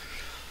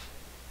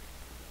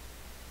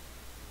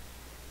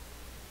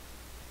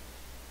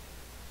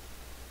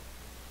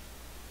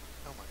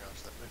my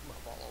gosh, that moved my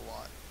ball a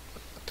lot.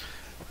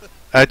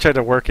 I tried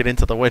to work it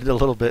into the wind a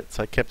little bit,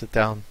 so I kept it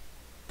down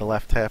the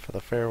left half of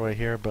the fairway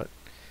here, but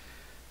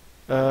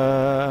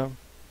uh,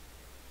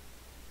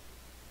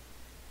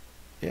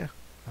 yeah,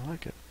 I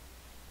like it.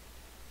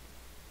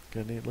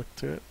 Got a neat look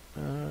to it.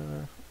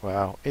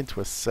 Wow, into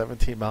a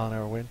 17 mile an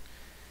hour wind.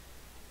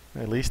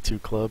 At least 2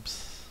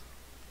 clubs.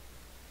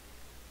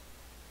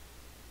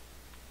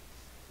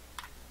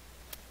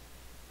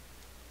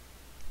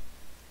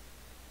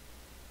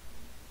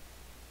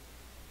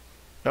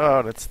 Oh,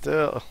 and it's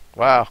still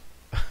wow.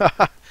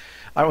 I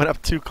went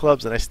up 2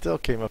 clubs and I still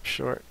came up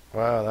short.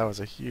 Wow, that was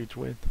a huge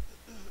wind.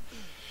 I was looking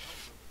at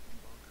the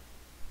bunker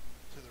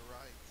to the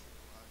right, so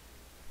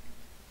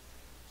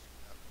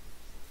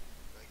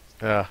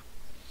I just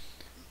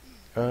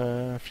got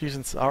Yeah.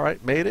 Fusion's all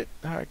right. Made it.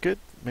 All right, good.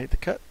 Made the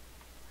cut.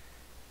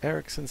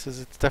 Erickson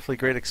says it's definitely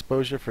great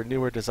exposure for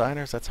newer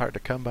designers. That's hard to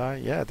come by.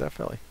 Yeah,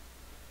 definitely.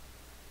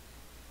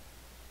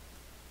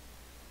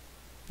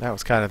 That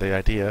was kind of the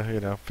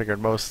idea, Figured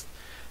most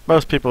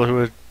people who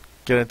would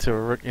get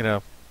into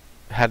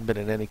hadn't been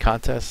in any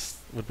contests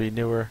would be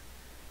newer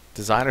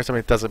designers. I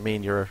mean, it doesn't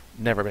mean you're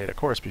never made a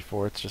course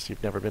before. It's just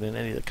you've never been in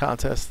any of the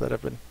contests that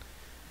have been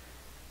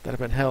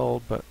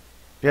held. But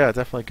yeah,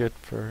 definitely good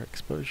for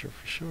exposure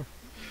for sure.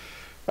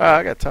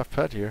 I got a tough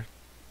putt here.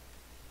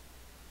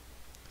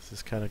 This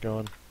is kind of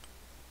going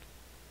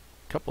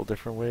a couple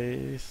different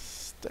ways.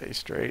 Stay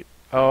straight.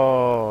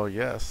 Oh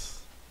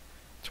yes,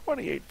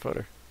 28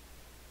 footer.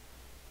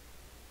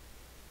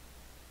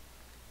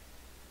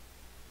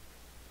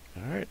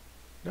 All right,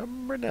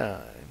 number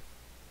 9.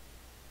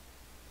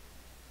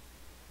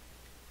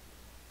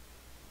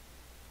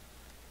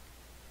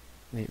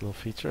 Neat little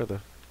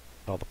feature.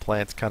 All the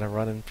plants kind of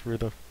running through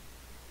the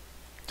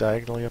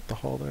diagonally up the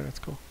hole there. That's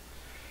cool. Oh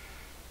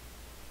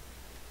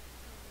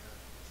yeah,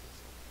 this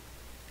is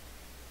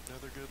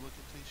another good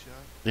looking tee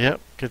shot. Yep,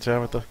 good job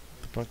I with like the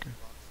moving bunker. some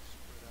boxes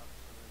spread out in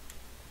front of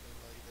when they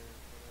lay there in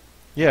front of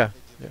you. Yeah, It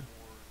gives yeah.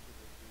 more to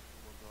the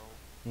visual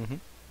goal. Mhm.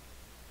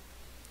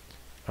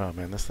 Oh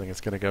man, this thing is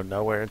gonna go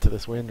nowhere into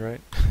this wind,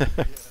 right? Yeah,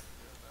 yeah,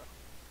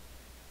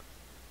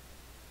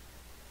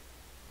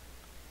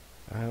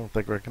 no. I don't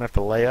think we're gonna have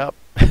to lay up.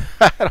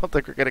 I don't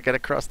think we're gonna get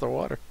across the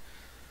water.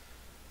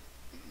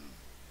 I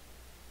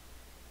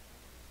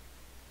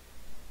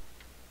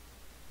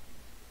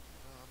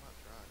might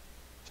try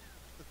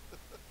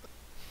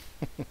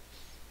it. Like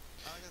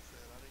I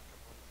said, I didn't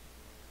come on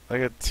too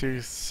early. I got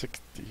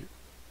 260.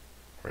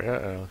 Yeah. I'm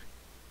already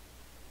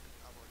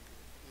in.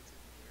 It's in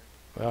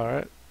the air. All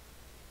right.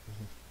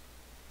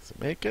 Does it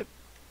make it?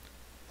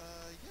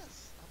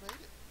 Yes, I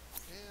made it,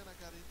 and I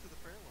got into the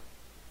fairway.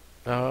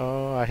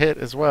 Oh, I hit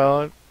as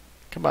well.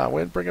 Come on,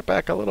 wind, bring it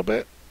back a little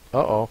bit.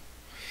 Uh-oh.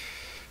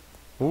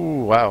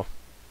 Ooh, wow.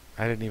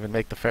 I didn't even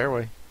make the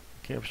fairway.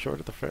 Came short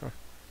of the fairway.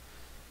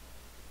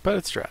 But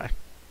it's dry. I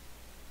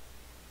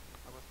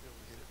must be able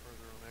to hit it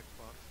further on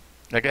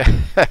Xbox. Okay.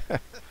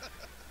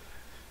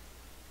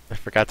 I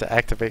forgot to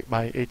activate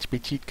my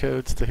HB cheat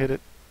codes to hit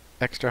it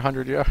extra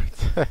 100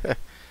 yards.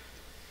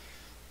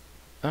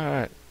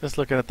 Alright, just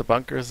looking at the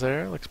bunkers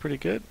there. Looks pretty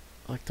good.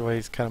 I like the way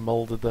he's kind of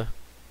molded the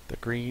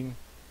green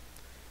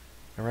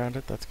around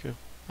it. That's cool.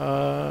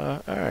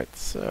 Alright,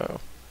 so...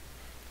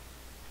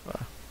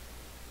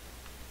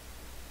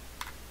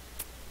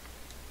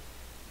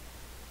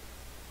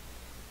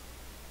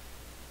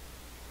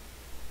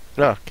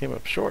 oh, came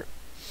up short.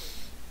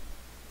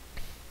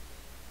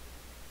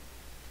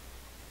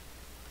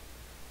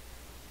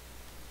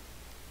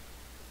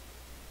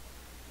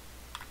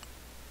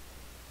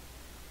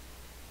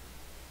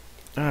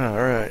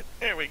 Alright,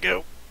 there we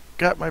go.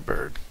 Got my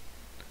bird.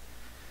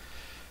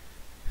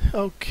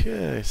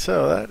 Okay,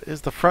 so that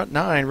is the front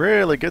nine.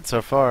 Really good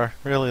so far.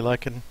 Really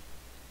liking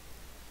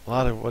a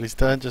lot of what he's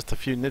done. Just a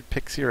few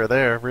nitpicks here or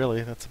there.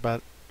 Really, that's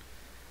about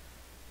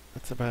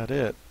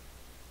it.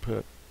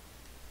 But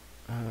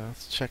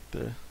let's check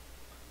out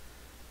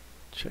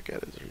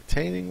his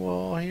retaining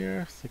wall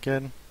here. So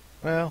again,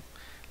 well,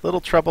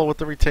 little trouble with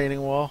the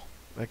retaining wall.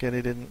 Again,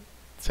 he didn't,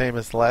 same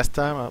as the last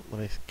time.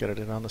 Let me get it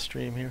in on the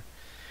stream here.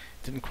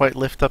 Didn't quite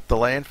lift up the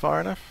land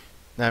far enough.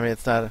 I mean,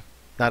 it's not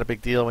a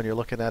big deal when you're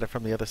looking at it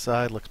from the other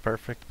side. Looks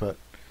perfect, but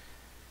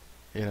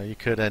you know, you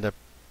could end up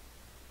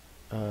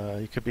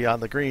you could be on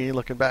the green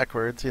looking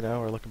backwards, you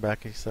know, or looking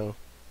back. So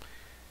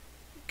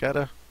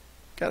gotta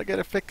get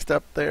it fixed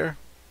up there.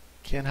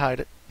 Can't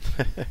hide it.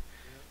 Yep, and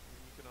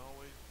you can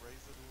always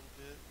raise it a little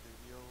bit and do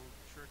the old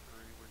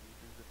trickery where you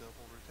do the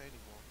double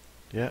retaining wall.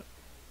 Yep.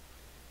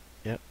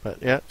 Yep.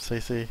 But yeah, so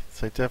you see,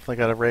 so you definitely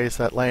got to raise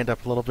that land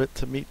up a little bit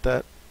to meet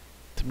that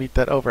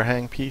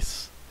overhang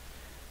piece.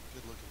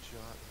 Good looking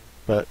shot.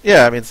 But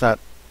yeah, I mean, it's not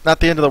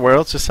the end of the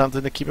world. It's just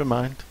something to keep in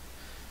mind.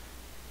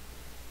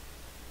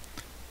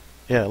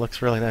 Yeah, it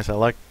looks really nice. I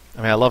love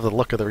the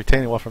look of the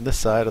retaining wall from this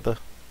side of the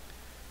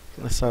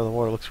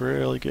water. It looks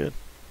really good.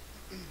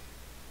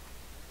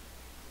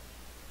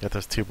 Got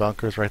those two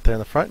bunkers right there in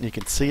the front, and you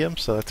can see them,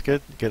 so that's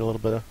good. You get a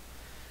little bit of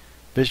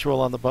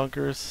visual on the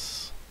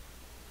bunkers.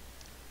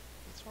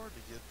 It's hard to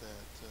get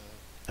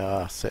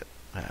that Sit.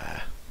 Ah.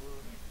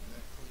 look,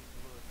 that clean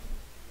look on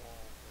the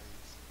wall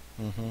face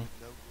Mm-hmm. with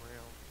no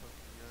ground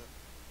poking up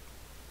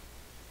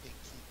and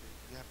keep it.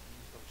 You have to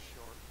use those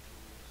sharp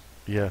tools.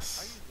 I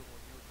Yes. use the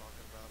one you were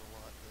talking about a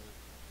lot, the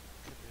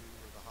canoe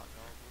or the hot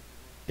dog looking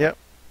one. Yep.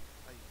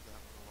 I use that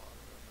one a lot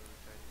around the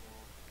retaining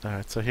wall. All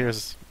right. So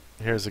here's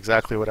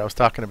exactly what I was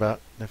talking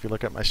about. If you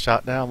look at my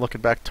shot now, I'm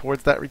looking back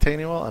towards that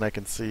retaining wall, and I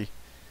can see,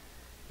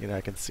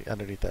 I can see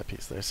underneath that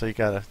piece there. So you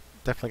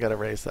definitely gotta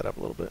raise that up a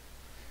little bit.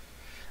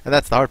 And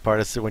that's the hard part,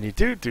 is so when you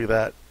do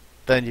that,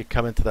 then you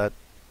come into that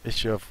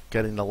issue of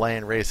getting the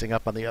land raising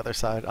up on the other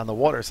side, on the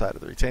water side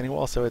of the retaining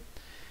wall. So it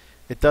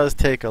does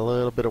take a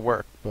little bit of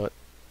work, but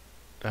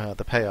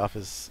the payoff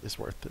is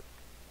worth it.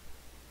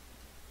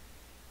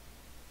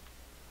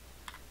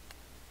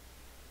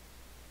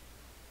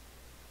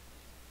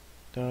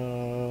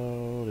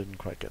 Oh, didn't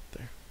quite get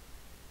there.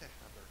 I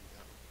birdied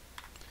that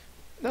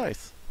one.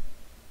 Nice.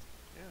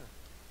 Yeah,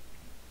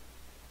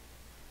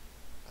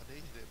 I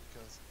needed it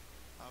because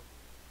I've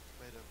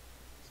made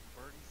some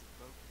birdies and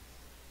bogeys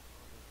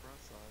on the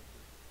front side,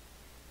 but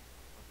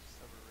I'm just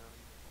having around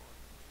even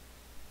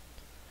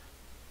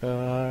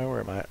more.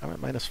 Where am I? I'm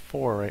at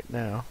 -4 right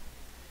now.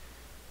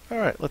 All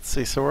right, let's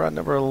see. So we're on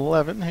number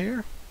 11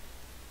 here.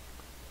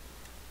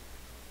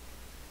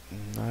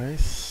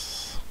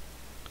 Nice.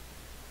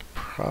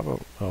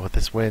 Probably. Oh, with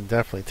this wind,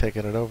 definitely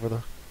taking it over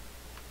the.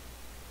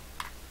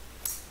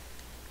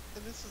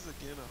 And this is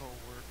again a hole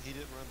where he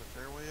didn't run the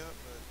fairway up,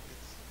 but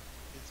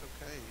it's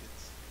okay.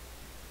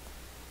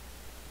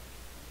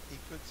 He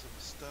put some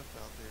stuff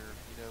out there,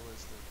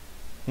 as to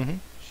Mm-hmm.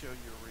 show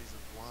you a reason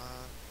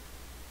why.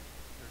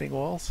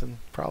 Walls and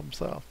problem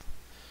solved.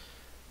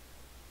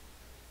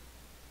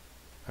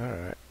 All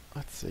right.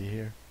 Let's see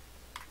here.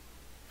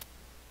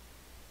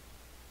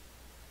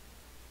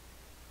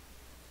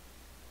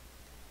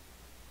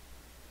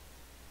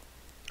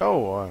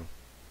 Oh,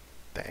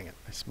 dang it.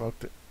 I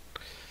smoked it.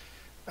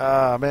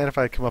 Man, if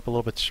I had come up a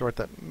little bit short,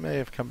 that may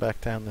have come back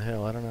down the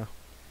hill. I don't know.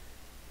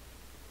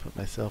 Put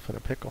myself in a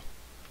pickle.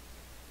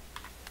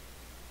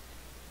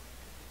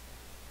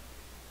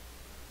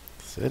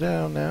 Sit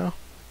down now.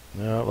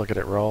 No, look at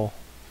it roll.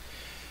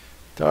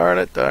 Darn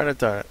it, darn it,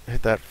 darn it.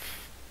 Hit that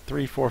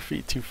 3-4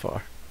 feet too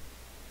far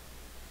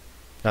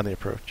on the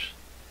approach.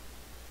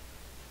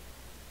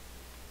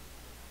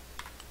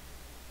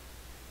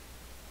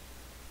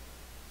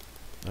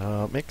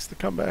 Makes the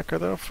comebacker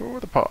though for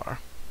the par.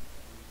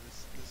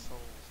 This hole's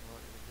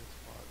not in a good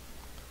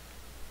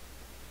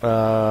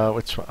spot.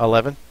 Which one?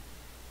 11?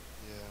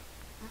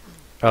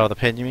 Yeah. Oh, the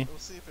pin you mean? We'll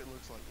see if it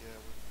looks like, yeah,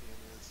 where the pin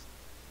is.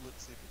 Look,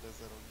 see if it does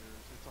that on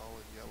yours. It's all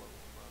in yellow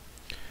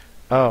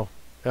on mine.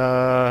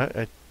 Oh,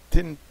 I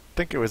didn't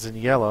think it was in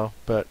yellow,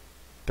 but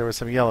there was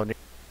some yellow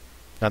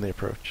on the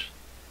approach.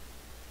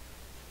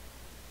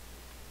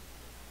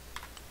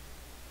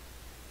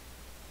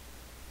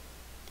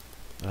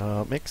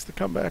 Makes the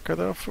comebacker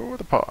though for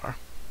the par.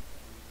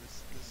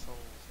 This hole's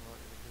not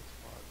in a good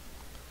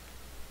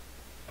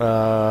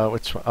spot.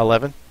 Which one?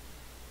 11?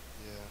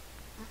 Yeah.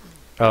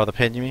 Oh, the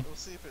pin you mean? We'll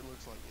see if it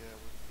looks like, yeah,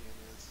 where the pin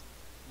is.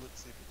 Look,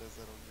 see if it does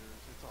that on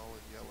yours. It's all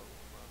in yellow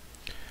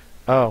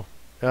on mine.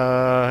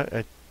 Oh,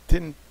 I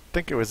didn't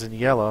think it was in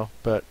yellow,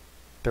 but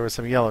there was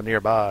some yellow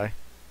nearby.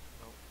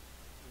 Oh,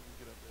 we can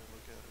get up there and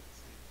look at it and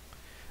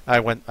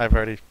see. I've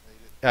already, Made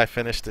it. I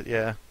finished it,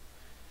 yeah.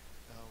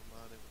 Oh,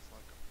 mine, it was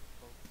like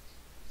both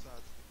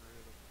sides of the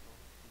grid on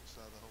each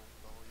side of the hole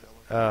was all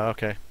yellow.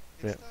 Okay.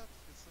 It's Yeah. tough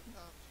because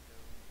sometimes,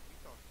 we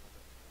talked about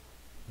that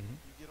before.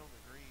 Mhm. You get on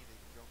the green and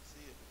you don't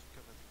see it, but you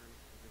come at the green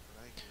from a different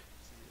angle and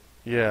you see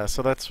it. Yeah, so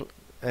that's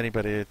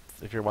anybody,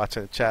 if you're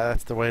watching the chat,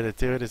 that's the way to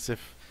do it is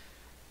if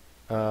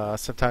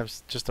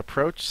sometimes just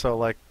approach. So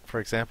like, for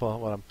example,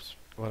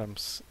 when I'm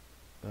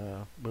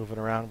moving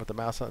around with the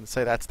mouse on,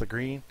 say that's the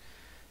green.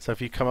 So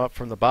if you come up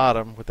from the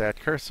bottom with that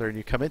cursor and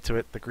you come into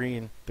it, the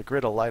grid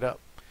will light up.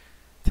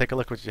 Take a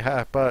look what you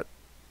have. But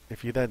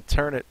if you then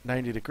turn it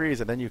 90 degrees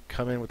and then you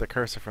come in with the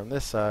cursor from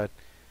this side,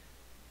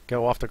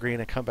 go off the green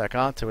and come back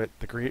onto it,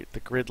 the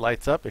grid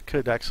lights up. It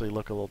could actually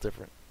look a little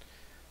different.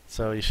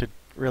 So you should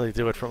really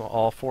do it from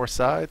all four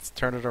sides.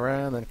 Turn it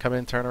around, then come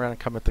in, turn around, and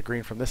come at the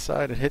green from this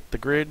side and hit the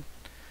grid.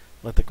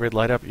 Let the grid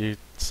light up.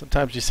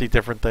 Sometimes you see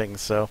different things,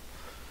 so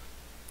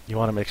you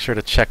want to make sure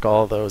to check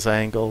all those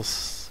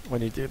angles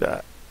when you do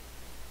that.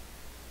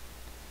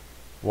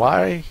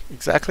 Why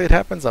exactly it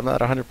happens, I'm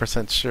not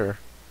 100% sure.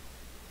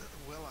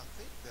 Well, I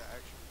think the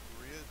actual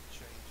grid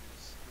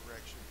changes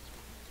directions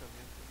when you come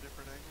in from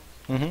different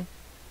angles. Mm-hmm.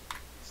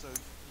 So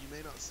you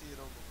may not see it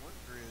on the one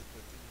grid,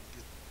 but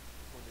then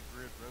when the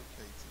grid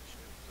rotates, it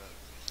shows up.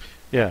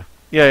 Yeah.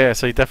 Yeah.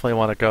 So you definitely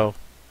want to go.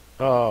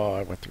 Oh,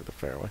 I went through the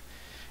fairway.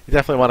 You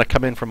definitely want to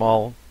come in from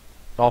all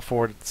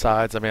four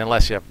sides. I mean,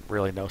 unless you have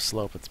really no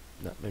slope, it's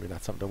maybe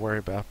not something to worry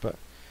about. But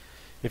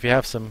if you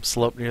have some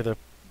slope near the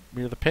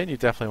pin, you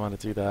definitely want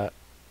to do that.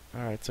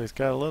 All right. So he's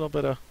got a little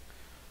bit of.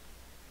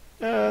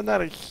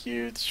 Not a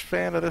huge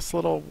fan of this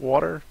little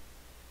water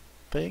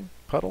thing,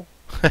 puddle,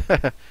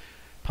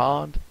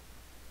 pond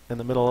in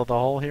the middle of the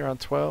hole here on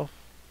 12.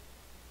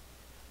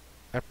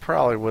 I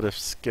probably would have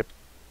skipped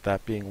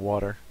that being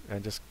water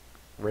and just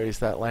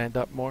raised that land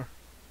up more.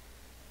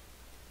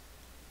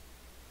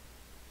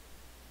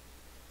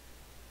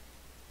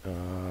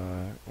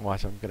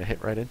 Watch, I'm going to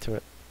hit right into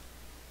it.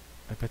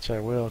 I bet you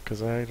I will,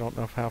 because I don't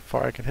know how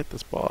far I can hit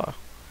this ball.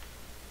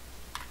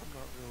 I'm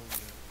not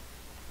really.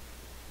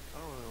 I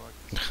don't really like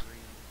this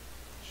green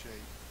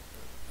shape.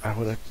 I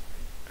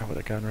would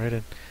have gone right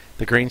in.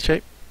 The green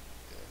shape?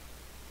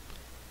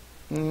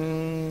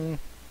 Yeah.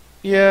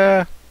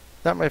 Yeah,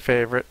 not my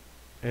favorite.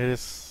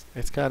 It's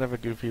kind of a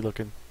goofy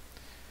looking.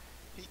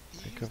 He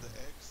used the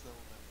X though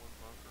on that one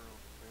bunker on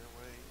the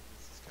fairway.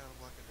 This is kind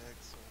of like an X,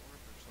 so I wonder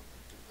if there's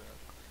something to that.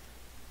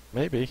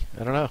 Maybe,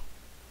 I don't know.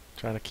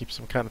 Trying to keep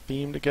some kind of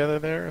theme together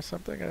there or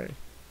something.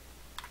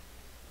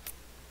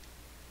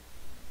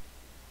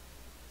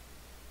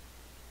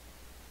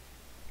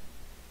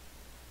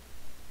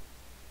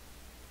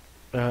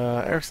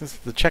 Erickson says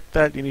to check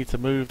that you need to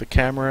move the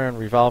camera and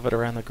revolve it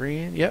around the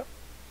green. Yep.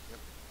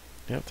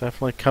 Yep,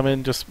 definitely come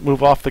in, just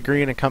move off the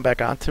green and come back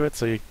onto it.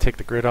 So you take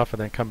the grid off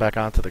and then come back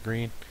onto the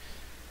green.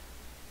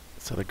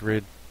 So the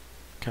grid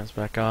comes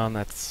back on.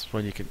 That's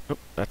when you can.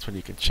 That's when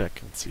you can check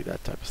and see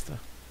that type of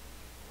stuff.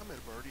 I made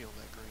a birdie on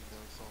that green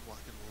though, so I'm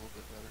liking it a little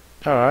bit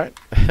better. All right,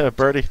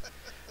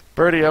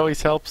 birdie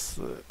always helps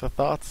the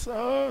thoughts.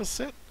 Oh,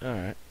 sit. All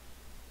right.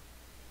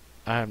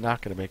 I am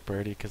not going to make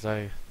birdie because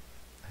I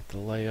had to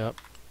lay up.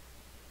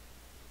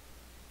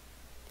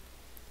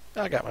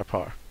 I got my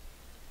par.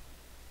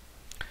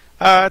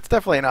 It's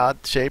definitely an odd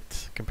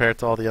shaped compared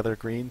to all the other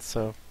greens,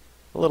 so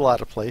a little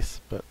out of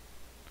place, but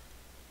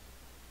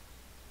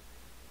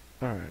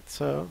alright,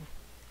 so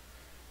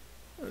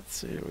let's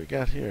see what we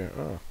got here.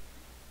 Oh,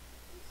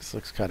 this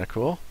looks kind of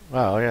cool.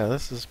 Wow, yeah,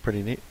 this is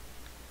pretty neat.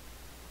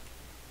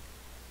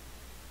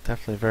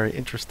 Definitely very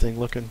interesting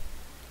looking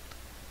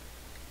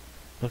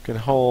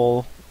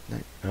hole.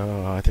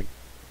 Oh, I think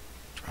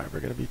driver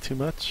gonna be too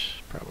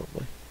much,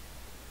 probably.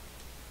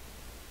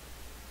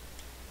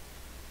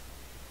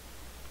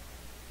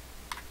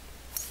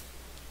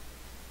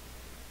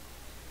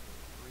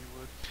 Three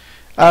wood.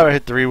 Oh, I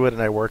hit 3 wood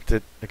and I worked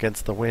it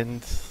against the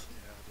wind.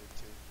 Yeah, I did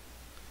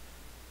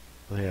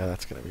too. Yeah,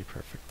 that's gonna be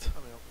perfect. I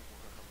mean, I don't think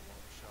we're gonna have a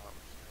long shot.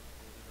 We're just gonna have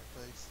wind in our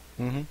face.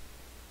 Mm-hmm.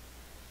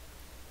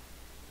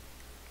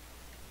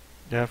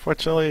 Yeah,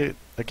 unfortunately,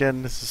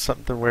 again, this is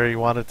something where you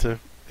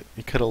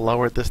could have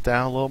lowered this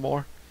down a little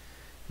more.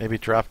 Maybe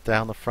dropped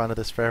down the front of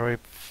this fairway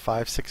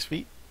 5, 6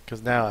 feet.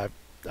 Because now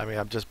I mean,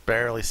 I'm just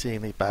barely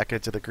seeing the back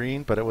edge of the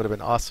green, but it would have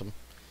been awesome.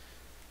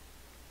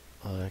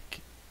 Like,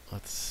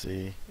 let's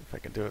see if I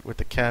can do it with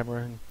the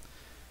camera.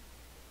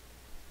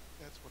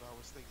 That's what I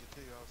was thinking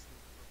too. I was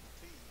thinking from the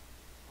tee,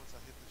 once I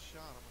hit this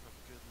shot, I'm gonna have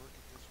a good look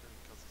at this green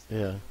because it's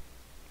Yeah, downhill.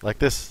 like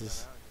But once this we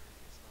got is out here,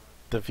 it's not.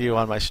 the view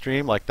on my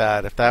stream, like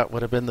that. If that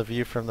would have been the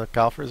view from the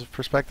golfer's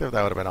perspective,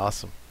 that would have been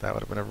awesome. That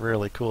would have been a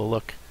really cool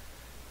look.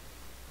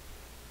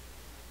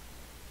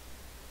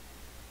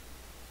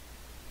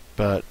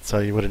 But so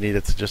you would have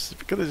needed to just, if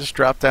you could have just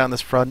dropped down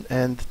this front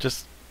end,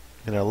 just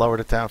lowered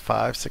it down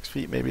 5, 6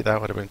 feet, maybe that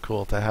would have been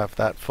cool to have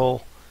that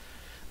full,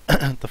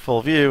 the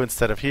full view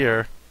instead of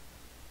here,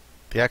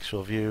 the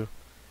actual view.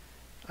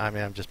 I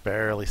mean, I'm just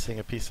barely seeing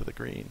a piece of the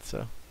green.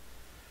 So,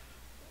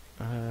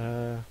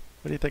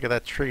 what do you think of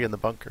that tree in the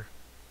bunker?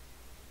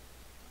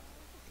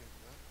 Okay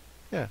with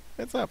that. Yeah,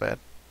 it's not bad.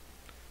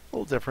 A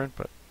little different,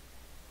 but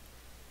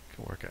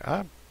can work out.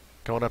 I'm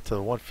going up to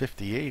the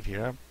 158 here.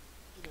 You know,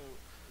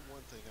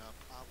 one thing I would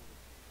have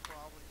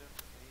probably done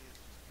for me is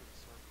just put a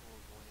circle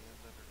of land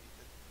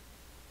underneath it.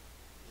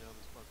 You know,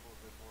 this bunker would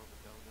have been more of a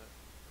donut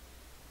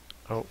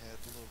and Oh, had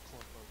a little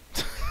clump of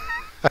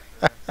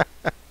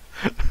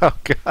grass. oh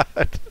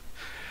God.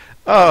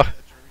 You Oh, see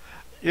that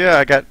tree?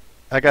 yeah.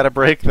 I got a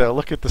break though.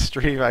 Look at the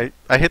stream. I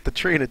hit the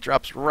tree and it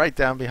drops right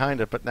down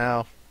behind it. But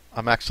now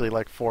I'm actually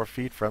like 4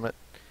 feet from it.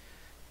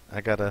 I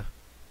got a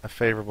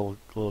favorable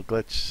little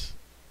glitch.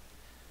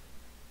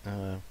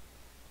 Uh,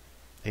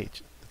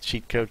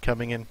 cheat code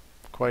coming in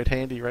quite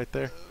handy right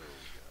there.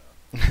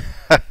 Oh yeah.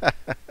 Kind of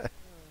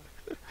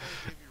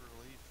gave you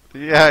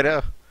relief. Yeah, I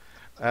know.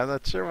 I'm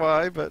not sure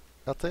why, but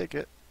I'll take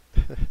it.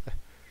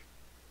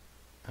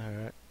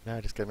 Alright, now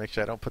I just gotta make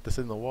sure I don't put this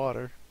in the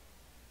water.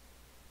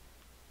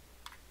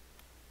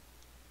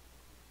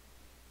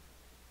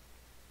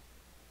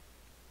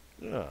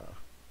 Oh,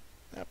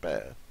 not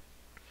bad.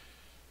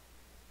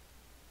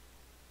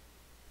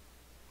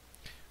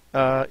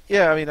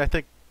 Yeah, I mean, I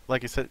think,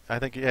 like you said, I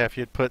think, yeah, if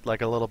you'd put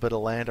like a little bit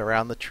of land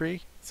around the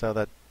tree so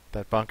that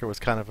that bunker was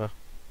kind of a,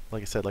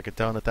 like you said, like a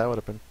donut, that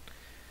would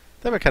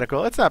be kind of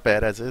cool. It's not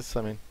bad as is.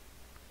 I mean,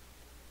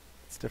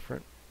 it's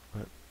different.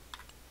 But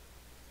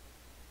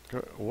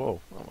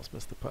whoa, almost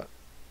missed the putt.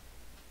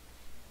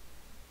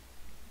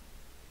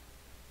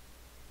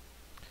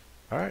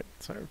 All right,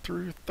 so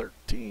through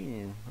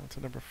 13. That's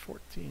a number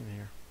 14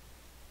 here.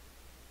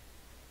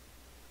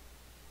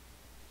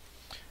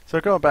 So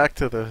going back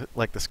to the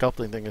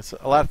sculpting thing, is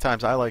a lot of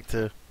times I like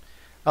to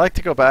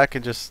go back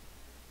and just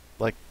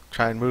like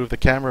try and move the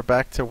camera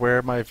back to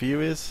where my view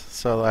is,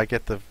 so I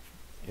get the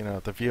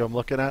view I'm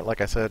looking at.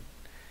 Like I said,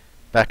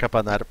 back up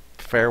on that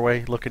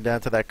fairway, looking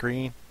down to that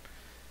green.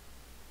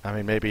 I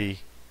mean,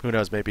 maybe who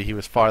knows? Maybe he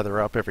was farther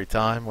up every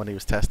time when he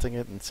was testing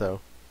it, and so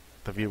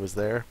the view was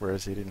there,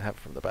 whereas he didn't have it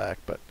from the back.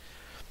 But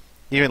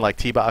even like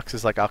tee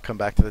boxes, like I'll come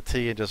back to the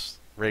tee and just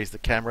raise the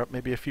camera up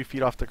maybe a few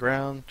feet off the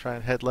ground, try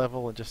and head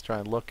level, and just try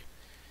and look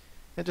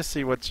and just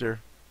see what the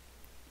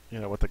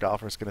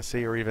golfer's going to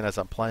see, or even as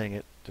I'm playing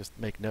it, just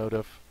make note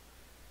of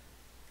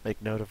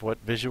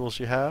what visuals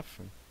you have,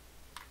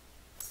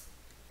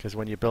 because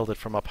when you build it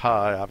from up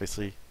high,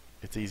 obviously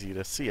it's easy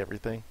to see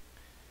everything.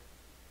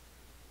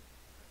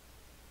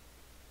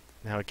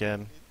 Now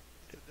again,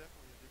 It's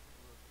definitely a different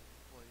look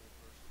when you play it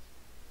versus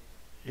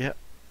when you're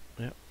building.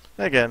 yeah,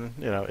 yeah. Again,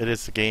 it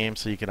is a game,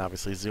 so you can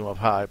obviously zoom up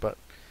high, but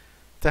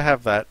to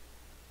have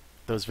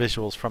those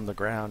visuals from the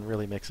ground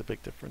really makes a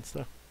big difference,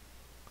 though.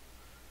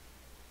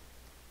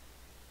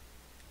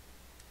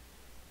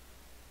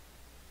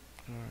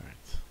 All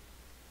right.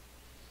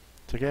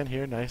 So again,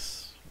 here,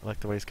 nice. I like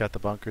the way he's got the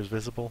bunkers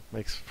visible.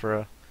 Makes for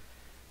a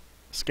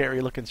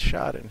scary-looking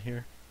shot in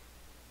here.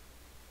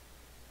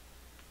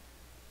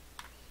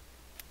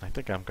 I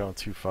think I'm going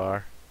too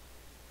far.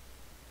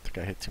 I think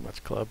I hit too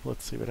much club.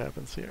 Let's see what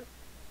happens here.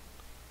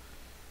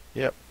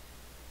 Yep.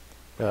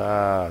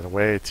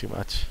 Way too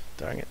much.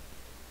 Dang it.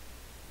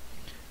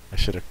 I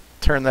should have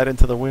turned that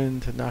into the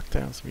wind to knock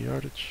down some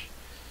yardage.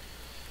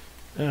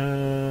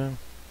 Okay.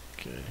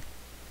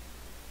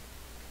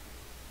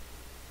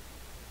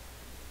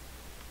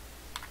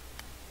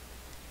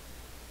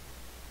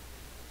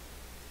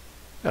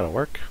 That'll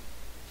work.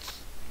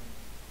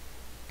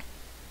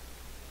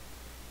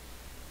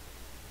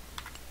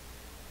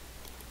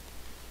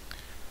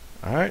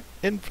 Alright,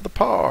 in for the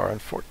par on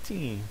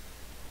 14.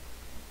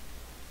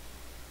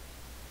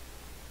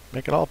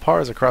 Making all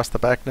pars across the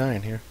back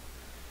nine here.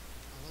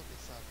 I love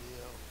this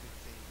idea of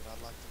 15, but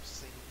I'd like to have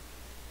seen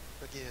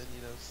again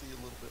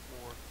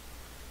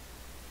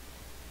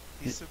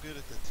He's so good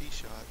at the tee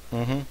shot. I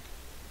Mm-hmm. think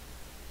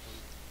I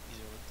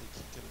would, I think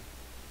he could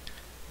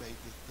have made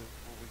the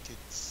where we could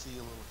see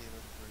a little hint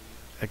of the green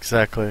or something.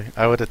 Exactly.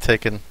 I would have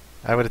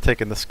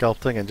taken the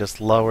sculpting and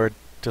just lowered,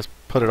 just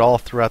put it all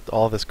throughout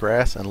all this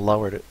grass and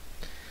lowered it.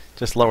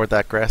 Just lowered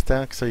that grass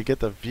down so you get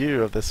the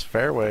view of this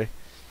fairway.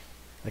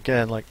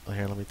 Again, like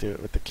here, let me do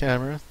it with the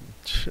camera.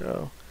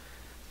 Show.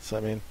 So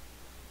I mean,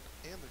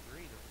 And the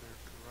green over there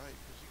to the right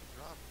because you can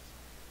drop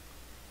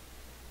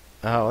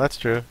it. oh, that's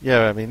true.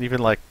 Yeah, I mean,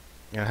 even like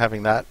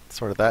having that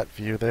sort of that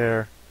view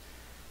there,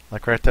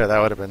 like right there, that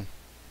would have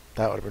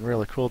been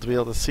really cool to be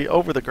able to see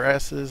over the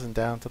grasses and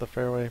down to the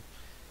fairway.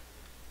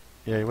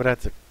 Yeah, you would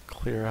have to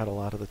clear out a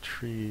lot of the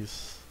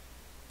trees.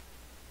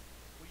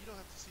 Well, you don't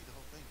have to see the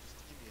whole thing. Just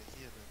to give me a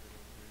hint of it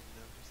over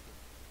there. Just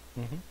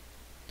the Mm-hmm.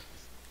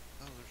 just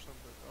oh, there's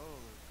something. Oh,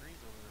 there's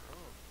greens over there.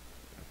 Oh,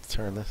 Let's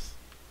turn this.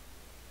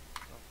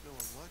 if I'm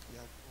feeling lucky.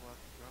 I pull out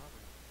the driver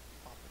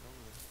and pop it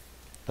over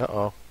there.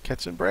 Uh-oh.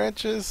 Catching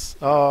branches.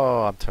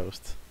 Oh, I'm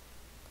toast.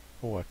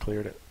 Oh, I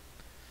cleared it.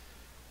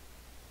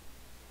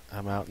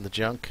 I'm out in the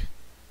junk.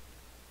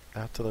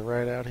 Out to the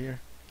right out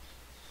here.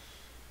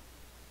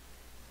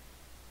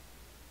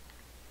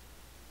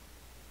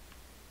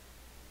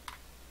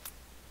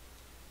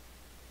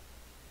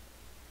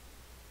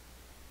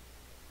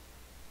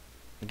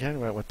 Again,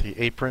 went with the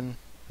apron.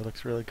 It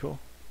looks really cool.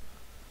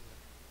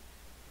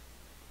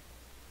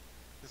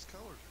 Yeah, his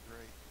colors are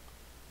great.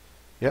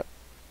 Yep.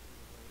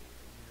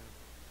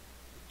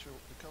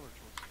 The color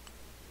choices are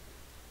really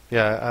good.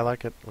 Yeah, I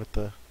like it with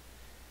the.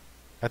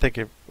 I think,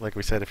 if, like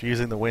we said, if you're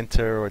using the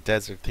winter or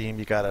desert theme,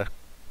 you gotta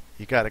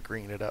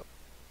green it up.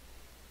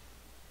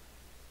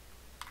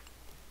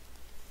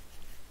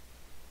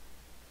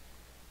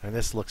 And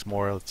this looks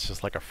more. It's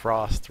just like a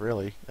frost,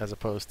 really, as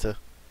opposed to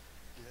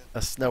Yeah,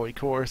 a snowy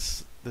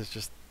course. There's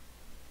just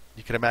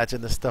you can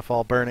imagine this stuff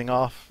all burning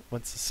off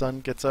once the sun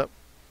gets up.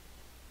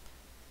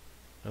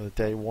 Or the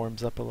day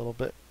warms up a little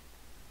bit.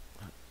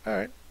 All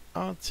right,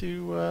 on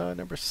to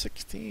number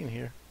 16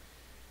 here.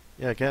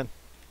 Yeah, again.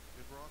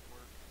 good rock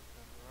work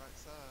on the right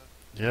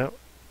side.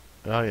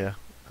 Yep. Oh yeah,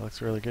 that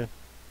looks really good.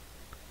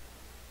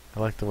 I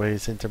like the way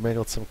he's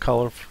intermingled some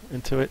color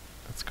into it.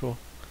 That's cool.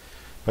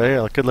 But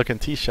yeah, good looking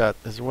tee shot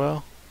as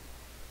well.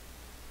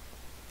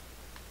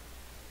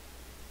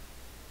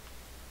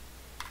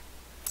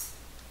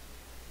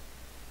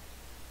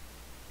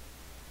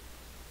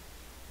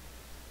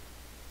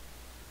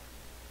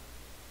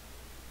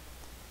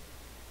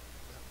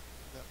 That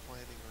that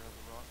planting around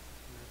the rocks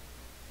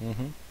is good.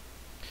 Mm-hmm.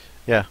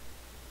 Yeah.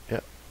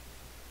 Yep.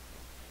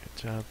 Good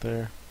job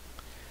there.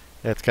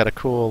 Yeah, it's got a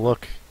cool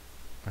look.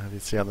 You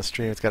see on the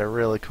stream, it's got a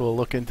really cool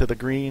look into the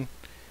green.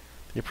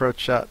 The approach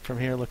shot from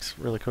here looks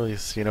really cool. You're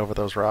seeing over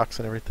those rocks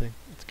and everything.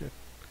 It's good.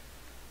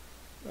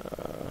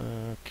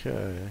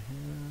 Okay.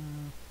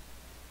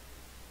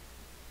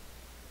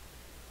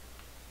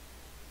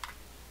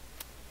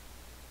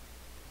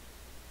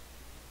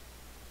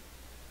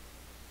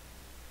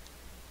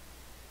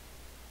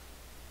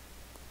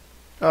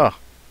 Oh,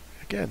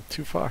 again,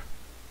 too far.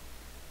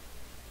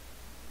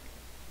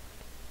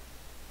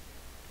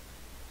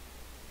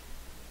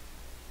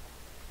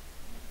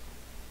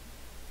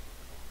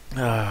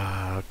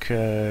 Ah,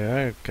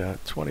 okay. I've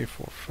got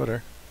 24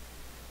 footer.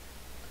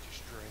 I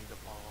just drained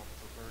a bomb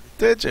for birdie.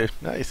 Did you?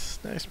 Nice,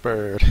 nice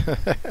bird.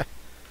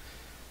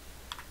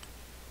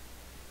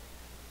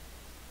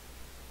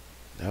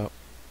 Nope,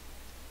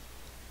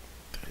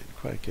 didn't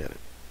quite get it.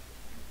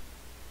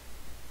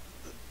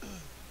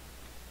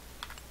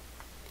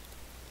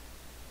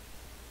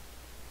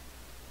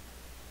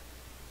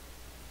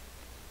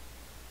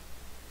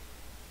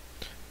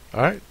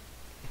 All right,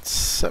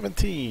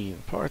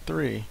 17, par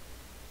three.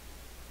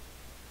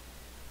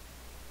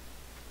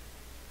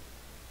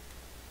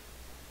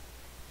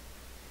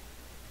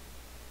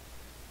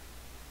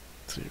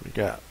 Let's see what we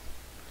got.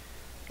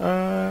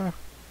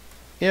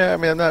 Yeah. I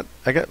mean, I'm not.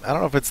 I don't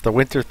know if it's the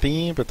winter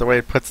theme, but the way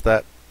it puts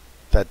that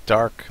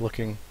dark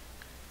looking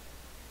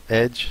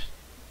edge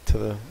to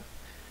the. Yeah,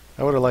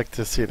 I would have liked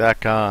to see that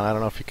gone. I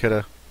don't know if you could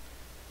have.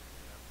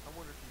 yeah. I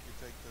wonder if you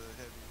could take the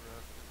heavy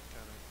rough and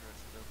kind of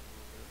dress it up a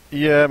little bit.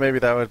 Yeah, maybe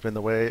that would have been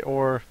the way.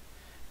 Or,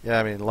 yeah,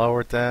 I mean,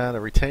 lower it down, a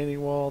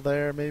retaining wall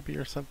there, maybe,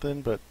 or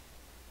something. But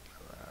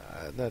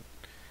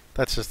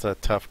that's just a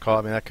tough call.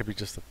 I mean, that could be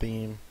just the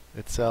theme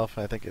itself.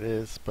 I think it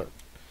is, but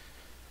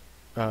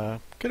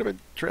could have been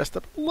dressed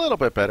up a little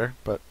bit better.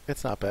 But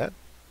it's not bad.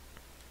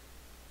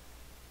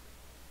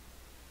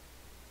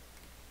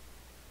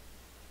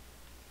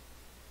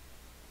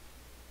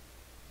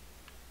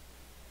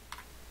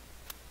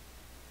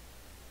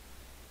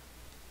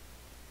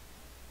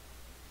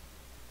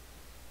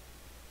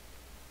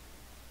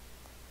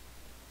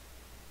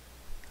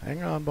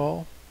 Hang on,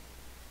 ball.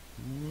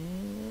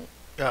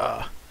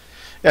 Ah.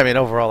 Yeah, I mean,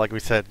 overall, like we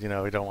said, we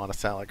don't want to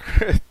sound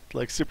like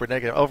like super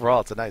negative.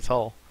 Overall, it's a nice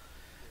hole.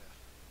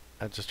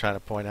 Yeah, I'm just trying to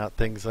point out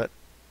things that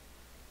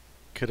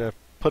could have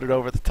put it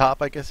over the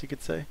top, I guess you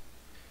could say.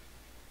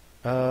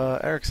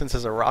 Erickson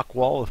says a rock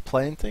wall with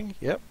planting.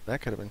 Yep,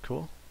 that could have been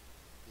cool.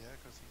 yeah,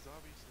 because he's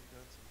obviously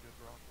done some good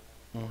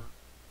Mm. apart,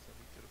 so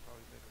he could have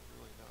probably made a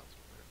really nice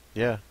one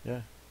there. Yeah,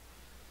 yeah.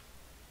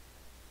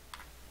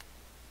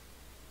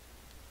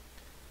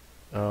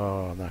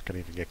 Oh, I'm not gonna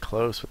even get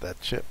close with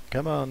that chip.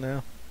 Come on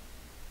now.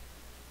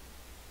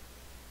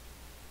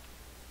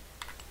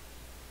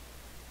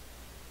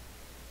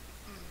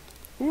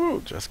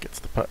 Ooh, just gets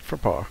the putt for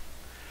par.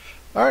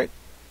 All right,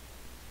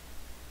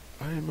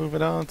 I'm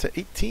moving on to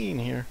 18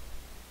 here.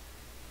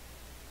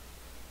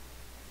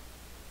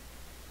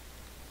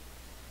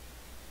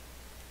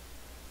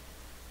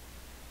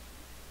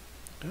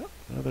 Yep,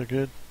 another a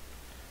good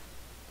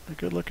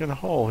looking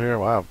hole here.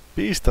 Wow,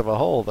 beast of a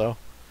hole though.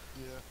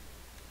 Yeah,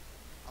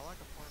 I like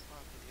a par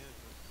five at the end,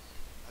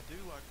 but I do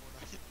like when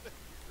I get that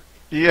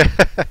green. Yeah. It is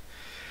a little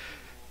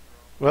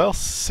draw. Well,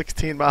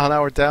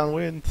 16-mile-an-hour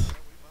downwind.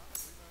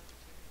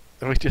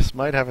 Yeah, we might have a chance. We just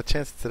might have a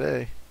chance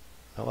today,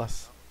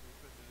 unless. Not with me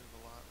putting it in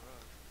the light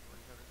rush.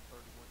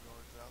 331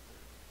 yards out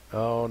there.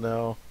 Oh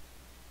no.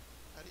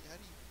 How do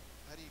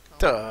you compliment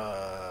that?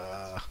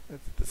 Oh, it's Duh.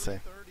 It's the same.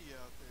 330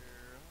 out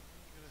there.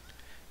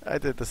 I'm gonna. I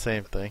did the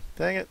same thing.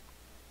 Dang it.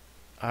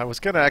 I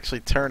was gonna actually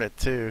turn it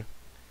too.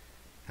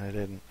 I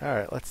didn't. All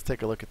right, let's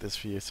take a look at this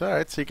view. So, all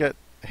right, so you get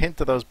a hint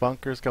of those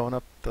bunkers going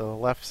up the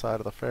left side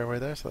of the fairway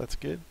there, so that's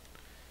good.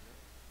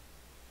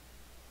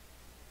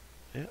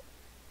 Yeah,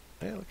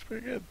 yeah, it looks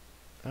pretty good.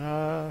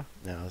 No,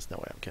 there's no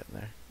way I'm getting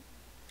there.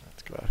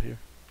 Let's go out here.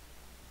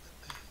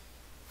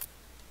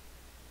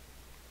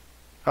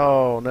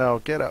 Oh no,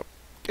 get up,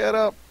 get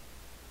up.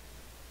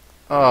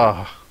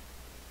 Oh,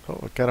 oh,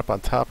 I got up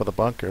on top of the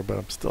bunker, but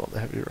I'm still in the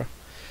heavy rough.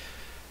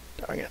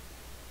 Darn it.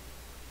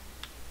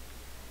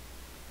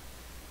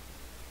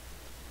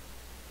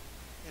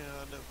 Yeah,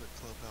 I know the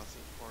clubhouse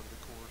is part of the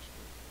course,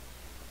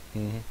 but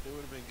Mm-hmm. it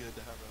would have been good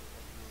to have a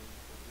really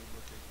good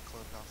looking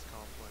clubhouse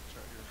complex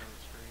right here on the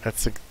screen.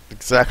 That's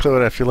exactly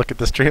what. If you look at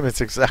the stream,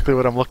 it's exactly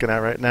what I'm looking at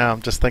right now.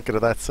 I'm just thinking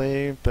of that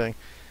same thing,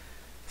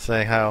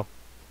 saying how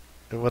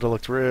it would have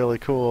looked really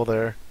cool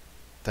there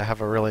to have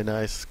a really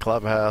nice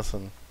clubhouse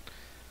and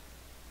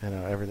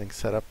everything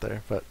set up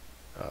there. But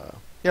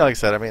yeah, like I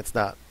said, I mean it's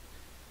not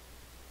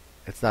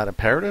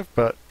imperative,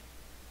 but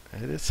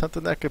it is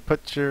something that could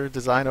put your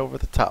design over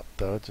the top,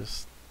 though.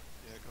 Just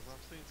Yeah, because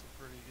I've seen some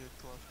pretty good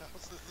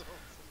clubhouses on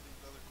some of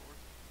these other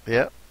courses.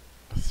 yeah,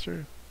 that's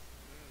true.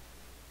 Mm,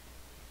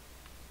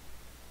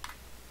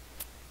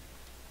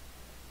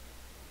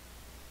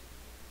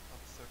 I'm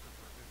a sucker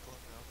for a good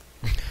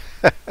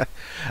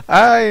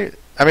clubhouse.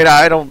 I mean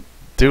I don't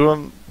do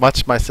them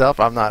much myself.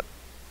 I'm not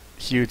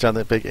huge on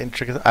the big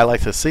intricate. I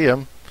like to see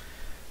them,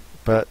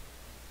 but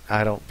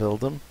I don't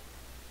build them.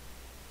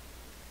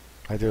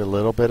 I do a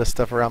little bit of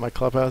stuff around my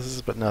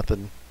clubhouses, but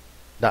nothing,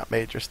 not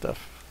major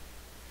stuff.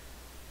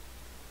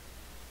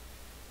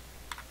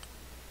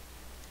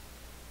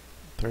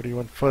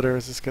 31 footer.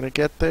 Is this going to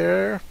get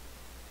there?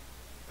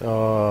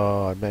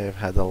 Oh, I may have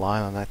had the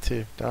line on that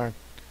too. Darn.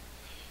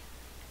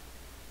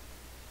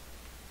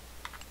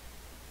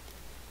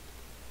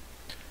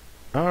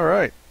 All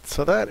right.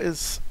 So that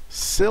is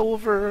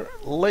Silver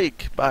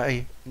Lake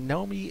by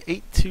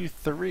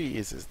Nomi823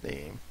 is his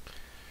name.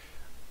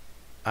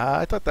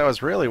 I thought that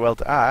was really well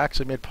done. I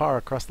actually made par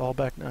across the whole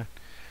back nine.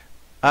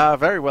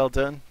 Very well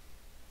done.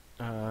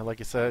 Like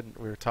you said,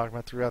 we were talking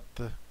about throughout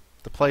the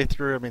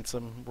playthrough. I mean,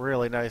 some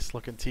really nice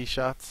looking tee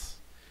shots.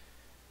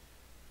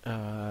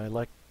 I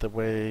like the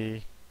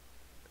way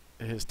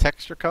his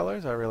texture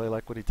colors. I really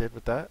like what he did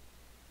with that.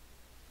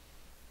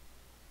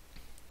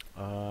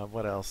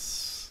 What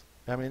else?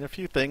 I mean, a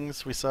few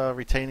things. We saw a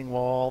retaining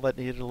wall that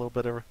needed a little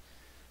bit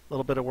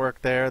of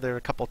work there. There were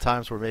a couple of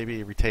times where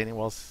maybe retaining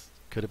walls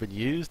could have been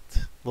used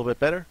a little bit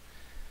better.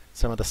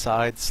 Some of the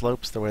side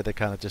slopes, the way they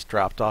kind of just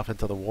dropped off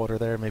into the water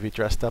there, maybe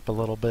dressed up a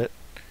little bit.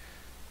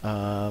 We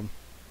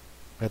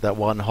had that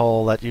one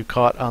hole that you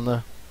caught on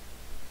the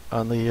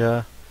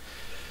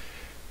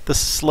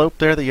slope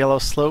there, the yellow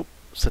slope.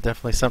 So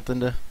definitely something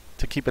to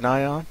keep an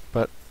eye on.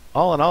 But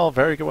all in all,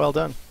 very well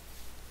done.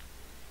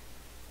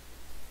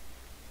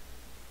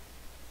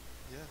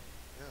 Yeah,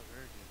 yeah,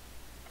 very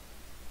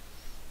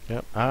good.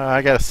 Yep,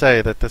 I gotta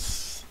say that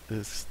this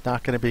is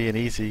not going to be an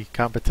easy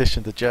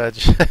competition to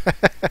judge.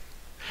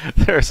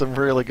 There are some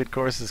really good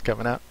courses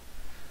coming out.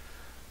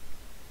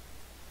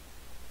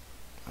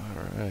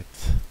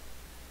 Alright.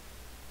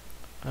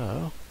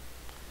 Oh.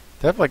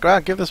 Definitely go out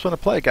and give this one a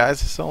play,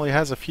 guys. This only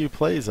has a few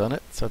plays on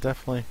it, so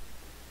definitely.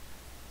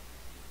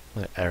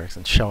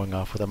 Erickson showing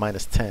off with a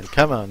 -10.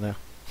 Come on now.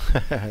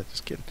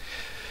 Just kidding.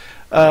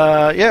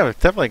 Yeah,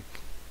 definitely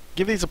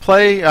give these a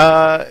play.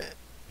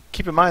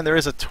 Keep in mind there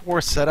is a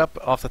tour set up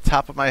off the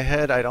top of my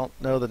head. I don't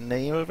know the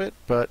name of it,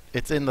 but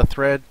it's in the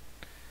thread.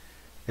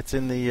 It's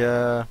in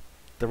the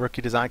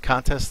Rookie Design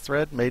Contest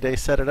thread. Mayday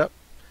set it up,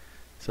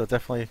 so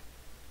definitely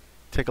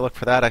take a look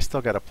for that. I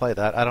still got to play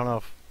that. I don't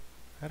know.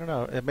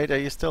 Mayday,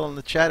 are you still in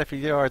the chat? If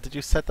you are, did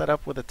you set that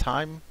up with a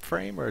time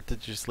frame, or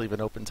did you just leave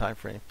an open time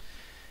frame?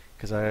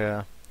 Because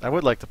I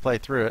would like to play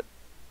through it,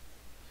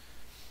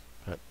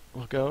 but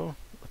we'll go.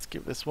 Let's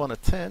give this one a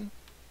 10.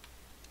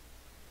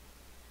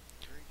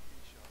 Great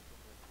tee shots on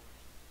that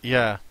course.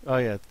 Yeah. Oh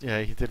yeah.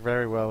 Yeah. He did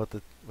very well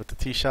with the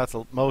tee shots.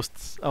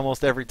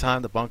 Almost every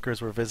time the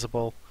bunkers were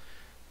visible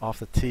off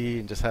the tee,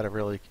 and just had a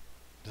really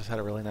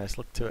nice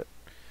look to it.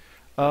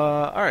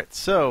 All right.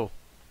 So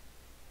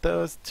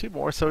those two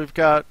more. So we've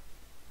got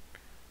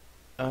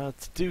to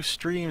do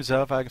streams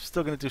of. I'm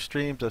still going to do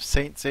streams of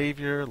Saint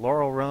Xavier,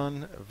 Laurel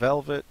Run,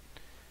 Velvet,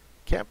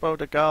 Campo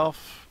de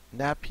Golf,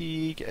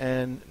 Napeag,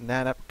 and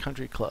Nanap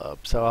Country Club.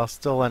 So I'll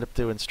still end up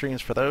doing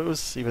streams for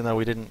those, even though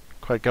we didn't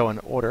quite go in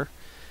order.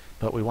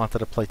 But we wanted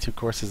to play two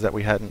courses that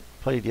we hadn't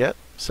played yet.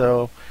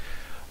 So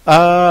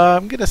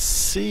I'm gonna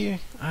see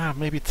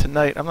maybe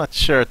tonight. I'm not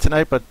sure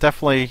tonight, but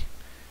definitely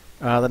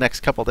the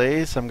next couple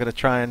days. I'm gonna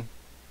try and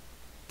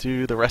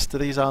do the rest of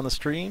these on the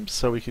streams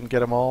so we can get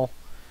them all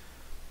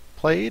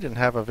played and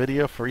have a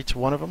video for each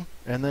one of them.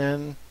 And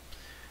then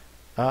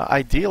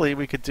ideally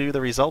we could do the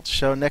results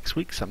show next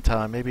week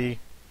sometime. Maybe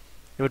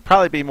it would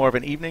probably be more of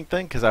an evening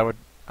thing because I would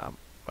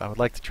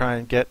like to try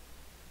and get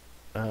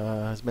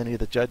as many of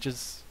the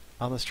judges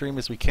on the stream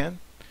as we can.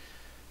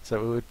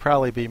 So it would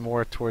probably be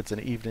more towards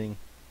an evening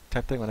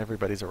type thing when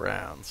everybody's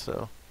around.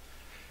 So,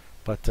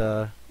 but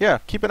yeah,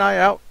 keep an eye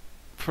out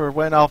for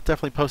when I'll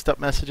definitely post up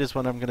messages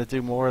when I'm going to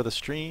do more of the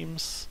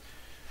streams,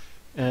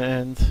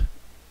 and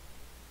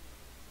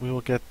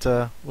we'll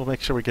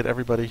make sure we get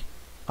everybody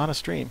on a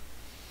stream.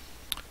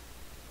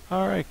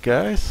 All right,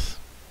 guys.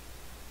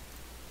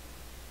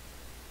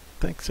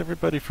 Thanks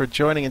everybody for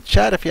joining in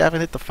chat. If you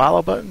haven't hit the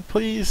follow button,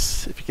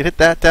 please, if you could hit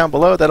that down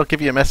below, that'll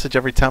give you a message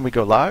every time we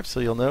go live, so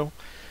you'll know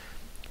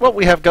what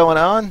we have going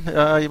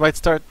on. You might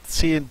start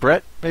seeing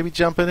Brett maybe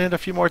jumping in a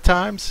few more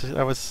times.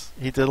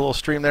 He did a little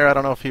stream there. I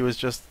don't know if he was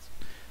just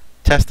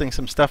testing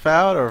some stuff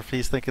out or if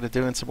he's thinking of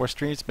doing some more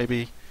streams.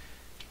 Maybe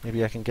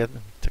I can get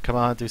him to come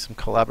on and do some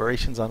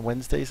collaborations on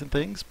Wednesdays and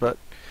things. But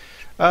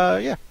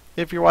yeah,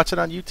 if you're watching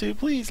on YouTube,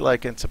 please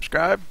like and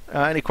subscribe.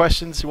 Any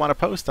questions you want to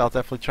post, I'll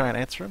definitely try and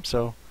answer them.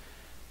 So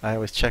I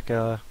always check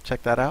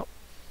that out.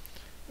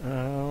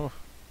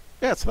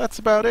 Yeah, so that's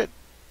about it.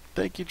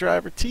 Thank you,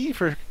 Driver T,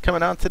 for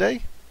coming on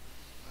today.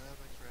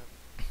 Thanks for having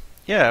me.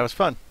 Yeah, it was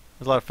fun.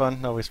 It was a lot of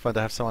fun. Always fun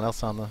to have someone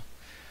else on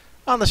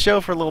the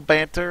show for a little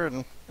banter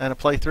and a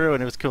playthrough,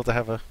 and it was cool to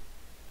have a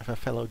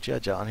fellow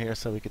judge on here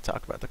so we could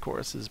talk about the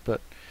courses.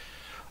 But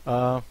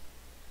yeah.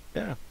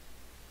 All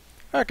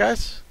right,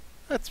 guys.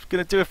 That's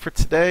going to do it for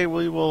today.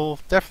 We will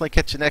definitely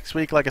catch you next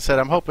week. Like I said,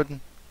 I'm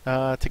hoping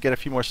to get a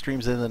few more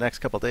streams in the next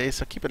couple days,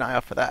 so keep an eye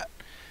out for that.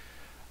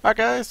 All right,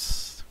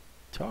 guys.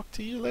 Talk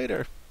to you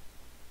later.